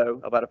months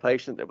ago about a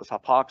patient that was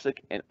hypoxic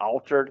and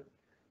altered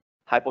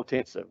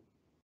hypotensive,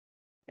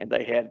 and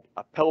they had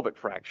a pelvic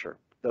fracture.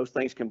 Those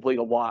things can bleed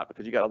a lot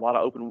because you got a lot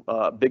of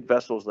open, big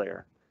vessels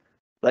there.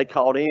 They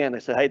called in, they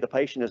said, hey, the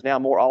patient is now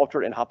more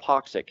altered and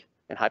hypoxic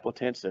and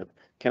hypotensive.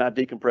 Can I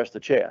decompress the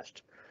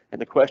chest? And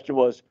the question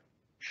was,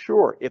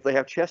 sure, if they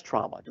have chest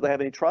trauma. Do they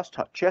have any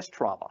chest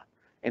trauma?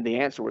 And the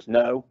answer was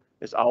no.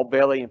 It's all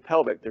belly and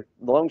pelvic. Their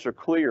lungs are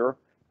clear.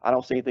 I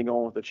don't see anything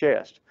going with the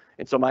chest.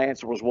 And so my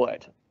answer was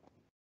what?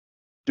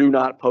 Do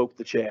not poke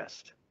the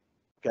chest.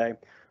 Okay.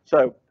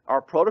 So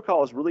our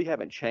protocols really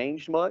haven't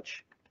changed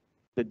much.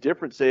 The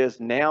difference is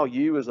now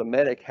you as a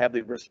medic have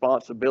the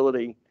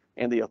responsibility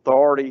and the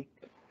authority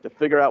to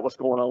figure out what's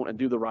going on and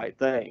do the right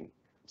thing.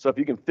 So if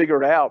you can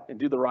figure it out and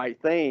do the right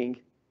thing,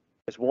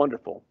 it's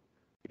wonderful.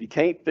 If you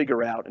can't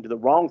figure out and do the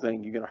wrong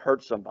thing, you're going to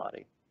hurt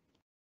somebody.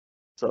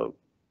 So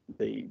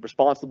the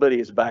responsibility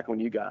is back on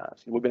you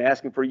guys. We've been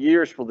asking for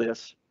years for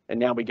this, and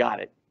now we got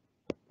it.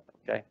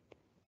 Okay.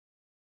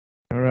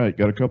 All right,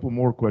 got a couple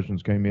more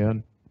questions came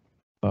in.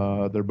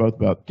 They're both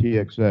about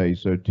TXA.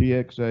 So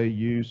TXA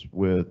use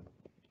with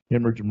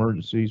hemorrhage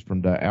emergencies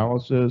from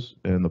dialysis,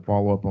 and the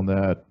follow-up on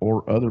that,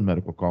 or other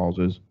medical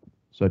causes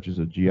such as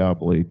a GI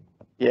bleed.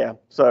 Yeah,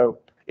 so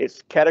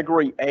it's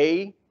category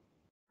A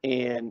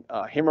in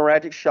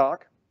hemorrhagic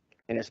shock,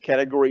 and it's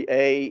category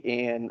A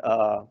in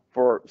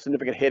for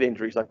significant head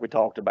injuries like we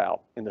talked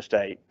about in the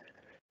state.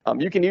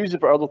 You can use it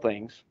for other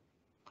things.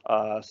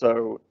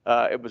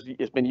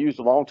 It's been used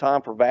a long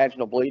time for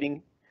vaginal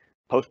bleeding,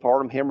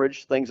 postpartum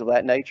hemorrhage, things of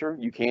that nature.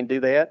 You can do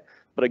that.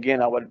 But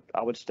again, I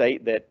would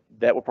state that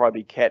would probably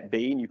be Cat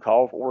B, and you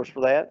call for orders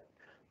for that.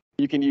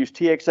 You can use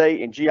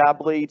TXA in GI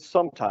bleeds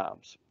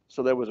sometimes.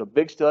 So there was a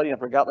big study, I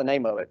forgot the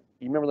name of it.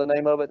 You remember the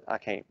name of it? I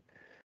can't.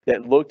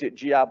 That looked at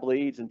GI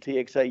bleeds and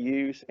TXA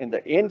use, and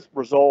the end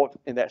result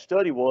in that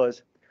study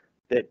was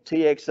that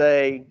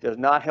TXA does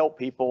not help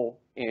people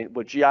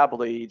with GI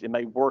bleeds. It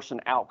may worsen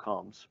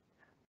outcomes.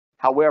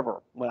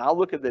 However, when I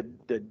look at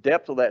the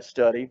depth of that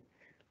study,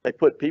 they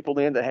put people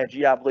in that had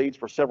GI bleeds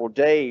for several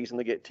days and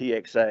they get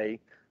TXA,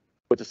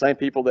 with the same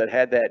people that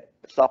had that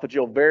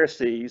esophageal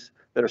varices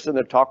that are sitting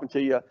there talking to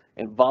you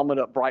and vomit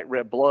up bright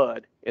red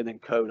blood and then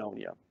code on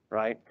you,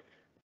 right?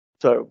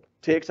 So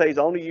TXA is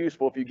only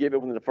useful if you give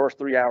it within the first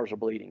 3 hours of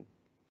bleeding.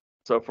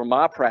 So for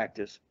my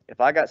practice,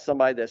 if I got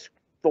somebody that's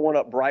throwing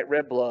up bright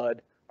red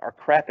blood or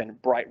crapping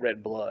bright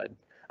red blood,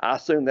 I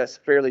assume that's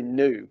fairly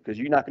new because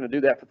you're not going to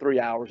do that for 3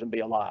 hours and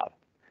be alive.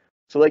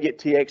 So they get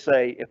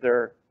TXA if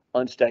they're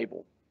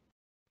unstable.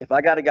 If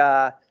I got a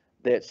guy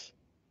that's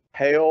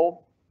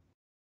pale,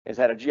 has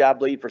had a GI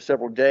bleed for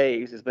several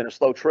days, has been a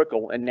slow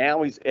trickle, and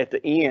now he's at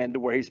the end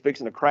where he's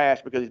fixing to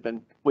crash because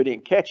we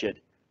didn't catch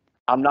it,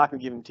 I'm not going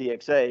to give him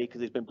TXA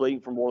because he's been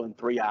bleeding for more than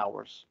 3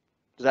 hours.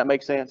 Does that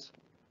make sense?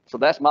 So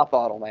that's my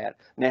thought on that.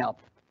 Now,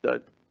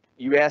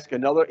 you ask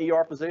another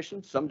ER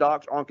physician, some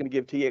docs aren't going to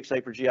give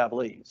TXA for GI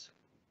bleeds,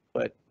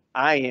 but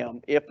I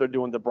am if they're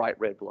doing the bright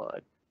red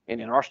blood. And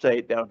in our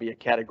state, that would be a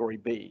category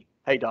B.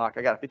 Hey, doc,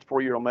 I got a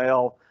 54-year-old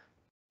male.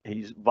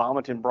 He's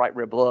vomiting bright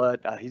red blood.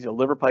 He's a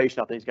liver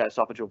patient. I think he's got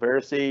esophageal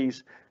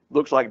varices.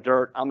 Looks like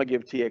dirt. I'm going to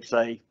give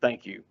TXA.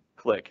 Thank you.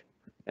 Click.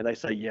 And they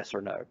say yes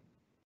or no.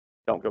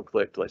 Don't go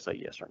click till they say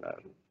yes or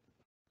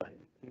no.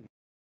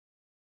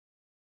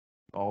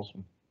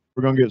 Awesome.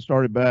 We're going to get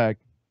started back.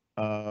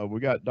 We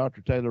got Dr.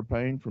 Taylor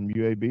Payne from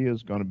UAB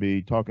is going to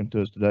be talking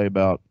to us today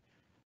about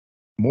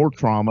more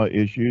trauma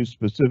issues,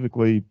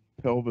 specifically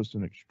pelvis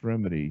and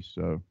extremity.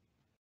 So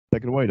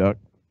take it away, Doc.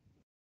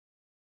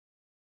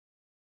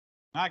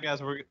 All right,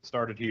 guys, we're getting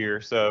started here.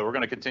 So we're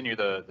going to continue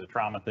the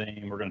trauma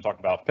theme. We're going to talk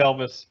about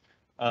pelvis,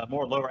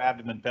 more lower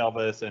abdomen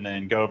pelvis, and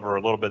then go over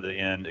a little bit at the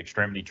end,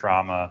 extremity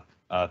trauma,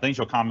 things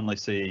you'll commonly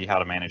see, how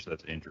to manage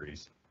those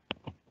injuries.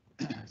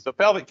 So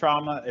pelvic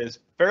trauma is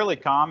fairly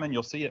common.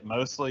 You'll see it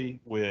mostly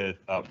with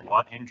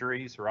blunt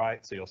injuries,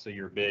 right? So you'll see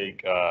your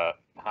big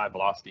high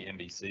velocity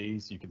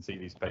MVCs. You can see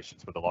these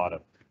patients with a lot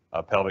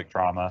of pelvic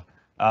trauma.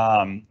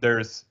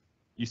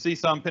 You see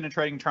some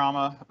penetrating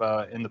trauma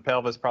in the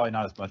pelvis, probably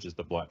not as much as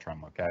the blunt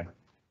trauma, okay?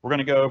 We're going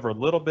to go over a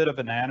little bit of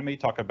anatomy,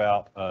 talk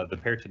about the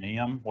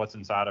peritoneum, what's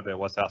inside of it,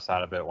 what's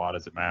outside of it, why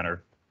does it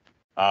matter.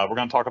 We're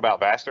going to talk about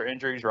vascular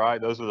injuries, right?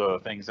 Those are the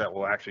things that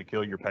will actually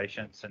kill your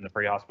patients in the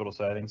pre-hospital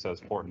setting. So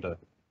it's important to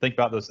think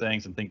about those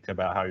things and think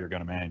about how you're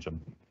going to manage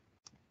them.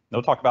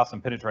 They'll talk about some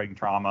penetrating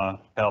trauma,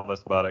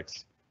 pelvis,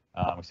 buttocks.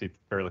 We see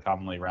fairly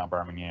commonly around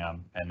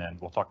Birmingham. And then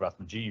we'll talk about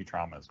some GU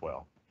trauma as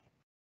well.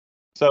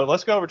 So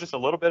let's go over just a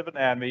little bit of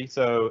anatomy.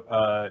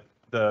 So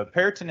the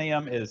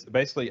peritoneum is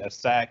basically a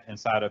sac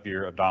inside of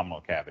your abdominal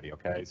cavity,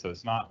 okay? So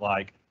it's not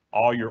like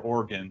all your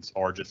organs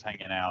are just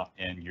hanging out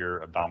in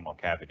your abdominal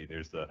cavity.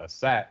 There's a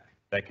sac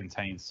that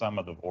contains some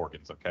of the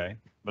organs, okay?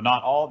 But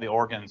not all the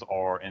organs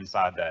are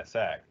inside that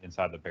sac,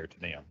 inside the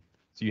peritoneum.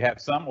 So you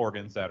have some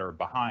organs that are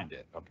behind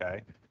it,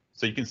 okay?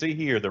 So you can see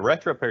here, the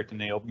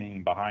retroperitoneal,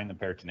 meaning behind the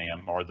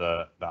peritoneum, are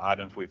the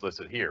items we've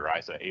listed here,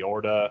 right? So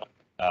aorta,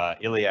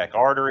 iliac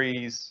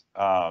arteries,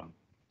 vena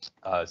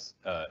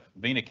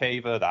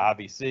cava, the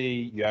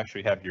IVC. You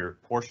actually have your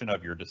portion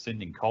of your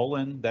descending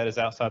colon that is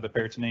outside the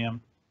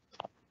peritoneum.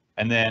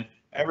 And then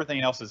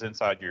everything else is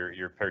inside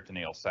your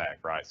peritoneal sac,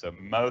 right? So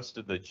most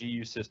of the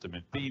GU system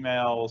in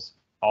females,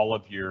 all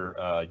of your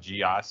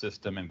GI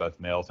system in both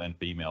males and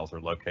females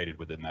are located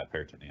within that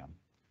peritoneum.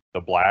 The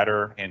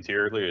bladder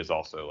anteriorly is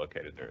also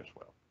located there as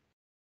well.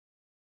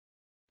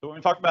 So when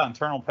we talk about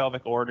internal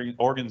pelvic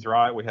organs,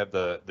 right, we have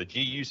the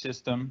GU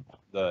system,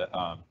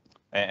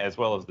 as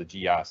well as the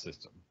GI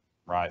system,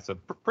 right? So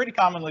pretty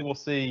commonly we'll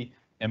see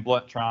in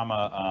blunt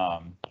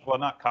trauma, well,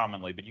 not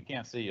commonly, but you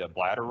can't see a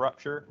bladder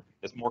rupture.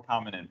 It's more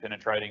common in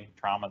penetrating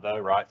trauma though,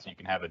 right? So you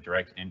can have a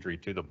direct injury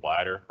to the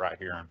bladder right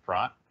here in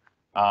front.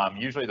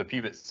 Usually the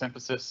pubic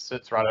symphysis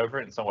sits right over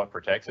it and somewhat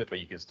protects it, but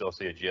you can still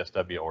see a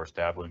GSW or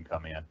stab wound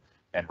come in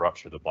and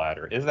rupture the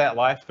bladder. Is that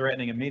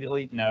life-threatening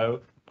immediately? No,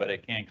 but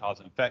it can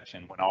cause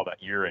infection when all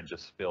that urine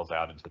just spills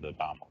out into the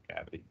abdominal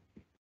cavity.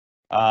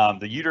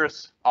 The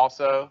uterus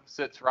also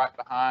sits right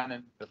behind,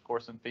 and of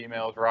course in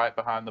females, right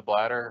behind the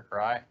bladder,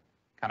 right?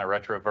 Kind of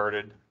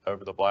retroverted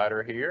over the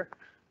bladder here.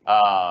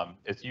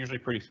 It's usually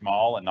pretty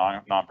small in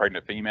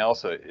non-pregnant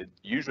females, so it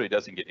usually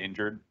doesn't get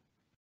injured.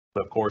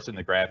 But of course, in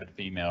the gravid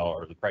female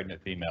or the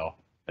pregnant female,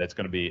 that's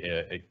going to be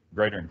a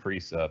greater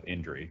increase of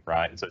injury,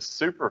 right? It's a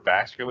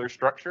supravascular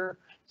structure,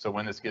 so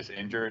when this gets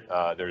injured,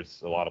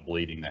 there's a lot of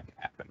bleeding that can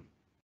happen.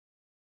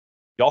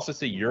 You also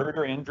see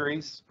ureter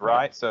injuries,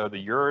 right? So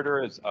the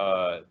ureter is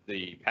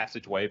the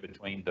passageway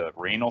between the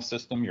renal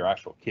system, your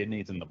actual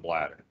kidneys, and the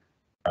bladder,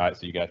 right?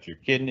 So you got your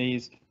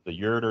kidneys, the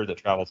ureter that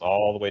travels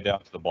all the way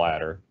down to the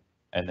bladder,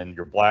 and then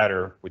your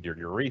bladder with your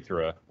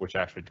urethra, which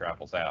actually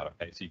travels out,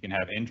 okay? So you can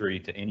have injury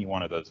to any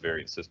one of those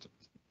various systems.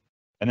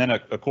 And then,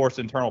 of course,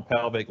 internal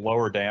pelvic,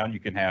 lower down, you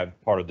can have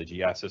part of the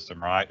GI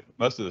system, right?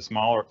 Most of the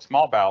small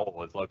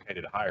bowel is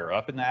located higher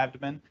up in the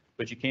abdomen,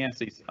 but you can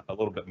see a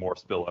little bit more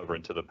spill over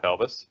into the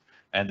pelvis.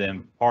 And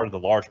then part of the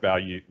large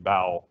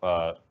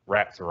bowel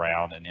wraps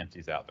around and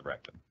empties out the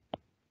rectum.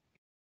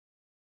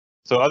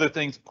 So other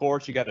things, of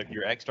course, you got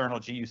your external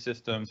GU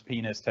systems,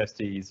 penis,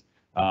 testes.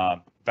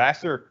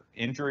 Vascular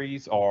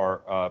injuries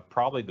are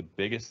probably the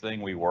biggest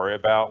thing we worry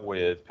about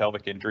with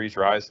pelvic injuries,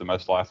 right? It's the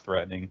most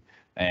life-threatening,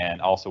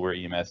 and also where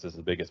EMS is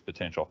the biggest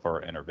potential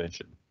for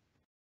intervention.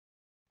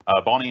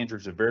 Bony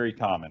injuries are very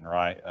common,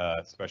 right?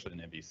 Especially in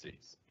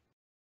MVCs.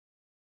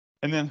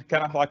 And then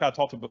kind of like I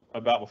talked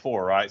about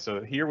before, right?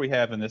 So here we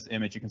have in this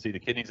image, you can see the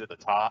kidneys at the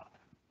top,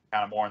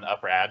 kind of more in the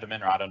upper abdomen,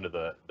 right under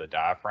the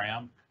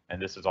diaphragm.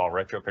 And this is all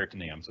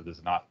retroperitoneum, so this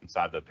is not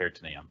inside the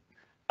peritoneum.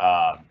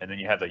 And then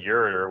you have the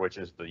ureter, which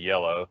is the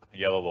yellow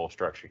little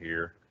structure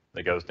here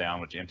that goes down,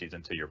 which empties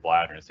into your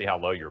bladder. And see how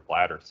low your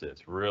bladder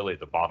sits, really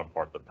the bottom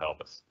part of the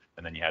pelvis.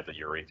 And then you have the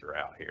urethra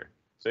out here.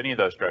 So any of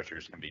those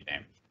structures can be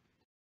damaged.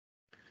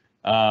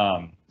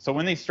 So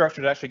when these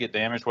structures actually get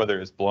damaged, whether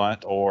it's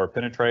blunt or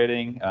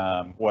penetrating,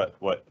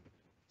 what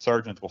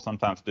surgeons will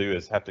sometimes do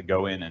is have to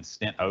go in and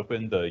stent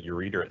open the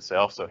ureter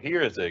itself. So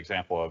here is an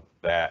example of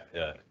that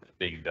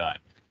being done.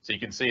 So you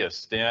can see a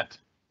stent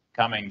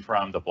coming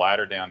from the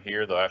bladder down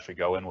here. They'll actually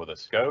go in with a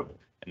scope,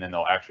 and then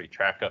they'll actually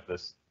track up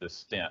this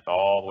stent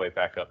all the way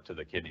back up to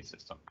the kidney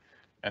system.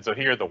 And so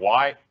here, the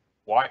white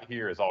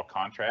here is all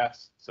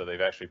contrast. So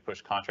they've actually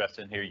pushed contrast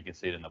in here. You can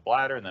see it in the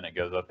bladder, and then it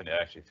goes up and it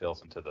actually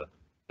fills into the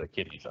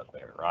kidneys up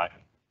there, right?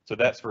 So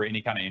that's for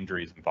any kind of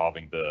injuries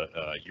involving the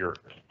ureter.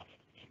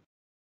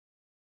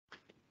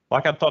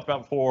 Like I've talked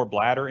about before,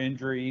 bladder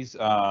injuries,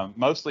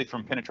 mostly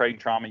from penetrating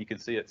trauma. You can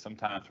see it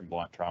sometimes from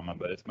blunt trauma,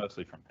 but it's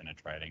mostly from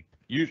penetrating.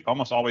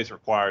 Almost always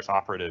requires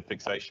operative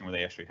fixation where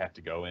they actually have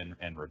to go in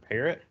and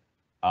repair it.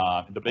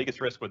 The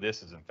biggest risk with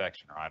this is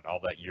infection, right?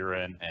 All that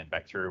urine and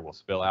bacteria will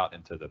spill out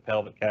into the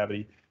pelvic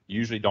cavity. You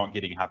usually don't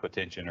get any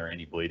hypotension or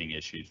any bleeding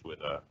issues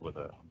with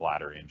a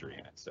bladder injury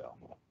in itself.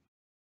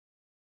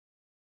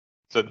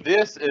 So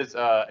this is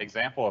an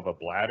example of a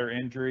bladder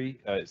injury.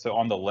 So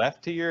on the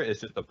left here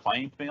is just a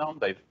plain film.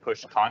 They've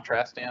pushed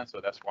contrast in, so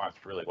that's why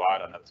it's really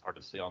wide. I know it's hard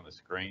to see on the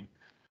screen.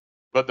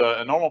 But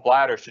a normal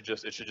bladder should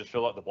just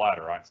fill up the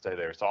bladder, right, and stay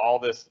there. So all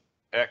this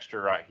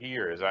extra right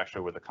here is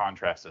actually where the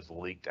contrast is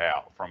leaked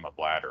out from a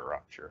bladder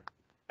rupture.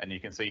 And you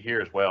can see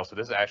here as well. So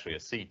this is actually a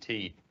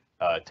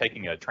CT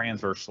taking a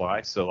transverse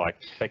slice. So like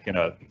taking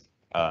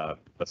a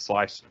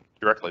slice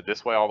directly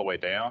this way all the way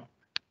down.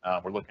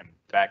 We're looking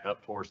back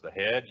up towards the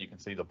head. You can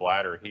see the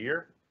bladder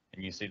here,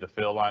 and you see the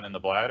fill line in the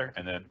bladder.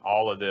 And then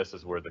all of this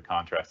is where the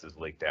contrast is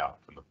leaked out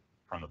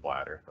from the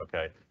bladder.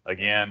 Okay.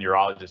 Again,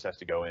 urologist has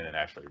to go in and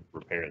actually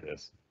repair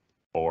this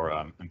or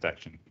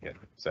infection get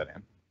set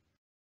in.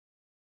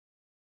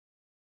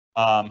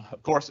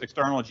 Of course,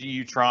 external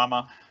GU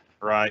trauma,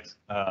 right?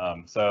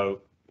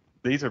 So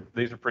these are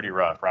pretty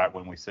rough, right?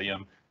 When we see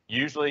them,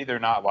 usually they're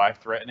not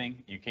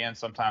life-threatening. You can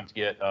sometimes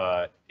get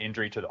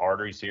injury to the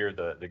arteries here,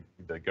 the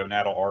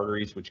gonadal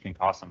arteries, which can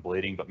cause some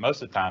bleeding. But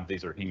most of the time,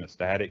 these are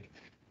hemostatic.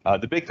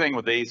 The big thing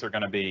with these are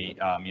going to be,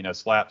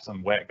 slap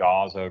some wet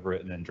gauze over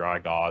it and then dry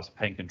gauze,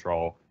 pain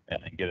control,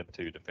 and then get them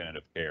to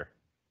definitive care.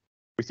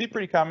 We see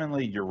pretty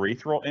commonly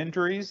urethral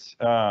injuries.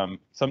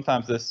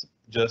 Sometimes this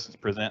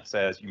just presents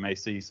as you may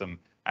see some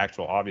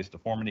actual obvious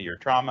deformity or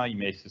trauma. You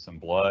may see some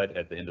blood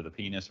at the end of the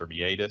penis or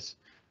meatus.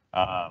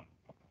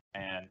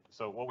 And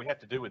so what we have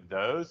to do with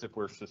those, if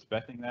we're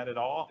suspecting that at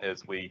all,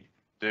 is we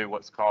do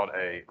what's called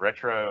a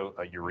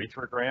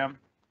retrourethrogram.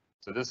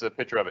 So this is a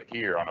picture of it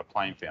here on a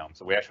plain film.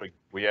 So we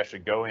actually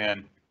go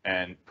in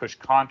and push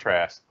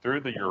contrast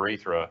through the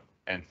urethra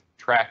and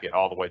track it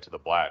all the way to the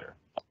bladder.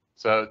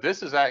 So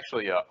this is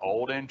actually an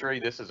old injury.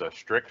 This is a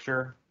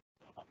stricture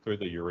through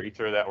the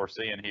urethra that we're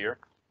seeing here,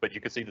 but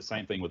you can see the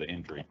same thing with the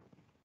injury.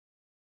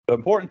 The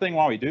important thing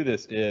while we do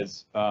this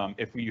is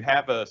if you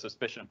have a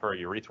suspicion for a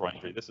urethral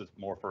injury, this is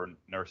more for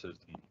nurses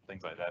and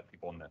things like that,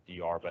 people in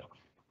the ER, but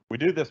we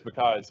do this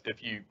because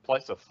if you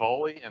place a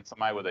Foley in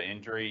somebody with an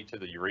injury to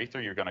the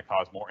urethra, you're going to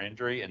cause more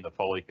injury, and the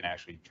Foley can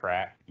actually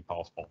track and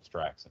cause false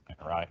tracks in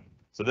there, right?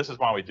 So this is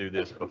why we do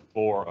this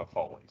before a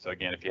Foley. So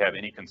again, if you have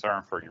any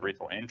concern for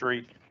urethral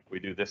injury, we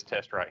do this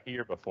test right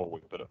here before we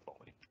put a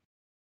Foley.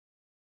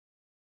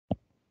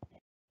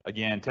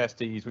 Again,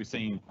 testes, we've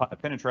seen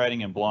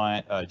penetrating and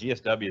blunt.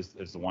 GSW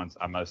is the ones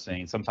I'm most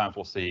seeing. Sometimes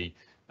we'll see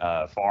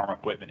farm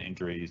equipment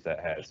injuries that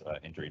has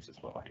injuries as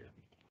well here.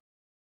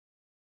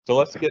 So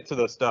let's get to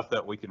the stuff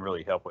that we can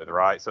really help with,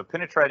 right? So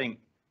penetrating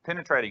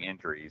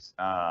injuries,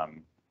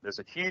 there's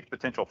a huge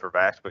potential for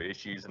vascular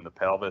issues in the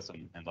pelvis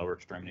and lower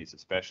extremities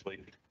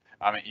especially.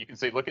 I mean, you can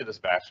see, look at this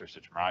vascular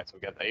system, right? So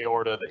we've got the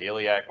aorta, the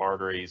iliac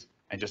arteries,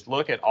 and just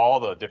look at all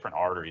the different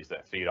arteries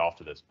that feed off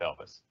to this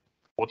pelvis.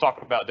 We'll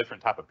talk about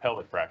different type of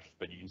pelvic fractures,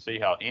 but you can see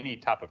how any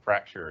type of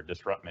fracture or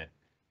disruption,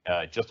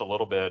 just a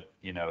little bit,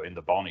 in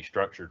the bony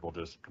structures will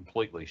just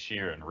completely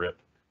shear and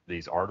rip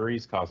these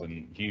arteries,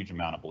 causing a huge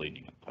amount of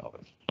bleeding in the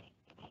pelvis.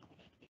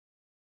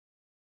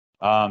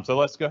 So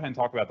let's go ahead and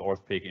talk about the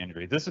orthopedic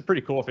injury. This is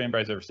pretty cool if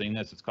anybody's ever seen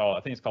this.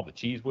 I think it's called the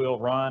cheese wheel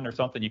run or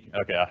something.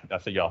 Okay, I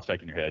see y'all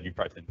shaking your head. You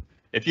probably didn't.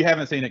 If you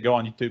haven't seen it, go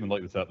on YouTube and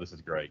look this up. This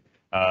is great.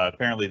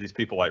 Apparently these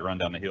people like run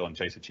down the hill and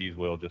chase a cheese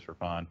wheel just for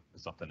fun.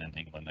 It's something in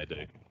England they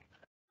do.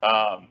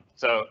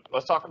 So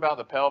let's talk about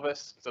the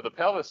pelvis. So the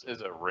pelvis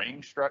is a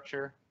ring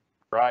structure,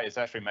 right? It's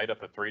actually made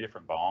up of 3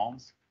 different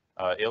bones.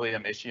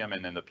 Ilium, ischium,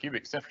 and then the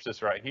pubic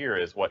symphysis right here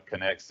is what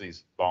connects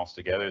these bones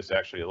together. It's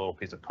actually a little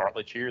piece of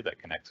cartilage here that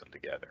connects them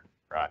together,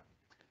 right?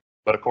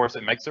 But of course,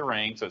 it makes a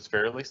ring, so it's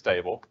fairly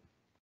stable.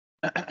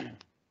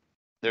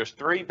 There's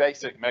 3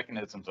 basic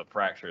mechanisms of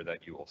fracture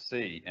that you will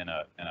see in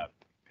a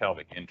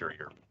pelvic injury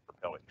or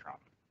pelvic trauma.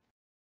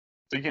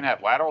 So you can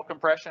have lateral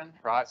compression,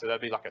 right? So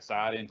that'd be like a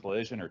side-end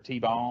collision or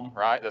T-bone,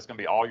 right? That's going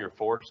to be all your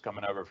force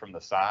coming over from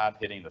the side,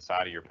 hitting the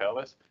side of your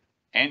pelvis.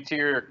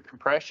 Anterior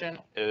compression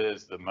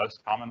is the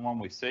most common one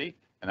we see,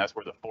 and that's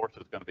where the force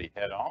is going to be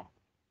head on.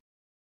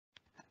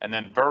 And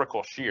then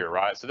vertical shear,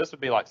 right? So this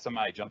would be like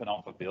somebody jumping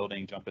off a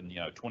building, jumping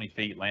 20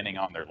 feet, landing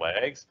on their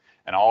legs,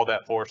 and all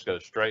that force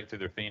goes straight through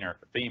their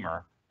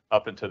femur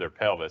up into their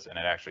pelvis, and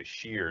it actually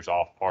shears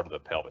off part of the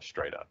pelvis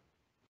straight up.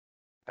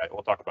 Okay,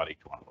 we'll talk about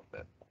each one a little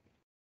bit.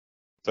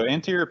 So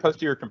anterior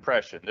posterior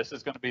compression, this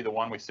is going to be the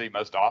one we see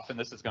most often.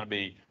 This is going to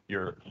be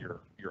your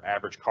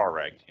average car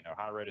wreck,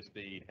 high rate of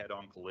speed,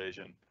 head-on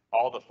collision.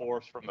 All the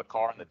force from the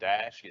car in the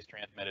dash gets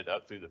transmitted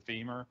up through the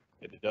femur.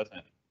 If it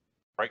doesn't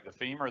break the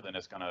femur, then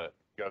it's going to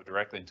go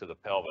directly into the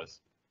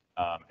pelvis.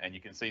 And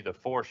you can see the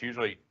force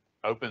usually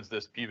opens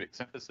this pubic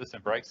symphysis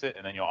and breaks it,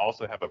 and then you'll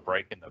also have a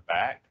break in the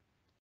back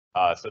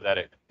so that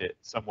it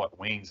somewhat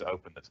wings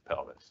open this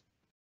pelvis.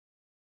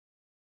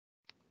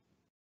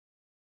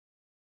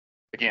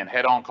 Again,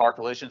 head-on car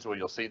collisions, where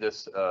you'll see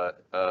this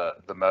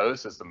the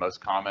most is the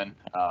most common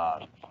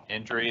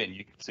injury, and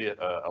you can see it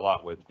a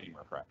lot with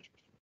femur fractures.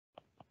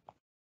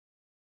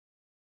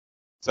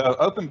 So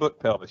open book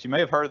pelvis, you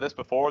may have heard of this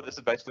before. This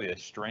is basically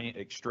an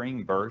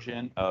extreme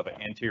version of an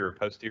anterior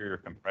posterior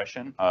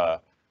compression.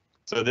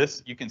 So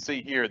this, you can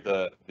see here,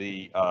 the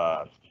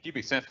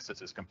pubic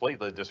symphysis is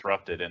completely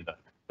disrupted, and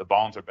the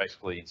bones are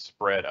basically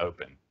spread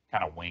open,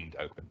 kind of winged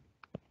open.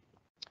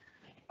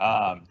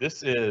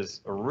 This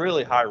is a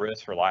really high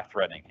risk for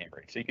life-threatening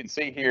hemorrhage. So you can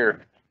see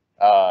here,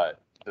 the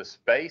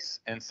space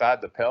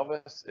inside the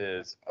pelvis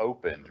is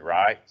opened,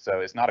 right?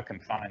 So it's not a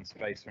confined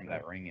space from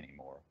that ring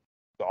anymore.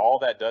 So all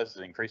that does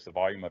is increase the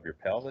volume of your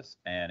pelvis,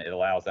 and it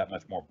allows that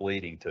much more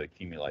bleeding to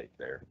accumulate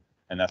there.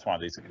 And that's why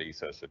these can be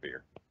so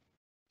severe.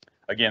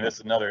 Again, this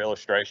is another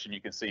illustration. You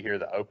can see here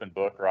the open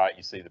book, right?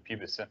 You see the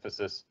pubis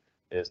symphysis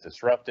is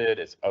disrupted.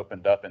 It's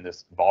opened up, and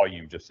this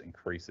volume just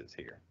increases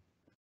here.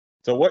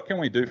 So what can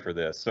we do for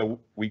this? So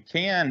we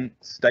can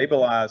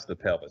stabilize the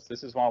pelvis.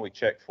 This is why we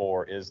check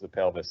for, is the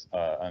pelvis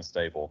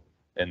unstable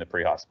in the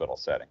pre-hospital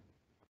setting.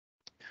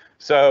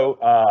 So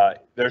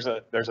there's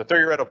a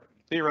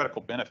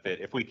theoretical benefit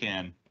if we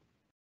can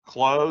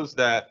close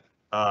that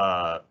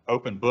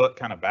open book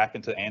kind of back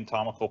into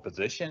anatomical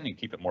position and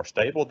keep it more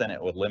stable, then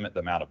it would limit the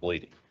amount of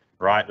bleeding,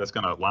 right? That's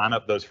going to line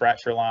up those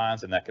fracture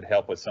lines, and that could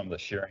help with some of the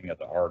shearing of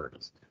the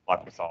arteries,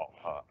 like we saw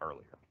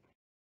earlier.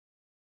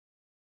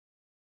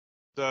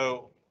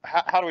 So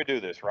how do we do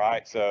this,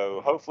 right?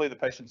 So hopefully the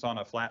patient's on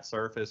a flat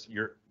surface.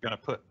 You're going to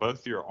put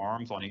both your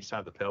arms on each side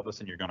of the pelvis,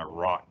 and you're going to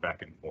rock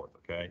back and forth,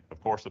 okay? Of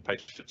course, the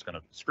patient's going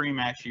to scream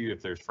at you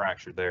if there's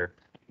fracture there,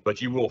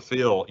 but you will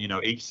feel, you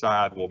know, each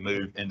side will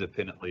move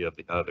independently of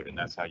the other, and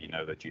that's how you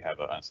know that you have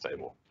an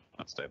unstable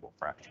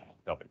fracture,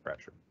 pelvic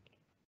fracture.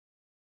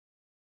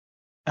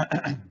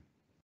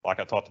 Like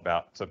I talked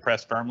about, so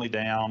press firmly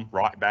down,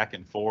 rock back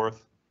and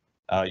forth.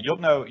 You'll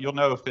know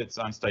if it's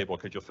unstable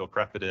because you'll feel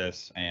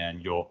crepitus,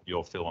 and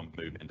you'll feel them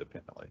move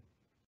independently.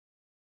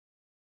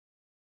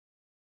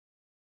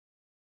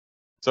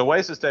 So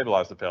ways to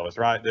stabilize the pelvis,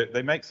 right?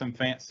 They make some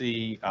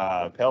fancy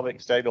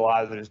pelvic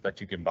stabilizers that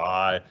you can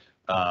buy,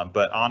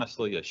 but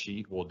honestly, a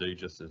sheet will do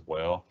just as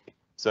well.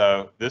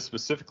 So this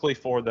specifically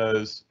for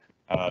those,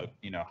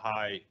 you know,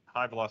 high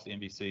velocity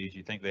MVCs.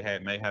 You think they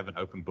may have an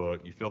open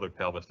book. You feel their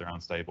pelvis, they're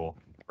unstable.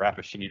 Wrap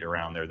a sheet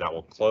around there that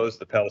will close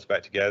the pelvis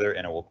back together,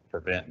 and it will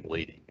prevent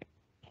bleeding.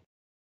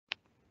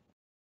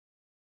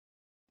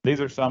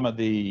 These are some of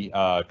the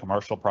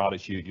commercial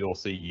products you'll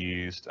see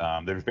used.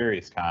 There's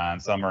various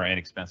kinds. Some are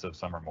inexpensive,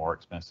 some are more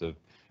expensive.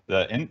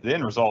 The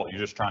end result, you're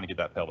just trying to get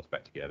that pelvis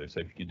back together.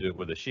 So if you can do it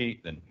with a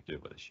sheet, then do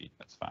it with a sheet.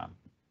 That's fine.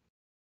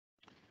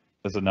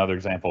 This is another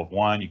example of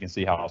one. You can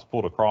see how it's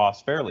pulled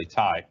across fairly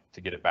tight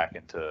to get it back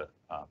into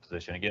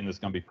position. Again, this is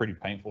going to be pretty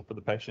painful for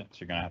the patient, so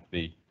you're going to have to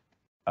be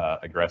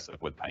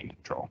aggressive with pain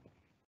control.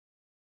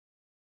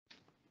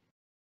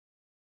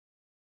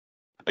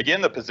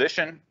 Again, the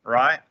position,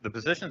 right? The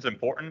position is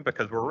important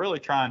because we're really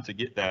trying to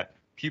get that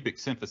pubic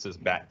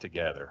symphysis back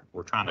together.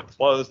 We're trying to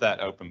close that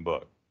open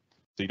book.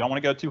 So you don't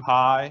want to go too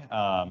high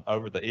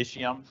over the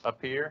ischium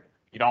up here.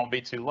 You don't want to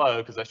be too low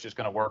because that's just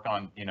going to work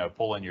on, you know,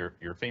 pulling your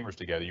femurs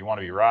together. You want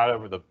to be right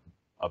over the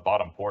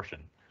bottom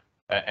portion.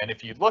 And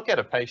if you look at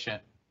a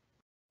patient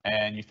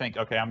and you think,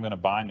 okay, I'm going to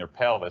bind their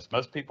pelvis,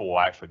 most people will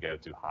actually go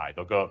too high.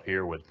 They'll go up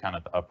here with kind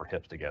of the upper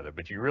hips together,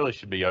 but you really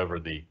should be over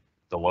the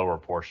lower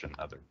portion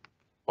of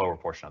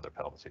their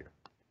pelvis here.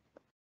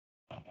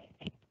 All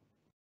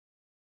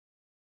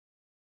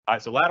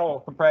right, so lateral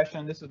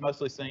compression. This is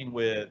mostly seen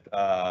with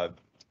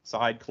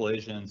side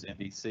collisions,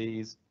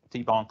 MVCs,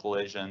 T-bone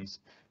collisions.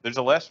 There's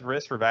a less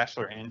risk for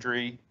vascular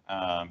injury,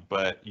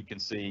 but you can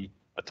see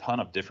a ton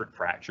of different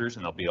fractures,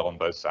 and they'll be on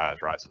both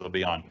sides, right? So they'll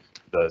be on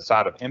the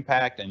side of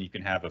impact, and you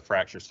can have a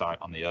fracture site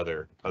on the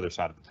other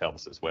side of the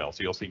pelvis as well.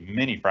 So you'll see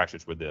many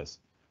fractures with this.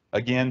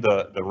 Again,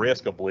 the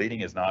risk of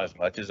bleeding is not as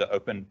much as an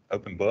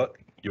open book.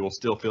 You will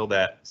still feel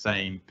that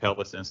same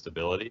pelvis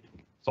instability.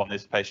 So on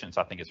these patients,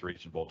 I think it's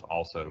reasonable to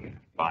also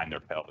bind their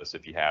pelvis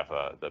if you have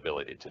the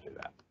ability to do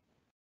that.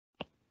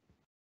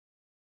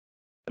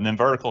 And then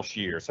vertical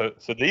shear. So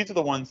these are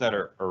the ones that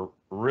are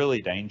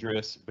really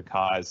dangerous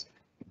because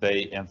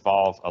they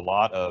involve a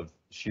lot of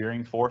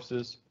shearing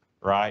forces,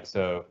 right?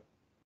 So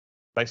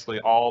basically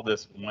all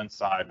this one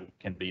side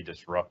can be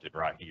disrupted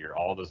right here.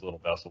 All those little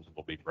vessels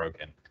will be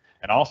broken.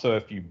 And also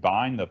if you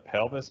bind the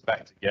pelvis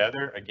back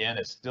together, again,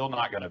 it's still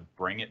not going to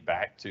bring it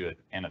back to an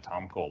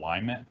anatomical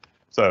alignment.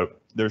 So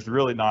there's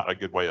really not a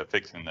good way of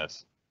fixing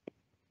this.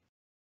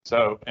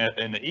 So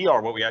in the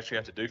ER, what we actually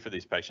have to do for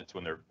these patients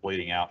when they're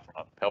bleeding out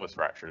from pelvis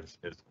fractures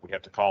is we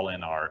have to call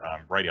in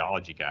our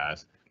radiology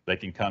guys. They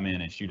can come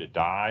in and shoot a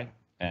dye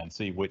and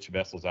see which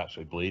vessel's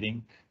actually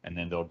bleeding, and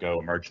then they'll go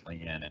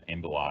emergently in and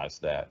embolize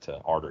that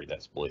artery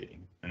that's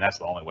bleeding. And that's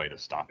the only way to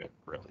stop it,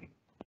 really.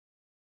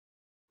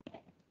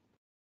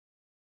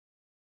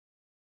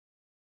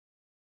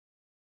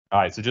 All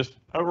right, so just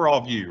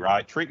overall view,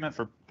 right? Treatment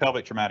for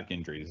pelvic traumatic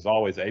injuries is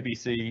always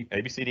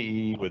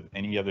ABCDE with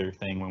any other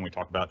thing when we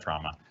talk about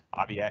trauma.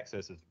 IV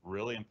access is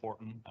really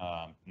important,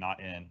 not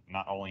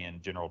only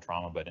in general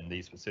trauma, but in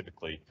these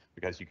specifically,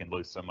 because you can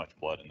lose so much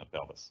blood in the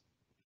pelvis.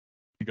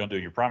 You're going to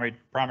do your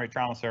primary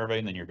trauma survey,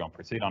 and then you're going to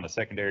proceed on to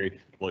secondary,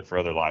 look for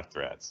other life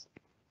threats.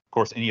 Of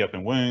course, any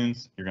open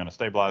wounds, you're going to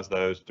stabilize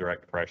those,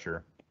 direct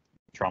pressure,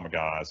 trauma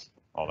gauze,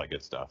 all that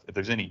good stuff. If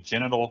there's any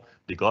genital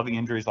degloving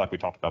injuries like we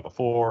talked about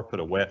before,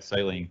 put a wet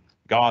saline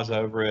gauze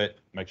over it,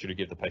 make sure to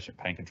give the patient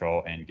pain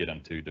control and get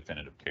them to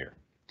definitive care.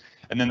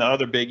 And then the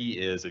other biggie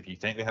is if you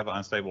think they have an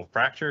unstable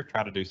fracture,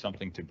 try to do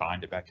something to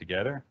bind it back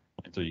together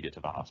until you get to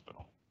the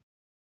hospital.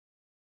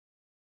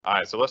 All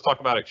right, so let's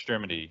talk about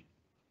extremity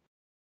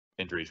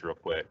injuries real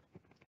quick.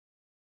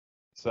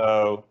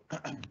 So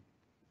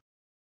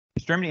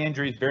extremity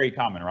injury is very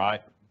common,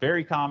 right?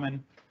 Very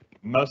common.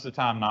 Most of the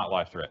time, not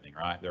life-threatening,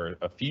 right? There are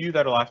a few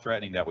that are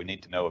life-threatening that we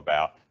need to know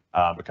about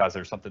because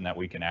there's something that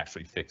we can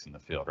actually fix in the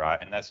field, right?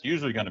 And that's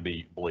usually going to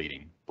be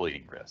bleeding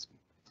risk.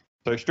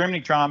 So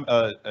extremity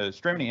trauma,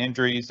 extremity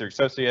injuries, they're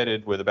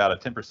associated with about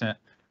a 10%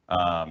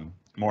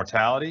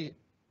 mortality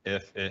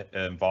if it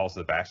involves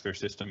the vascular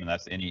system, and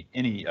that's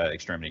any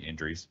extremity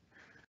injuries.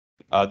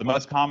 The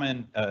most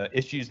common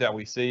issues that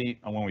we see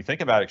when we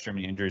think about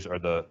extremity injuries are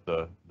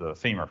the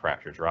femur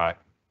fractures, right?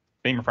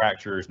 Femur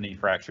fractures,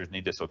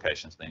 knee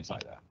dislocations, things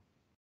like that.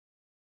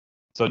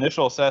 So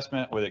initial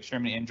assessment with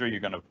extremity injury, you're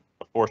going to,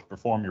 of course,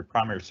 perform your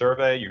primary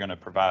survey. You're going to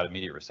provide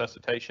immediate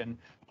resuscitation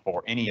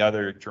for any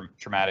other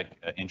traumatic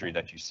injury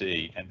that you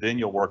see, and then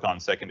you'll work on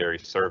secondary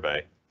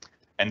survey.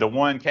 And the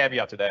one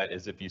caveat to that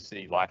is if you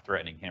see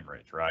life-threatening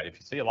hemorrhage, right? If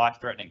you see a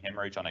life-threatening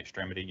hemorrhage on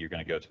extremity, you're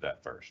going to go to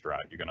that first,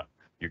 right? You're going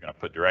to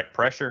put direct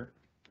pressure.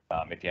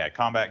 If you had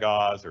combat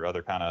gauze or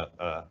other kind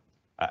of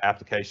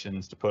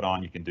applications to put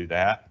on, you can do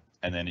that.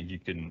 And then you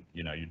can,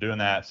 you're doing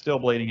that, still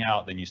bleeding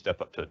out, then you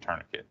step up to a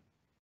tourniquet.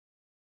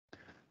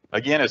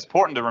 Again, it's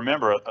important to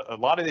remember a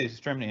lot of these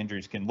extremity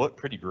injuries can look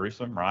pretty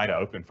gruesome, right? An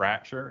open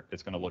fracture,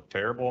 it's going to look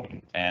terrible.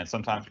 And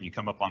sometimes when you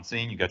come up on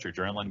scene, you got your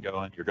adrenaline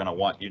going, you're going to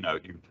want, you're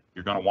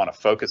going to want to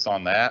focus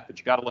on that, but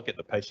you got to look at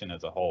the patient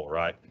as a whole,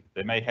 right?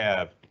 They may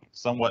have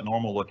somewhat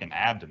normal looking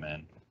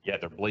abdomen, yet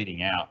they're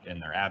bleeding out in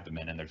their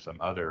abdomen, and there's some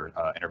other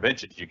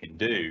interventions you can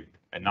do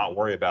and not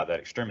worry about that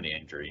extremity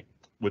injury,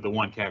 with the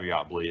one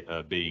caveat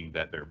being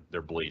that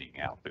they're bleeding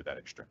out through that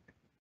extremity.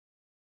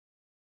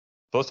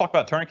 So let's talk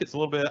about tourniquets a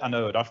little bit. I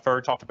know Dr.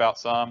 Ferg talked about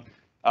some.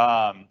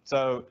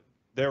 So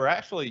they were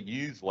actually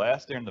used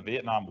less during the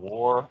Vietnam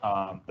War.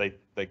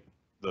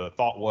 The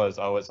thought was,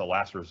 oh, it's a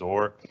last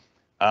resort.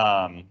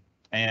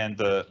 And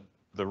the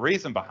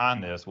reason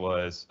behind this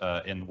was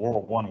in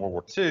World War I, World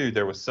War II,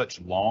 there was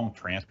such long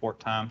transport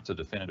time to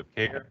definitive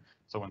care.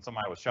 So when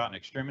somebody was shot in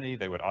extremity,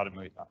 they would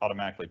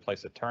automatically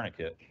place a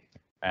tourniquet.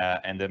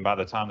 And then by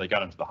the time they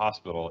got into the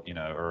hospital,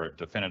 or a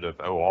definitive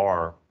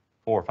OR,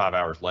 4 or 5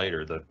 hours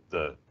later,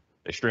 the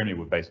extremity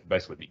would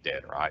basically be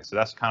dead, right? So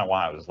that's kind of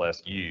why it was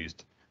less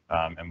used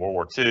in World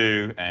War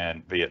II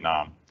and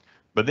Vietnam.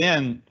 But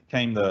then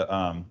came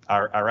the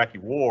Iraqi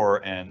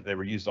War, and they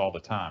were used all the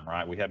time,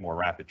 right? We had more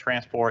rapid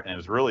transport, and it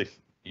was really,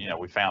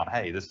 we found,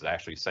 hey, this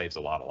actually saves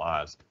a lot of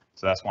lives.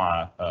 So that's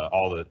why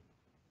all the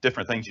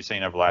different things you've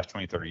seen over the last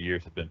 20, 30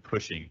 years have been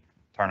pushing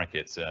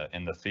tourniquets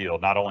in the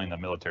field, not only in the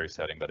military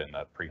setting, but in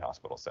the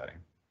pre-hospital setting.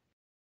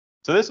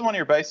 So this is one of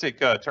your basic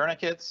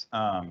tourniquets.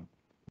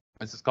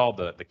 This is called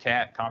the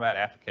CAT, Combat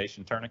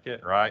Application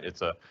Tourniquet, right?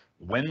 It's a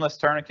windlass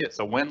tourniquet.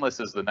 So windlass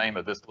is the name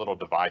of this little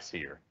device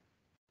here.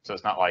 So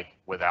it's not like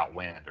without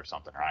wind or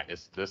something, right?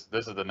 This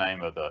is the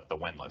name of the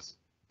windlass.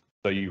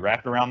 So you wrap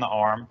it around the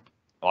arm,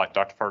 like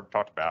Dr. Ferg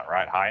talked about,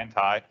 right? High and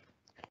tight.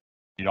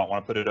 You don't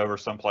want to put it over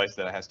someplace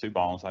that has 2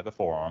 bones, like the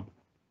forearm.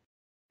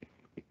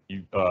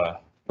 You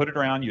put it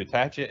around, you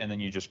attach it, and then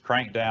you just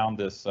crank down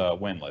this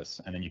windlass,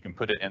 and then you can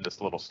put it in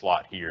this little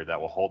slot here that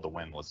will hold the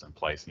windlass in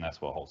place, and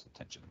that's what holds the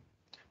tension.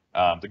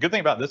 The good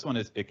thing about this one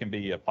is it can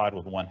be applied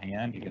with one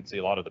hand. You can see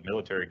a lot of the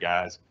military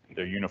guys,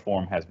 their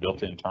uniform has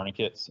built-in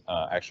tourniquets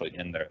actually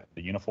in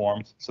the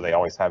uniforms, so they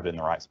always have it in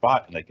the right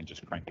spot, and they can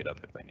just crank it up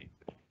if they need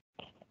to.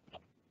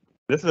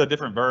 This is a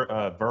different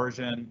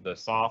version, the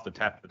soft,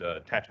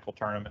 the tactical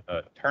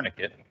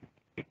tourniquet.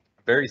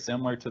 Very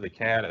similar to the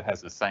CAT. It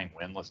has the same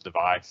windlass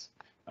device.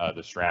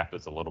 The strap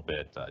is a little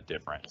bit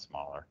different,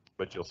 smaller,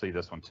 but you'll see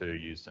this one too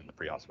used in the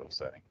pre-hospital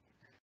setting.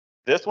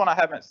 This one I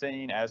haven't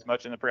seen as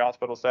much in the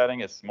pre-hospital setting.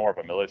 It's more of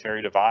a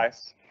military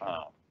device.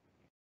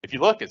 If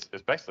you look, it's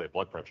basically a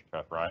blood pressure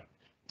cuff, right?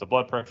 It's a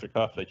blood pressure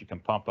cuff that you can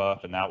pump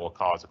up, and that will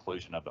cause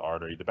occlusion of the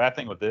artery. The bad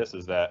thing with this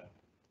is that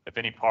if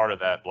any part of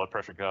that blood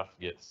pressure cuff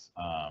gets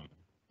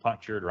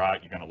punctured,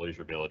 right, you're going to lose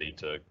your ability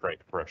to create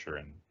pressure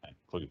and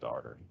occlude the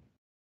artery.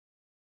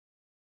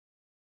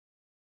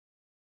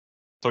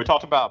 So we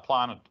talked about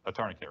applying a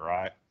tourniquet,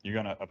 right? You're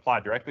going to apply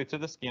directly to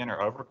the skin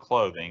or over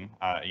clothing.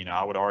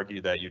 I would argue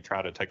that you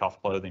try to take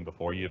off clothing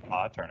before you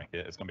apply a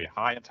tourniquet. It's going to be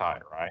high and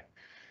tight, right?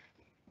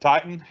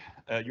 Tighten.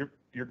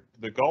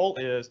 The goal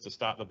is to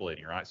stop the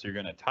bleeding, right? So you're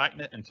going to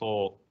tighten it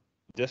until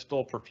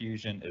distal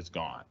perfusion is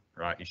gone,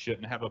 right? You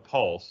shouldn't have a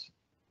pulse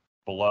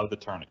below the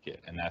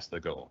tourniquet, and that's the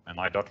goal. And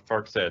like Dr.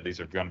 Ferg said, these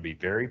are going to be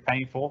very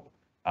painful.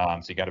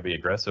 So you got to be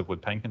aggressive with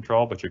pain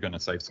control, but you're going to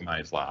save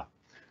somebody's life.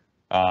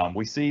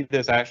 We see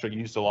this actually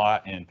used a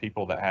lot in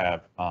people that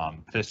have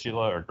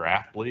fistula or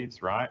graft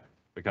bleeds, right?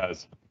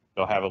 Because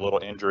they'll have a little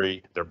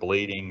injury, they're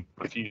bleeding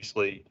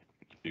profusely,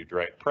 you do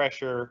direct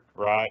pressure,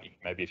 right?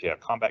 Maybe if you have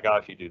combat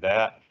gauze, you do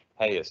that.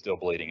 Hey, it's still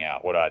bleeding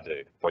out. What do I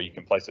do? Well, you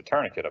can place a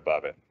tourniquet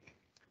above it.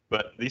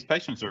 But these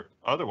patients are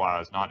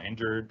otherwise not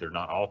injured, they're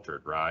not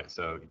altered, right?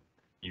 So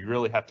you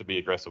really have to be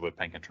aggressive with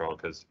pain control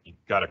because you've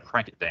got to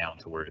crank it down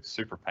to where it's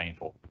super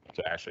painful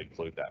to actually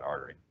occlude that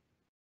artery.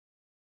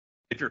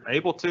 If you're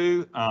able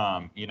to,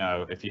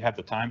 if you have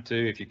the time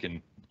to, if you can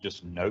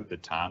just note the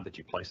time that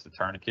you place the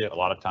tourniquet, a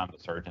lot of times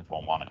the surgeons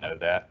won't want to know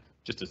that.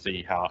 just to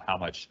see how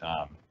much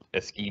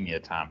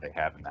ischemia time they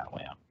have in that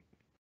limb.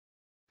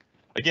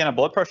 Again, a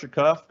blood pressure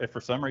cuff, if for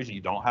some reason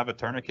you don't have a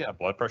tourniquet, a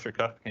blood pressure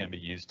cuff can be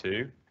used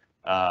too.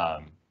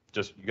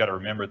 Just you got to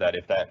remember that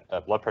if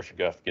that blood pressure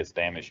cuff gets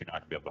damaged, you're not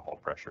going to be able to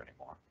hold pressure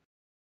anymore.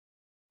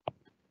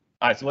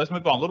 All right, so let's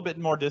move on a little bit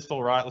more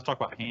distal, right? Let's talk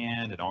about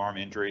hand and arm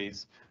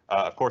injuries.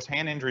 Of course,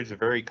 hand injuries are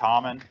very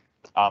common.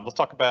 Let's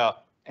talk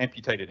about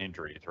amputated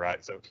injuries,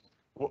 right? So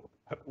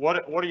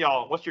what are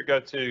y'all, what's your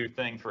go-to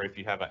thing for if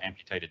you have an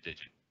amputated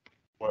digit?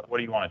 What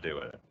do you want to do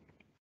with it?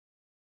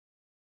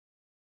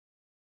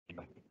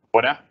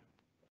 What now?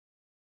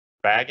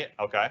 Bag it,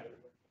 okay.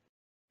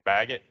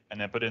 Bag it and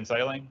then put it in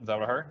saline, is that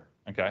what I heard?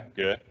 Okay,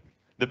 good.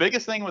 The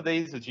biggest thing with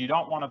these is you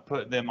don't want to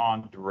put them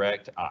on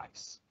direct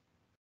ice,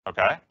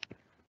 okay?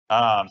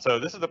 So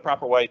this is the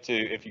proper way to,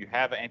 if you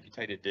have an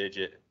amputated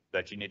digit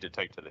that you need to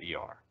take to the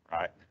ER,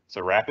 right?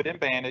 So wrap it in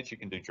bandage, you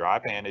can do dry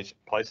bandage,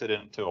 place it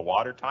into a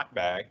watertight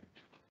bag,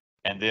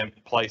 and then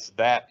place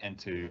that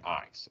into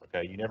ice,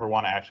 okay? You never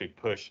want to actually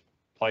place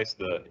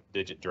the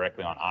digit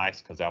directly on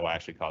ice because that will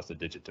actually cause the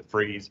digit to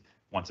freeze.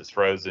 Once it's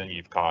frozen,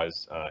 you've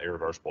caused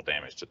irreversible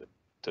damage to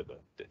the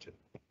digit.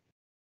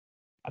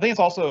 I think it's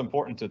also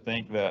important to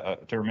think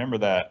that to remember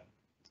that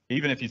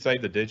even if you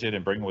save the digit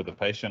and bring it with the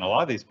patient, a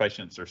lot of these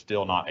patients are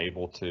still not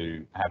able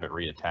to have it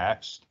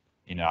reattached.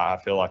 You know, I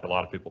feel like a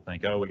lot of people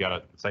think, oh, we got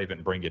to save it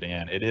and bring it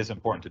in. It is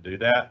important to do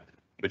that,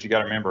 but you got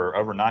to remember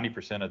over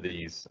 90% of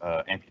these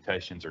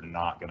amputations are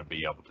not going to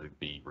be able to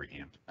be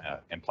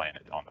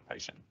implanted on the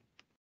patient.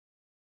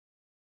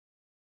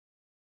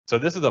 So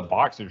this is a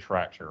boxer's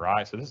fracture,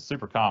 right? So this is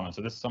super common.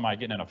 So this is somebody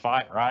getting in a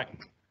fight, right?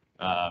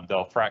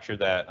 They'll fracture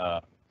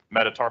that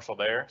metatarsal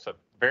there. So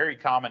very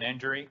common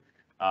injury,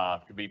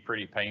 could be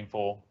pretty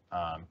painful.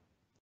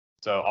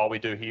 So all we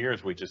do here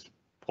is we just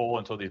pull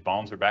until these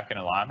bones are back in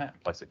alignment,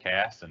 place a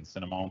cast and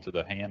send them on to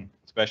the hand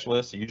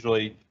specialist.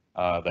 Usually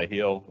they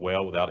heal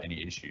well without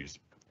any issues.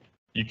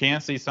 You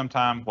can see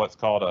sometimes what's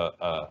called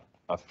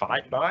a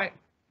fight bite,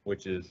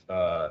 which is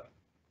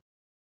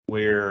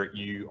where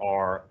you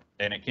are,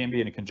 and it can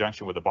be in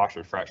conjunction with a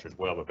boxer's fracture as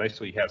well, but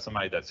basically you have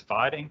somebody that's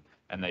fighting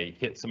and they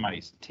hit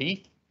somebody's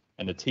teeth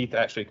and the teeth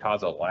actually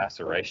cause a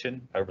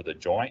laceration over the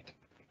joint.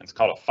 It's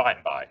called a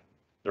fight bite.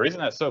 The reason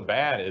that's so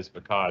bad is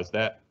because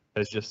that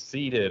has just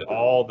seeded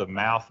all the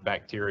mouth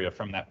bacteria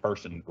from that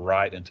person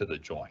right into the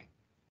joint.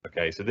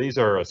 Okay, so these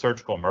are a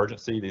surgical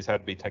emergency. These have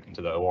to be taken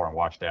to the OR and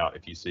washed out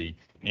if you see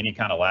any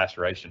kind of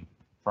laceration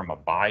from a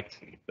bite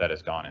that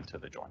has gone into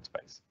the joint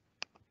space.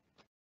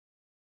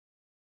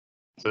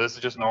 So this is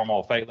just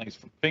normal Faitling's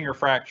finger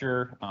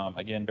fracture.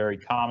 Again, very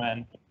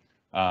common.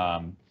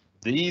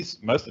 These,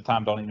 most of the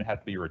time, don't even have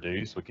to be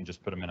reduced. We can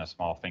just put them in a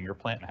small finger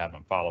plate and have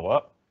them follow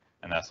up,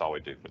 and that's all we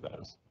do for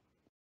those.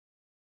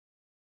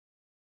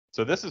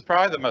 So this is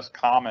probably the most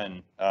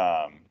common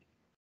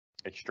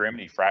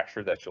extremity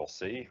fracture that you'll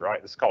see,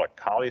 right? This is called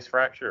a Colles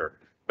fracture, or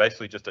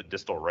basically just a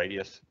distal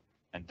radius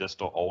and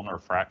distal ulnar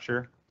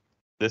fracture.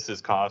 This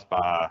is caused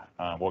by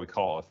what we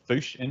call a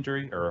Fuchs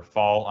injury or a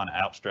fall on an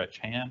outstretched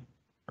hand,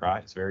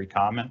 right? It's very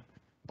common.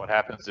 What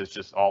happens is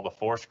just all the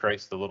force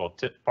creates the little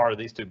tip part of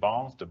these two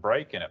bones to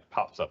break, and it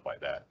pops up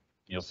like that.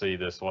 You'll see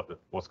this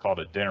what's called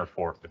a dinner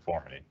fork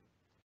deformity.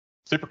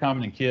 Super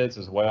common in kids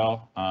as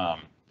well.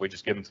 We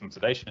just give them some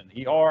sedation in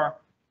the ER,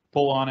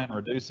 pull on it and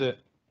reduce it,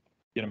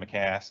 get them a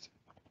cast,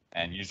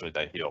 and usually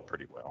they heal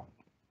pretty well.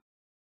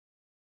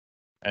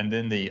 And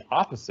then the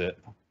opposite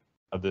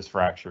of this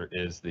fracture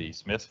is the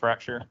Smith's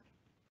fracture.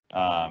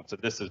 So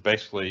this is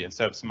basically,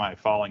 instead of somebody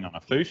falling on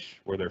a Fuchs,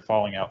 where they're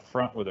falling out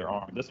front with their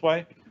arm this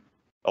way,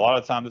 a lot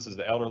of the time this is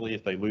the elderly,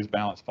 if they lose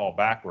balance, fall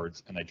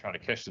backwards, and they try to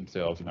catch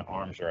themselves, and their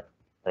arms are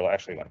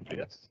actually like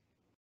this.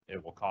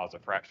 It will cause a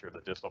fracture of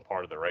the distal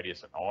part of the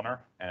radius and ulnar,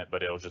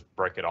 but it'll just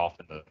break it off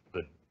in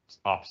the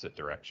opposite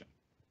direction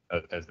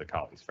as the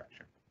Colles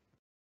fracture.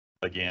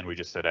 Again, we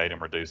just sedate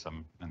them, reduce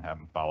them, and have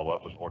them follow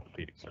up with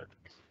orthopedic surgeons.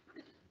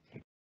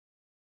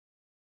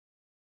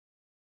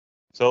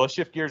 So let's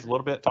shift gears a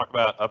little bit, talk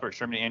about upper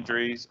extremity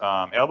injuries.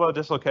 Elbow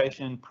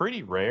dislocation,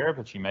 pretty rare,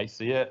 but you may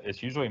see it.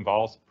 It usually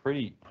involves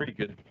pretty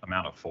good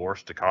amount of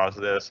force to cause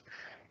this,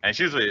 and it's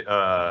usually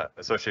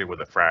associated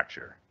with a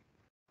fracture,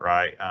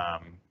 right?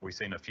 We've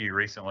seen a few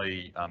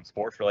recently,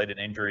 sports-related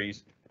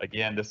injuries.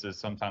 Again, this is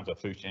sometimes a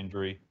Fuchs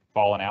injury,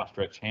 fall and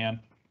outstretched hand.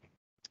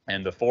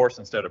 And the force,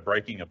 instead of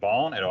breaking a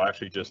bone, it'll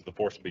actually just, the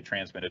force will be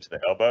transmitted to the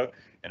elbow,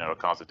 and it'll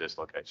cause a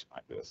dislocation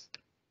like this.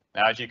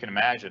 Now, as you can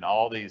imagine,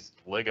 all these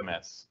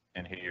ligaments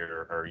in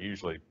here are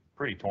usually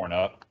pretty torn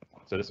up.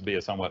 So this would be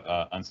a somewhat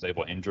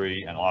unstable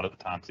injury, and a lot of the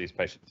times these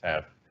patients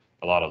have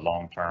a lot of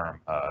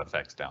long-term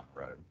effects down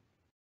the road.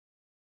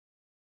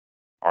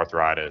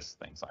 Arthritis,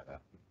 things like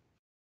that.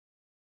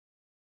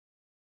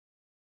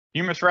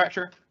 Humerus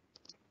fracture,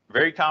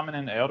 very common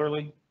in the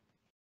elderly.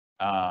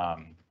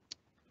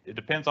 It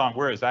depends on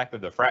where exactly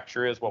the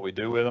fracture is, what we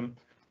do with them,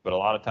 but a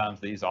lot of times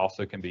these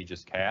also can be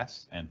just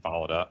cast and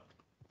followed up.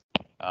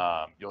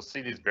 You'll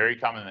see these very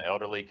common in the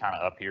elderly, kind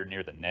of up here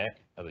near the neck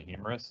of the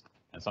humerus,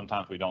 and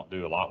sometimes we don't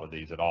do a lot with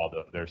these at all.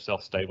 They're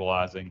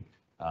self-stabilizing.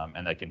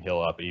 and they can heal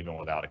up even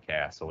without a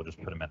cast. So we'll just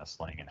put them in a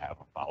sling and have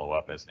them follow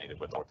up as needed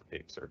with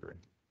orthopedic surgery.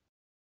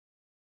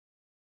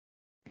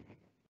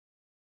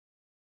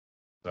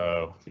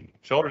 So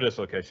shoulder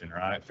dislocation,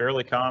 right?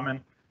 Fairly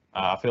common.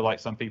 I feel like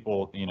some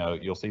people,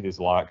 you'll see these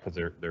a lot because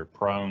they're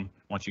prone.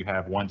 Once you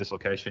have one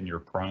dislocation, you're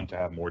prone to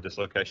have more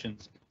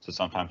dislocations. So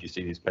sometimes you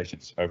see these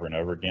patients over and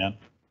over again.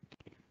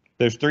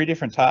 There's 3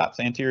 different types: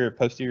 anterior,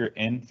 posterior,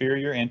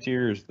 inferior.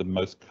 Anterior is the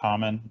most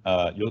common.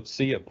 You'll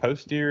see a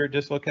posterior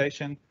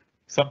dislocation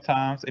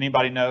sometimes.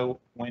 Anybody know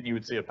when you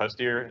would see a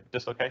posterior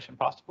dislocation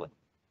possibly?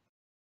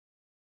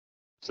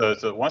 So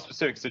it's one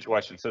specific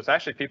situation. So it's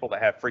actually people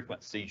that have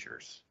frequent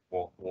seizures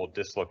will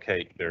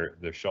dislocate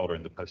their shoulder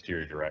in the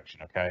posterior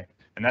direction, okay?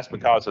 And that's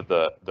because of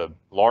the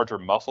larger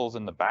muscles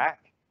in the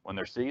back. When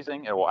they're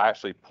seizing, it will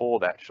actually pull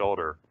that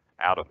shoulder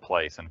out of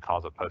place and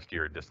cause a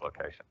posterior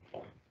dislocation.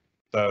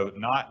 So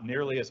not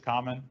nearly as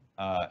common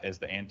as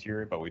the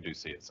anterior, but we do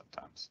see it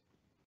sometimes.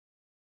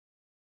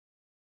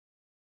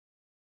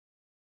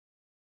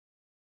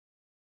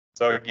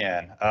 So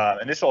again,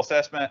 initial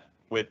assessment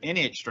with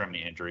any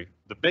extremity injury,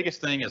 the biggest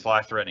thing is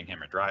life-threatening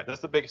hemorrhage, right?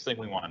 That's the biggest thing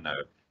we want to know.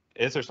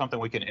 Is there something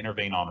we can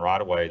intervene on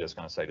right away that's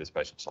going to save this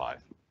patient's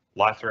life?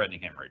 Life-threatening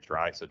hemorrhage,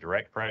 right? So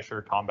direct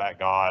pressure, combat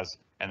gauze,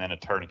 and then a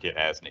tourniquet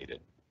as needed.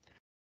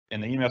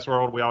 In the EMS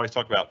world, we always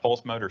talk about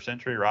pulse motor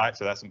sentry, right?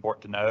 So that's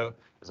important to know.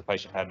 Does the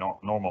patient have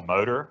normal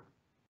motor?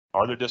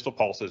 Are there distal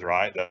pulses,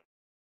 right? The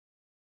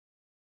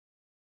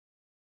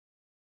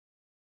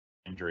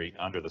injury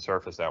under the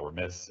surface that we're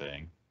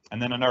missing. And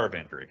then a nerve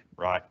injury,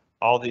 right?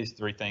 All these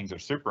 3 things are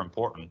super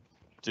important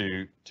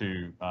to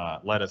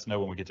let us know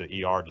when we get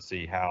to ER to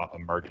see how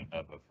emergent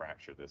of a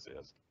fracture this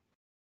is.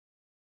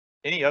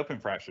 Any open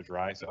fractures,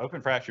 right? So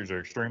open fractures are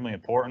extremely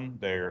important.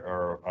 They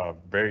are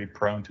very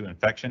prone to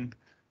infection.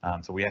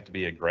 So we have to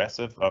be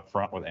aggressive up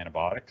front with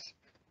antibiotics.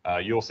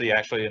 You'll see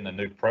actually in the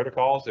new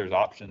protocols, there's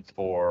options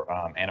for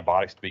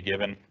antibiotics to be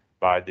given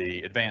by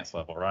the advanced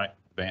level, right?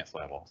 Advanced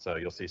level. So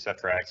you'll see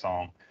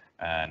ceftriaxone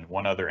and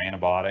one other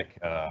antibiotic,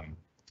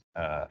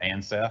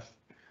 Ancef.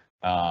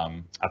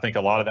 I think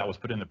a lot of that was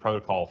put in the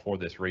protocol for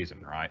this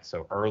reason, right?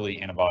 So early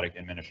antibiotic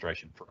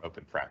administration for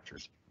open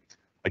fractures.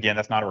 Again,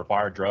 that's not a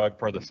required drug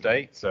per the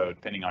state. So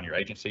depending on your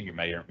agency, you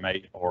may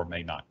or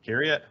may not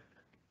carry it.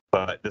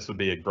 But this would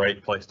be a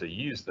great place to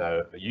use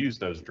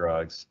those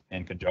drugs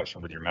in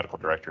conjunction with your medical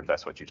director if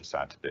that's what you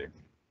decide to do.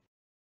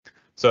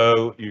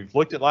 So you've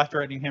looked at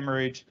life-threatening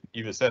hemorrhage,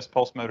 you've assessed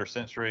pulse motor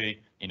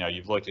sensory,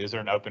 you've looked, is there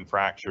an open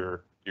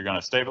fracture? You're going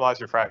to stabilize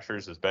your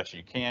fractures as best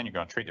you can. You're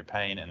going to treat the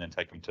pain and then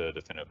take them to a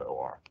definitive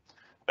OR.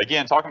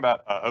 Again, talking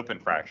about open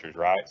fractures,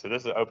 right? So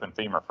this is an open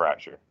femur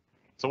fracture.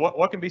 So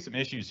what can be some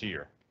issues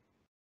here?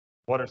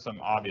 What are some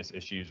obvious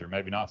issues or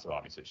maybe not so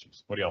obvious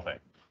issues? What do y'all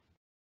think?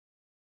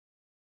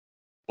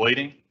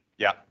 Bleeding?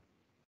 Yeah.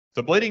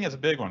 So bleeding is a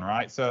big one,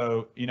 right?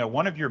 So,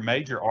 one of your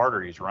major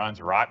arteries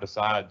runs right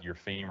beside your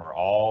femur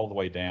all the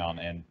way down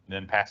and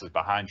then passes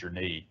behind your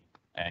knee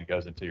and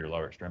goes into your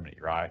lower extremity,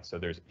 right? So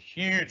there's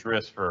huge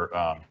risk for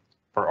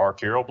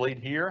arterial bleed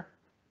here.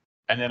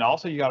 And then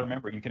also you got to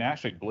remember, you can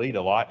actually bleed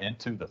a lot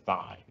into the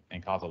thigh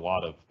and cause a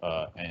lot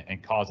of,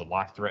 and cause a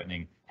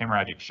life-threatening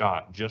hemorrhagic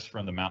shock just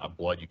from the amount of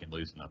blood you can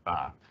lose in the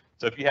thigh.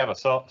 So if you have a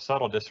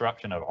subtle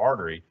disruption of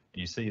artery and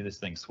you see this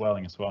thing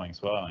swelling and swelling and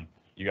swelling,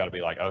 you got to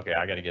be like, okay,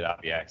 I got to get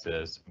IV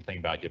access. I'm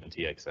thinking about giving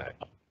TXA.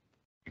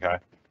 Okay.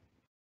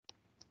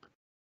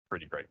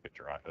 Pretty great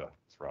picture, right?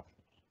 It's rough.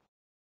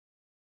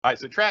 All right,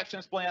 so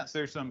traction splints,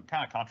 there's some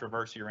kind of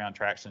controversy around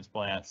traction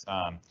splints.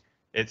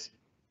 It's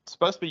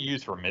supposed to be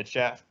used for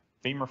mid-shaft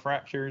femur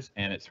fractures,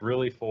 and it's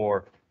really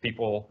for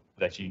people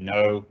that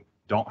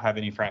don't have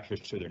any fractures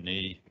to their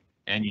knee,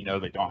 and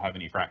they don't have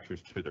any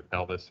fractures to their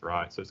pelvis,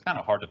 right? So it's kind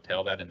of hard to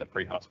tell that in the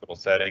pre-hospital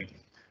setting.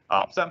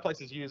 Some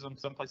places use them,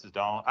 some places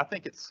don't. I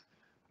think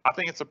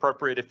it's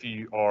appropriate if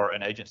you are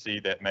an agency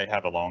that may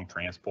have a long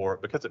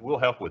transport because it will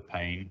help with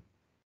pain,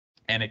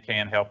 and it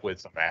can help with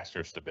some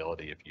vascular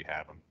stability if you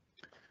have them.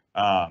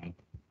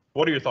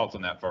 What are your thoughts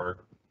on that for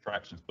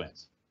traction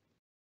splints?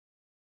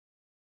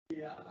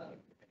 Yeah.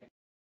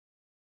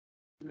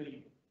 Too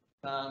many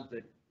times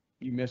that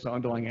you miss an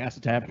underlying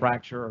acetab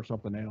fracture or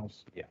something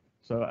else. Yeah.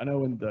 So I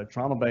know in the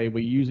trauma bay,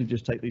 we usually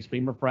just take these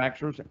femur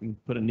fractures and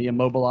put a knee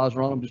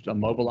immobilizer on them, just to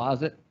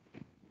immobilize it,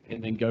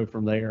 and then go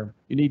from there.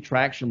 You need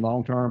traction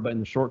long term, but in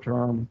the short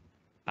term,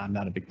 I'm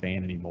not a big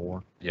fan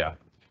anymore. Yeah.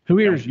 Who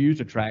here has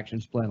used a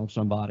traction splint on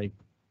somebody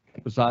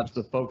besides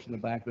the folks in the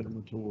back that are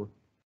mature?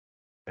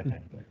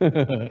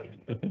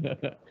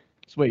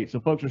 Sweet. So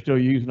folks are still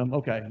using them.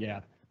 Okay.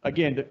 Yeah.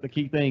 Again, the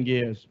key thing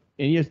is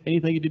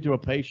anything you do to a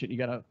patient, you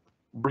got to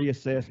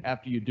reassess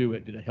after you do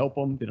it. Did it help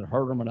them? Did it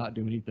hurt them or not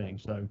do anything?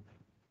 So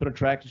put a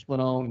traction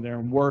splint on and they're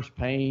in worse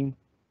pain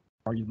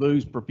or you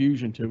lose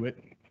perfusion to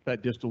it,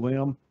 that distal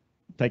limb,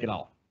 take it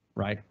off.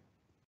 Right.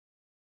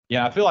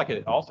 Yeah. I feel like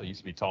it also used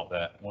to be taught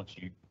that once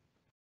you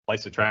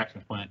place a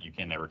traction splint, you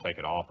can never take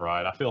it off.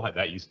 Right. I feel like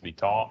that used to be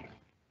taught.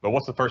 But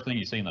what's the first thing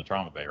you see in the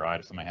trauma bay, right?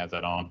 If somebody has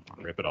that on,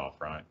 rip it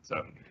off, right?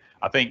 So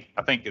I think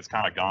it's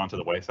kind of gone to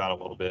the wayside a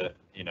little bit.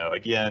 You know,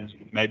 again,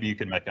 maybe you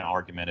can make an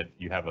argument if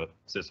you have a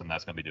system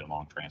that's going to be doing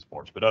long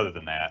transports. But other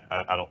than that,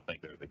 I don't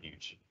think there's a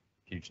huge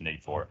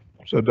need for it.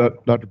 So,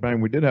 Dr. Payne,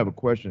 we did have a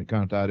question that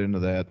kind of tied into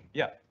that.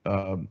 Yeah.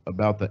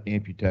 About the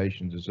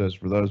amputations. It says,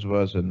 for those of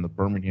us in the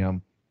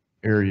Birmingham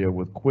area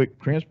with quick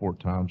transport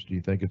times, do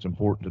you think it's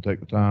important to take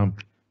the time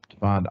to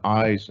find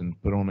ice and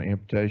put on the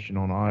amputation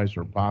on ice,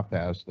 or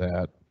bypass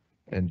that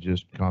and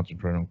just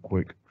concentrate on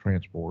quick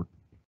transport?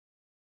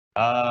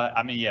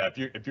 I mean, yeah,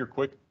 if you're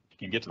quick, you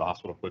can get to the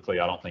hospital quickly.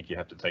 I don't think you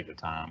have to take the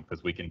time,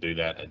 because we can do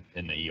that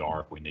in the ER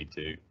if we need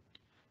to.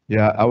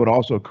 Yeah, I would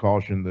also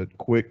caution that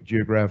quick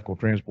geographical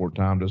transport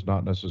time does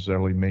not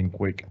necessarily mean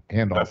quick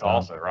handoff That's time.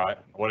 also right.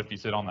 What if you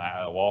sit on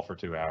the wall for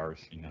 2 hours?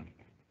 You know.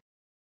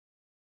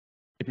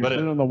 If you're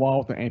sitting on the wall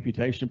with an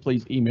amputation,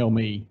 please email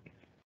me.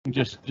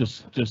 Just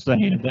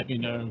saying, let me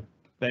know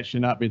that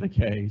should not be the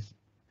case.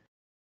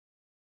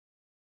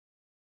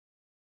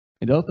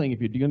 And the other thing,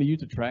 if you're going to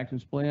use a traction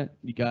splint,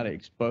 you got to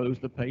expose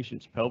the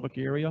patient's pelvic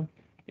area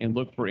and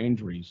look for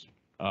injuries.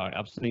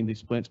 I've seen these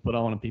splints put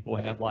on and people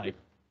have, like,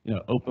 you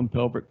know, open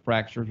pelvic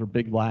fractures or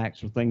big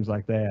lacs or things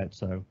like that.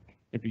 So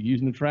if you're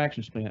using the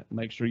traction splint,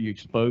 make sure you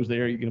expose the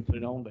area you're going to put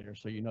it on there,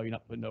 so you know you're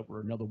not putting over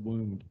another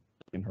wound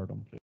that can hurt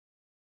them too.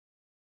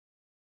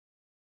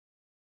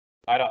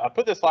 I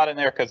put this slide in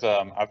there because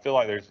I feel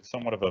like there's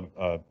somewhat of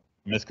a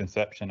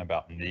misconception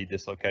about knee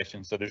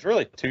dislocation. So there's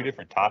really two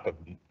different types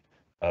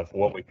of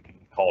what we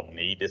call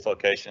knee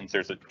dislocations.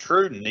 There's a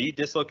true knee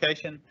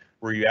dislocation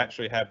where you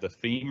actually have the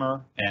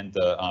femur and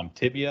the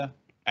tibia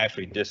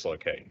actually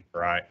dislocate,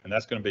 right? And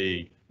that's going to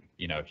be,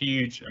 you know,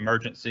 huge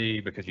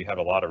emergency because you have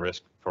a lot of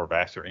risk for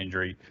vascular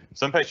injury.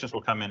 Some patients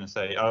will come in and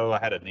say, oh, I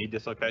had a knee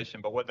dislocation,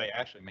 but what they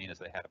actually mean is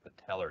they had a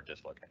patellar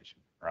dislocation,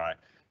 right?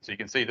 So you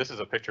can see this is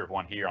a picture of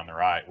one here on the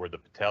right where the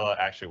patella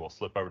actually will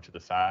slip over to the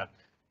side.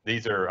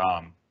 These are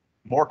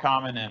more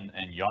common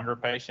in younger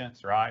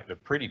patients, right? They're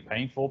pretty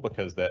painful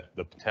because the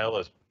patella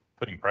is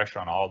putting pressure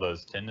on all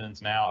those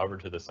tendons now over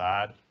to the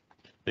side.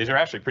 These are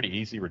actually pretty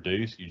easy to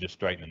reduce. You just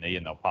straighten the knee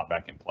and they'll pop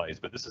back in place.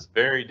 But this is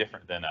very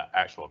different than an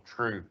actual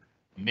true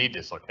knee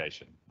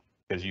dislocation,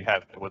 because you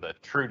have, with a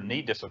true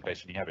knee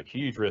dislocation, you have a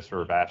huge risk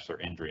for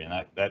vascular injury,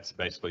 and that's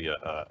basically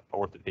a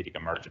orthopedic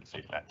emergency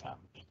at that time.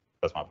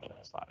 That's my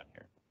slide in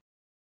here.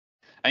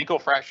 Ankle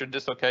fracture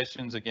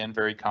dislocations, again,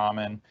 very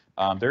common.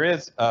 There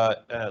is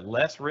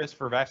less risk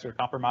for vascular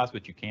compromise,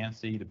 but you can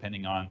see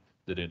depending on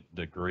the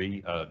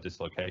degree of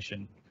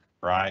dislocation,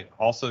 right?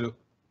 Also,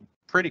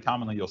 pretty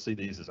commonly, you'll see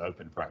these as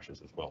open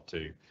fractures as well,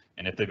 too.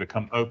 And if they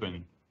become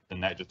open, then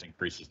that just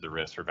increases the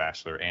risk for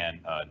vascular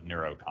and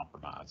neuro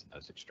compromise in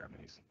those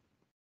extremities.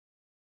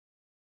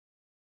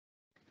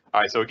 All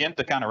right, so again,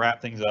 to kind of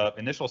wrap things up,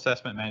 initial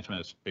assessment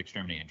management of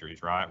extremity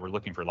injuries, right? We're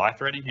looking for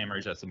life-threatening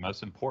hemorrhage. That's the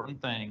most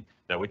important thing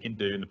that we can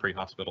do in the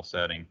pre-hospital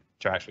setting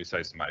to actually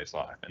save somebody's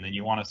life. And then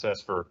you want to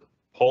assess for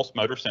pulse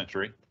motor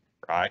sensory,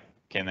 right?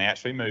 Can they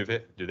actually move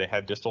it? Do they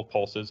have distal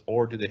pulses,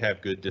 or do they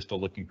have good distal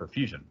looking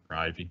perfusion,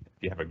 right? If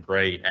you have a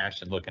gray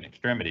ashen looking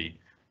extremity,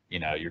 you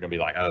know, you're going to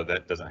be like, oh,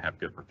 that doesn't have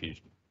good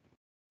perfusion.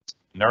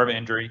 Nerve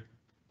injury.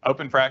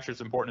 Open fracture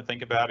is important to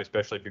think about,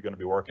 especially if you're going to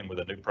be working with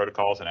the new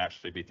protocols and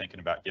actually be thinking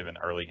about giving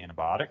early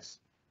antibiotics.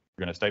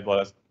 You're going to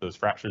stabilize those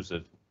fractures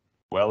as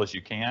well as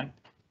you can.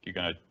 You're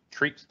going to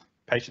treat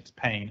patient's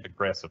pain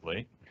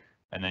aggressively,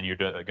 and then you're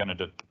going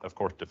to, of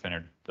course,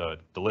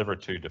 deliver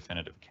to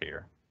definitive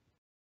care.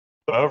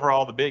 So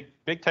overall, the big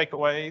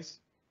takeaways,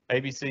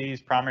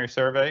 ABCs, primary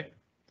survey.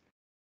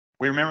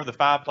 We remember the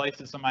 5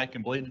 places somebody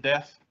can bleed to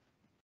death.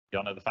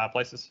 Y'all know the 5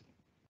 places?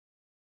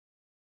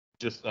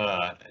 Just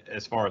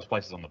as far as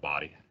places on the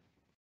body.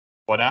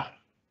 What now?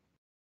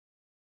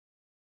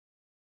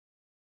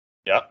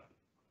 Yep.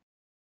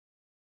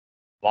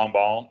 Long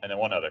ball, and then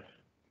one other.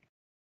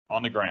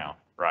 On the ground,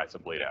 right, so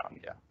bleed out,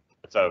 yeah.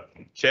 So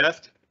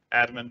chest,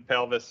 abdomen,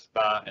 pelvis,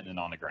 thigh, and then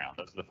on the ground.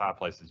 Those are the 5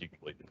 places you can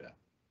bleed to death.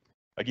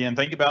 Again,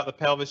 think about the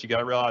pelvis. You got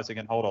to realize it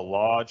can hold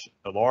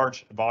a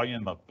large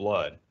volume of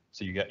blood.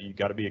 So you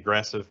got to be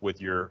aggressive with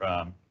your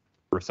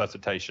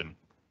resuscitation.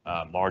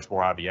 Large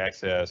bore IV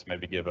access,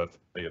 maybe give a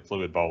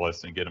fluid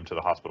bolus and get them to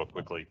the hospital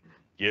quickly.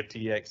 Give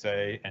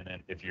TXA, and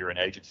then if you're an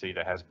agency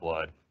that has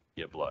blood,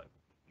 give blood.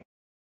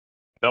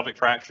 Pelvic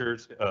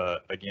fractures,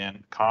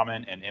 again,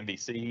 common in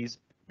MVCs.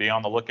 Be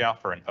on the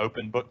lookout for an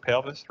open book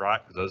pelvis,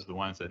 right? Because those are the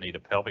ones that need a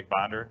pelvic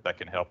binder that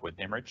can help with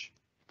hemorrhage.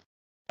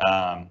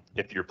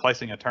 If you're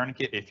placing a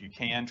tourniquet, if you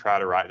can, try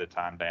to write the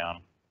time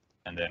down.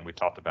 And then we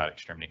talked about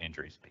extremity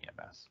injuries,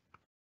 PMS.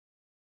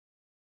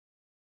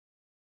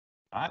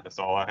 All right, that's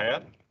all I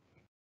had.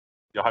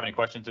 Y'all have any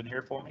questions in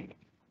here for me?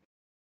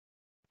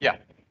 Yeah.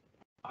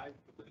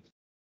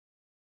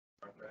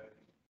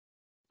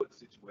 What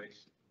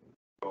situation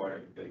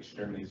or the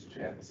extremities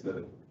you have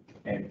to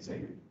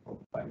amputate,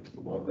 like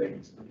one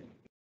leg?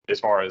 As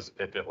far as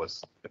if it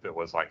was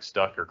like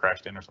stuck or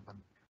crashed in or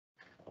something.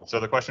 So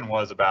the question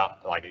was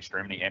about like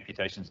extremity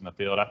amputations in the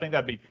field. I think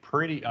that'd be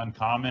pretty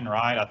uncommon,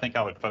 right? I think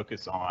I would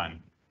focus on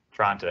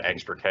trying to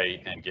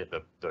extricate and get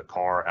the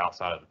car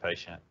outside of the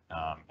patient.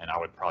 And I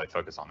would probably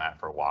focus on that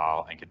for a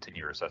while and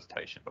continue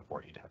resuscitation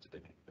before you'd have to do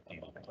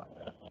anything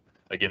like that.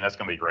 Again, that's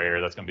going to be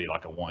rare. That's going to be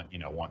like a once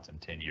in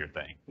 10-year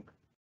thing.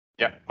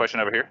 Yeah,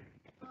 question over here.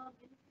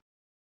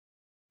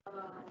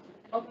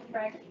 Open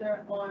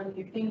fracture on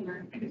your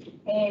finger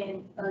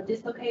and a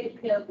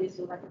dislocated pelvis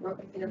or like a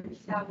broken pelvis,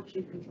 how would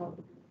you control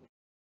it?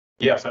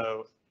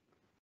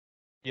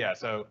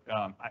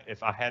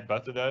 If I had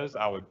both of those,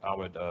 I would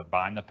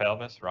bind the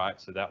pelvis, right?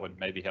 So that would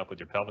maybe help with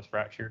your pelvis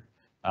fracture.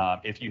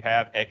 If you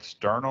have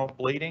external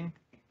bleeding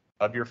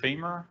of your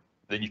femur,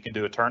 then you can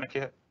do a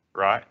tourniquet,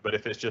 right? But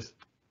if it's just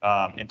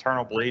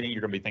internal bleeding,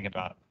 you're going to be thinking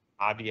about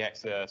IV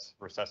access,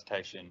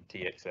 resuscitation,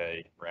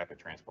 TXA, rapid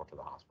transport to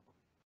the hospital.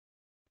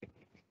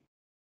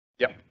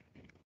 Yep.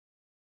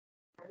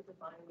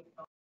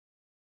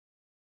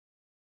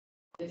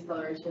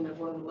 Discoloration of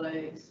one of the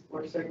legs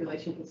or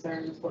circulation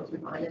concerns, what's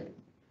behind it?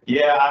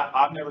 Yeah,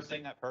 I've never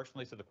seen that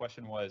personally. So the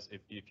question was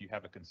if you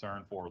have a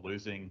concern for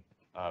losing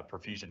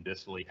perfusion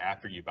distally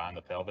after you bind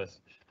the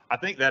pelvis. I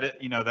think that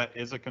that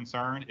is a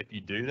concern. If you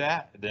do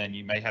that, then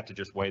you may have to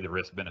just weigh the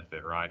risk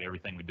benefit, right?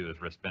 Everything we do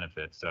is risk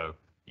benefit. So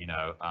you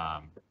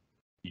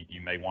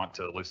may want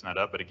to loosen that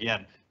up. But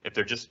again, if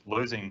they're just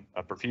losing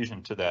a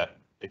perfusion to that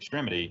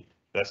extremity,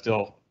 that's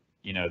still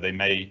they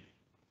may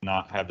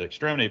not have the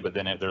extremity, but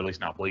then they're at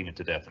least not bleeding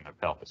to death in their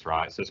pelvis,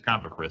 right? So it's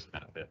kind of a risk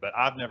benefit. But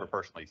I've never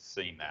personally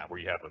seen that where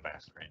you have a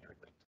vascular injury.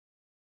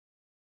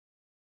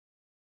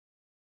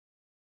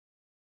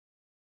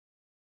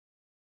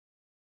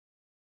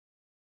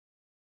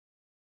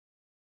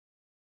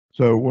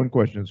 So one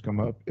question that's come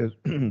up is,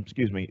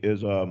 excuse me,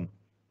 is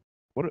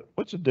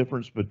what's the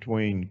difference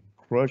between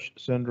crush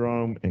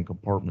syndrome and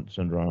compartment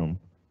syndrome?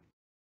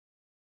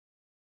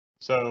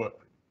 So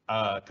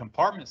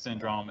compartment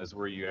syndrome is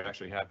where you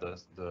actually have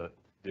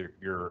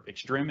your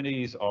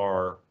extremities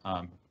are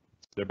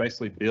they're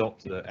basically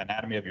built. The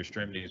anatomy of your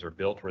extremities are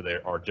built where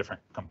there are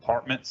different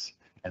compartments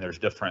and there's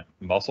different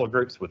muscle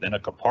groups within a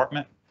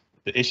compartment.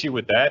 The issue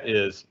with that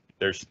is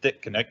there's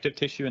thick connective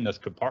tissue in those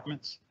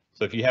compartments.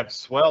 So if you have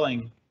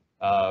swelling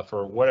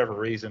for whatever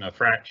reason, a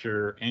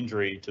fracture,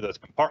 injury to those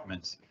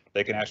compartments,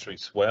 they can actually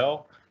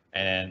swell,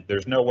 and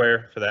there's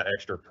nowhere for that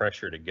extra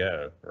pressure to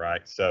go,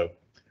 right? So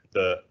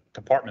the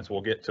compartments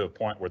will get to a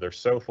point where they're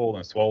so full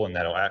and swollen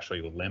that it'll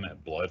actually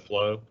limit blood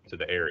flow to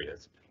the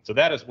areas. So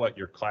that is what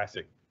your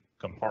classic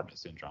compartment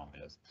syndrome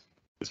is.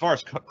 As far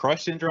as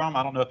crush syndrome,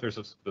 I don't know if there's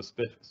a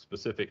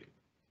specific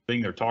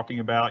thing they're talking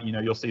about.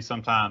 You'll see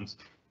sometimes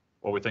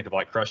what we think of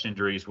like crush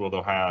injuries where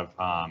they'll have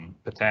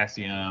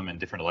potassium and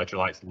different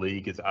electrolytes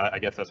leak. I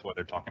guess that's what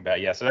they're talking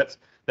about. Yeah, so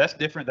that's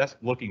different. That's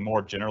looking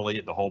more generally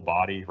at the whole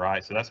body,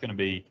 right? So that's going to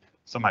be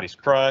somebody's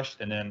crushed,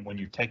 and then when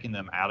you're taking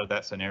them out of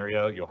that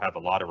scenario, you'll have a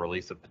lot of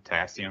release of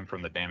potassium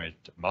from the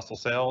damaged muscle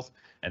cells,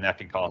 and that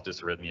can cause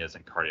dysarrhythmias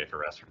and cardiac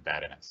arrest from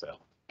that in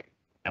itself.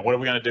 And what are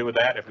we going to do with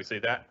that if we see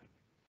that?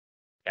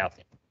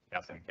 Calcium.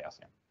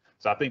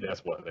 So I think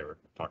that's what they were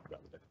talking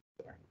about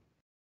there.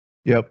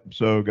 Yep.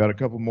 So got a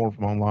couple more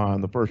from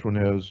online. The first one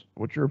is,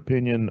 what's your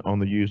opinion on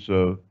the use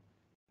of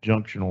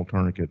junctional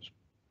tourniquets?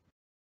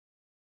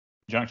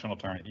 Junctional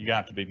tourniquet. You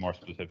have to be more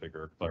specific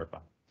or clarify.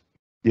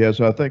 Yeah.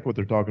 So I think what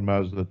they're talking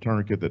about is the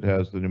tourniquet that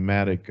has the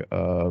pneumatic,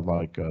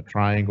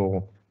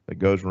 triangle that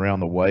goes around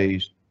the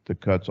waist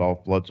that cuts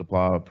off blood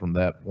supply from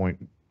that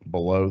point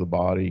below the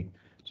body.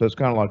 So it's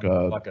kind of like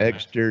a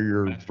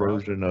exterior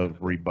version of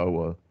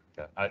Reboa.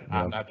 Okay.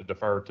 I'm have to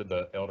defer to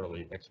the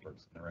elderly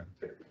experts in the room.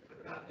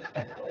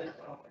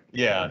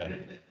 Yeah.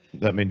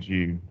 That means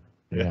you.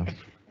 Yeah.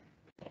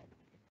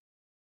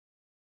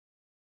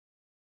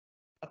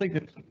 I think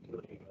that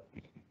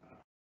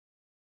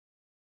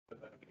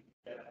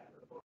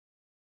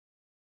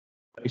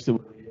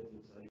basically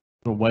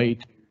a way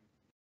to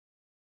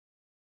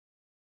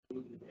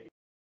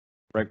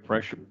correct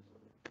pressure.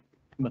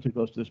 I'm not too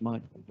close to this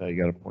mic. No, you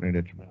got to point it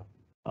at your mouth.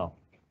 Oh.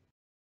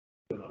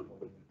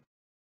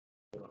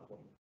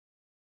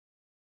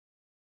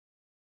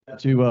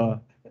 To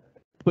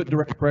put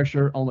direct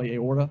pressure on the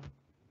aorta.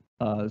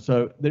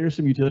 So there's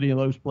some utility in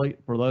those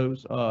for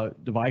those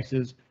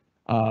devices.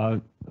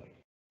 It's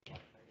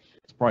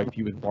probably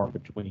few and far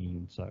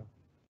between. So is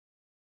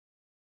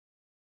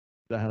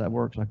that how that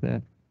works, like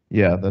that?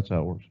 Yeah, that's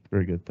how it works.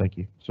 Very good. Thank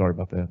you. Sorry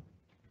about that.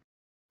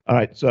 All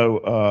right.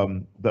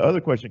 So the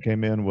other question that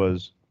came in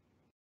was,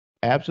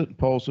 absent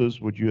pulses,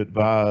 would you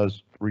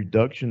advise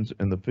reductions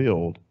in the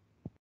field,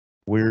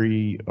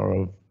 wary,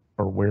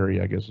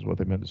 I guess is what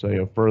they meant to say,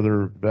 of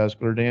further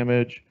vascular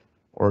damage,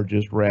 or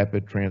just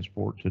rapid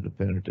transport to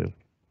definitive?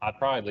 I'd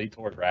probably lead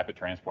towards rapid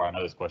transport. I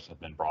know this question has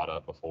been brought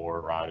up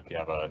before, right? If you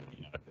have an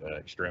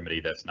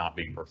extremity that's not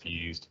being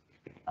perfused,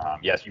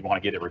 yes, you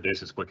want to get it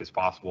reduced as quick as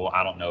possible.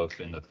 I don't know if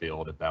in the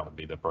field if that would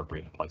be the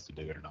appropriate place to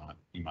do it or not.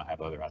 You might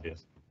have other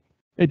ideas.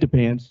 It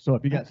depends. So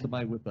if you got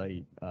somebody with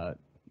a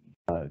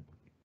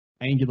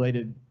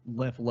angulated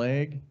left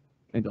leg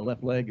and the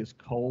left leg is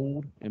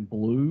cold and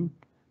blue,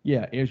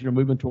 yeah, as you're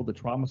moving toward the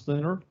trauma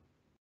center,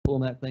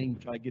 pulling that thing,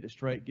 try to get it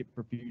straight, get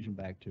perfusion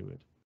back to it.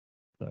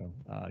 So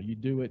you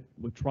do it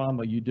with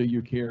trauma, you do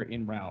your care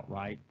en route,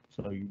 right?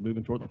 So you're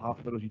moving toward the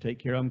hospitals, you take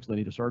care of them because they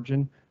need a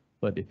surgeon.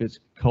 But if it's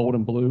cold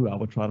and blue, I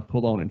would try to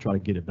pull on it and try to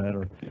get it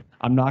better.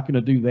 I'm not going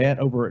to do that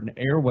over an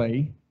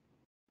airway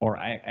or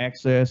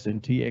access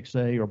and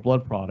TXA or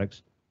blood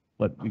products,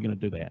 but we're going to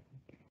do that.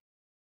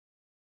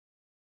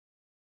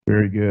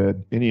 Very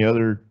good. Any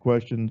other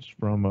questions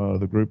from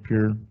the group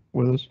here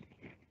with us?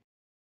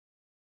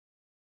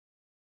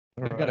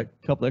 I've got a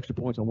couple extra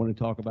points I wanted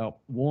to talk about.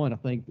 One, I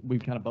think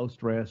we've kind of both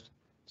stressed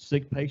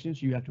sick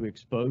patients, you have to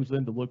expose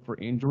them to look for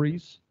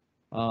injuries.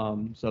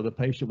 So the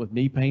patient with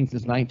knee pain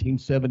since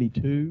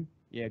 1972,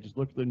 yeah, just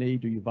look at the knee,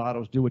 do your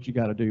vitals, do what you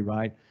got to do,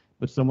 right?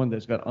 But someone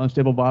that's got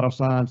unstable vital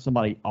signs,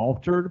 somebody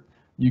altered,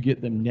 you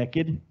get them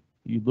naked.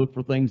 You look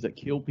for things that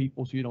kill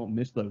people so you don't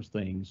miss those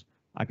things.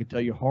 I could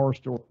tell you horror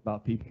stories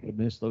about people who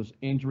miss those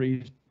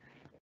injuries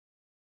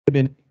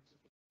to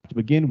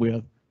begin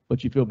with,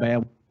 but you feel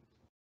bad.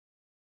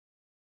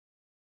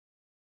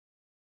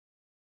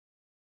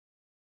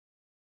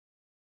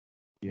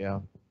 Yeah.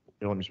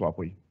 Here, let me swap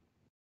with you.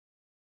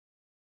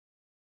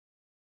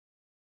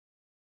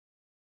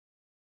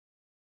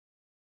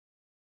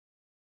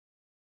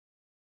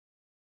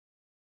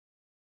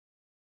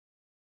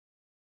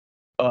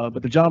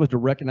 But the job is to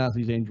recognize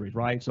these injuries,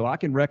 right? So I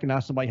can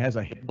recognize somebody has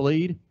a head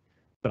bleed,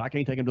 but I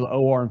can't take them to the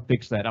OR and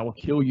fix that. I will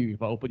kill you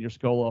if I open your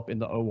skull up in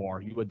the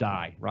OR. You would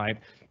die, right?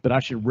 But I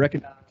should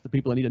recognize the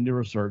people that need a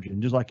neurosurgeon,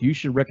 just like you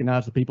should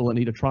recognize the people that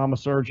need a trauma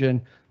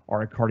surgeon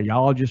or a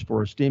cardiologist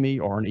for a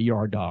STEMI or an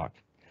ER doc.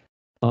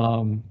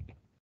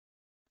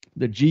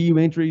 The GU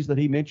injuries that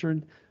he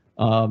mentioned,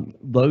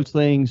 those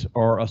things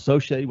are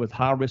associated with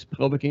high-risk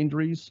pelvic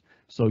injuries,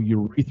 so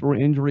urethral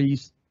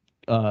injuries,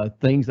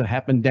 things that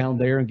happen down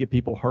there and get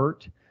people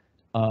hurt.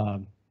 A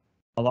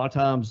lot of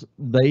times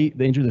the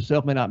injury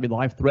themselves may not be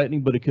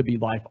life-threatening, but it could be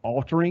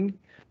life-altering.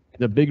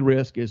 The big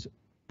risk is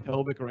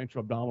pelvic or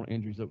intra-abdominal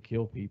injuries that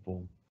kill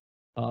people.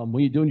 When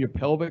you're doing your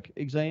pelvic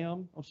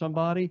exam on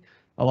somebody,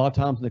 a lot of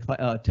times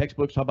the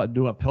textbooks talk about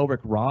doing a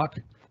pelvic rock,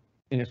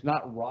 and it's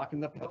not rocking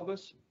the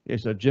pelvis.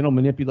 It's a gentle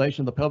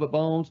manipulation of the pelvic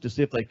bones to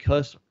see if they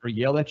cuss or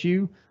yell at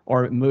you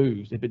or it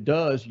moves. If it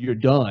does, you're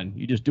done.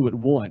 You just do it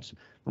once.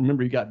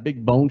 Remember, you got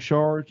big bone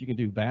shards. You can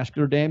do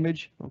vascular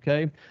damage,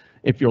 okay?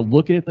 If you're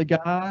looking at the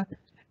guy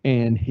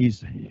and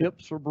his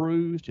hips are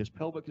bruised, his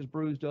pelvic is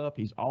bruised up,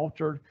 he's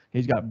altered,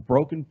 he's got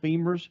broken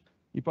femurs,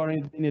 you probably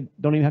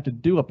don't even have to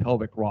do a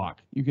pelvic rock.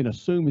 You can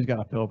assume he's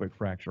got a pelvic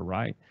fracture,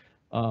 right?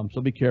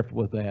 So be careful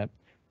with that.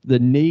 The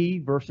knee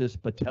versus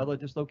patella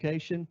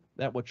dislocation,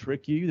 that will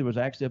trick you. There was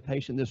actually a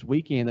patient this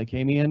weekend that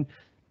came in.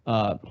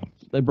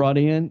 They brought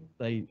in,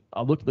 I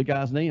looked at the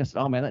guy's knee and I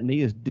said, oh man, that knee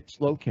is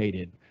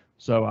dislocated.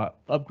 So I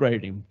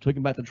upgraded him, took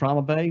him back to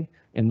trauma bay,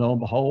 and lo and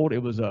behold, it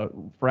was a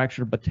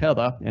fractured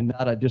patella and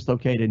not a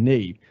dislocated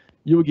knee.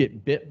 You would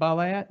get bit by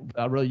that.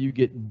 I'd rather you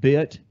get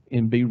bit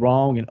and be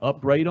wrong and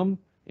upgrade them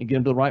and get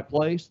them to the right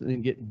place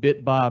than get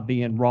bit by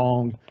being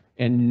wrong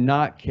and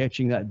not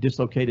catching that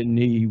dislocated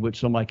knee, which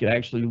somebody could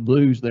actually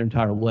lose their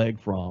entire leg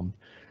from.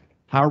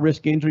 High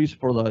risk injuries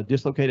for the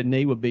dislocated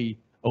knee would be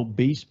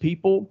obese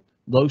people,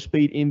 low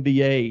speed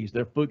MVAs.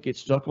 Their foot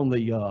gets stuck on the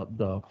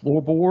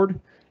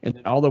floorboard and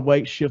then all the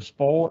weight shifts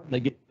forward and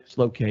they get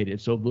dislocated.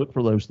 So look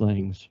for those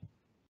things.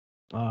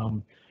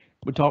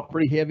 We talked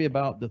pretty heavy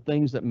about the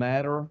things that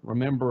matter.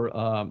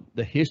 Remember,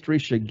 the history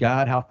should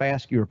guide how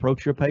fast you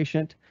approach your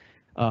patient.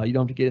 You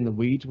don't have to get in the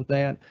weeds with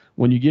that.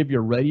 When you give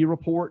your radio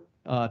report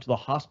to the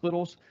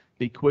hospitals,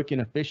 be quick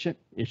and efficient.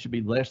 It should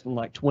be less than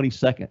like 20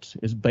 seconds.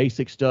 It's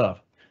basic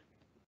stuff.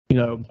 You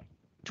know,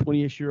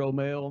 20-ish-year-old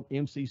male,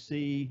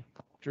 MCC,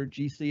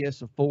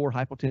 GCS of 4,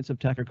 hypotensive,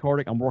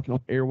 tachycardic. I'm working on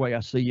airway.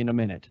 I'll see you in a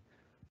minute.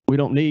 We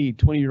don't need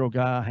 20-year-old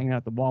guy hanging out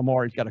at the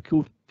Walmart. He's got a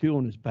cool tattoo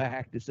on his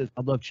back that says,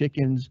 I love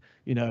chickens.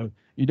 You know,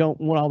 you don't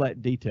want all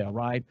that detail,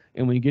 right?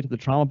 And when you get to the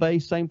trauma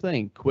base, same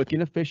thing, quick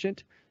and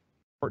efficient,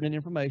 pertinent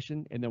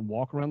information, and then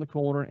walk around the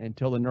corner and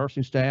tell the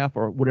nursing staff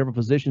or whatever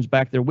physician's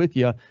back there with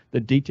you the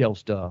detailed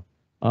stuff.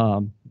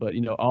 But, you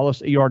know, all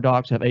us ER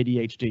docs have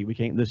ADHD. We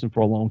can't listen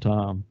for a long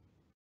time.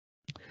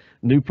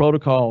 New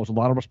protocols, a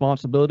lot of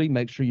responsibility.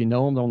 Make sure you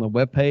know them. They're on the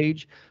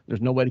webpage.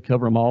 There's no way to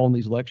cover them all in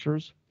these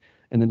lectures.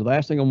 And then the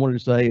last thing I wanted to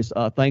say is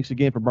thanks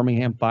again for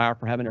Birmingham Fire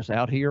for having us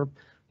out here.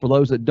 For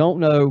those that don't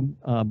know,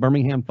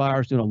 Birmingham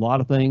Fire is doing a lot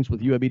of things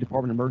with UAB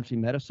Department of Emergency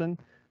Medicine.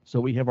 So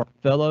we have our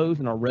fellows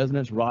and our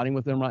residents riding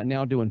with them right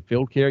now doing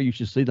field care. You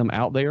should see them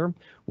out there.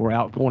 We're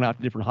going out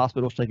to different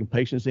hospitals, taking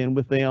patients in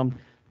with them.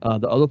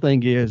 The other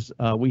thing is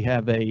we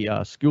have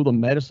a School of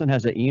Medicine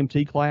has an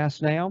EMT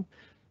class now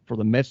for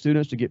the med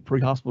students to get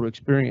pre-hospital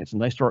experience,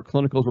 and they start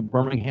clinicals with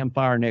Birmingham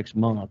Fire next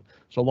month.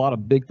 So a lot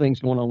of big things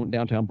going on in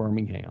downtown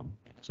Birmingham.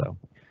 So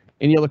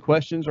any other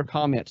questions or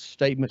comments,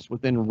 statements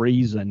within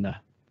reason?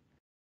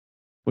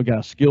 We got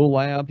a skill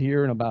lab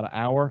here in about an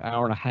hour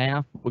and a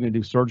half. We're going to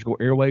do surgical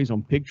airways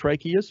on pig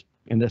tracheas,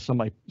 and there's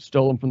somebody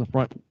stole them from the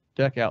front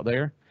deck out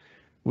there.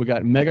 We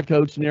got mega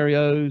code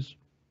scenarios.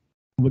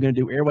 We're going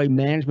to do airway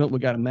management. We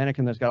got a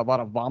mannequin that's got a lot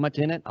of vomit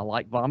in it. I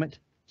like vomit.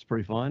 It's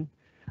pretty fun.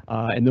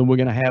 And then we're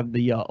going to have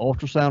the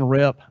ultrasound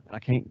rep. I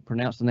can't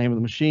pronounce the name of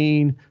the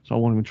machine, so I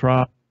won't even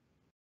try.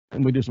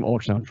 And we do some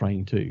ultrasound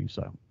training too.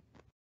 So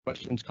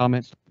questions,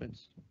 comments?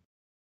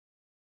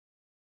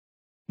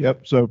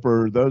 Yep, so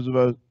for those of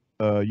us,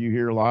 you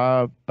here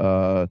live,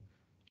 food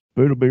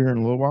will be here in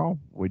a little while.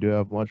 We do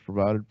have lunch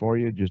provided for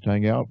you. Just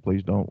hang out.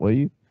 Please don't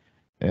leave.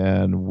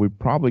 And we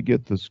probably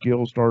get the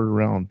skills started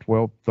around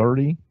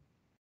 12:30,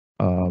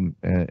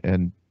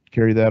 and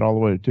carry that all the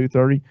way to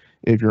 2:30.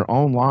 If you're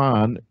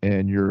online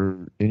and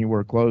you're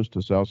anywhere close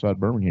to Southside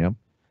Birmingham,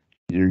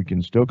 you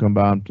can still come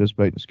by and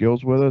participate in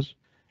skills with us.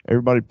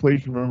 Everybody,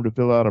 please remember to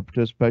fill out a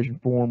participation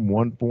form,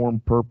 one form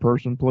per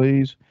person,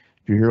 please.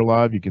 If you're here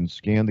live, you can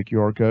scan the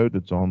QR code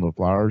that's on the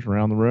flyers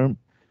around the room.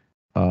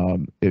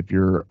 If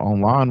you're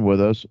online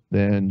with us,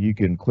 then you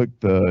can click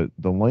the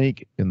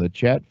link in the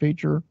chat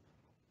feature,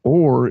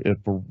 or if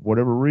for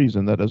whatever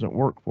reason that doesn't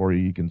work for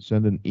you, you can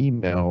send an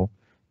email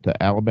to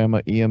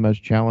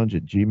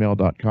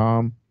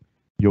alabamaemschallenge@gmail.com.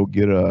 You'll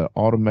get an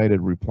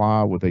automated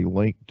reply with a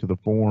link to the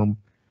form.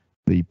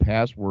 The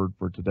password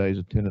for today's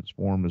attendance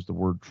form is the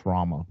word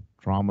trauma.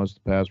 Trauma is the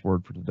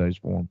password for today's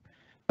form.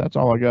 That's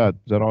all I got.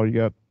 Is that all you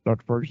got,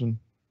 Dr. Ferguson?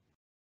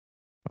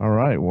 All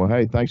right. Well,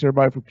 hey, thanks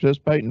everybody for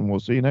participating.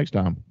 We'll see you next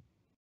time.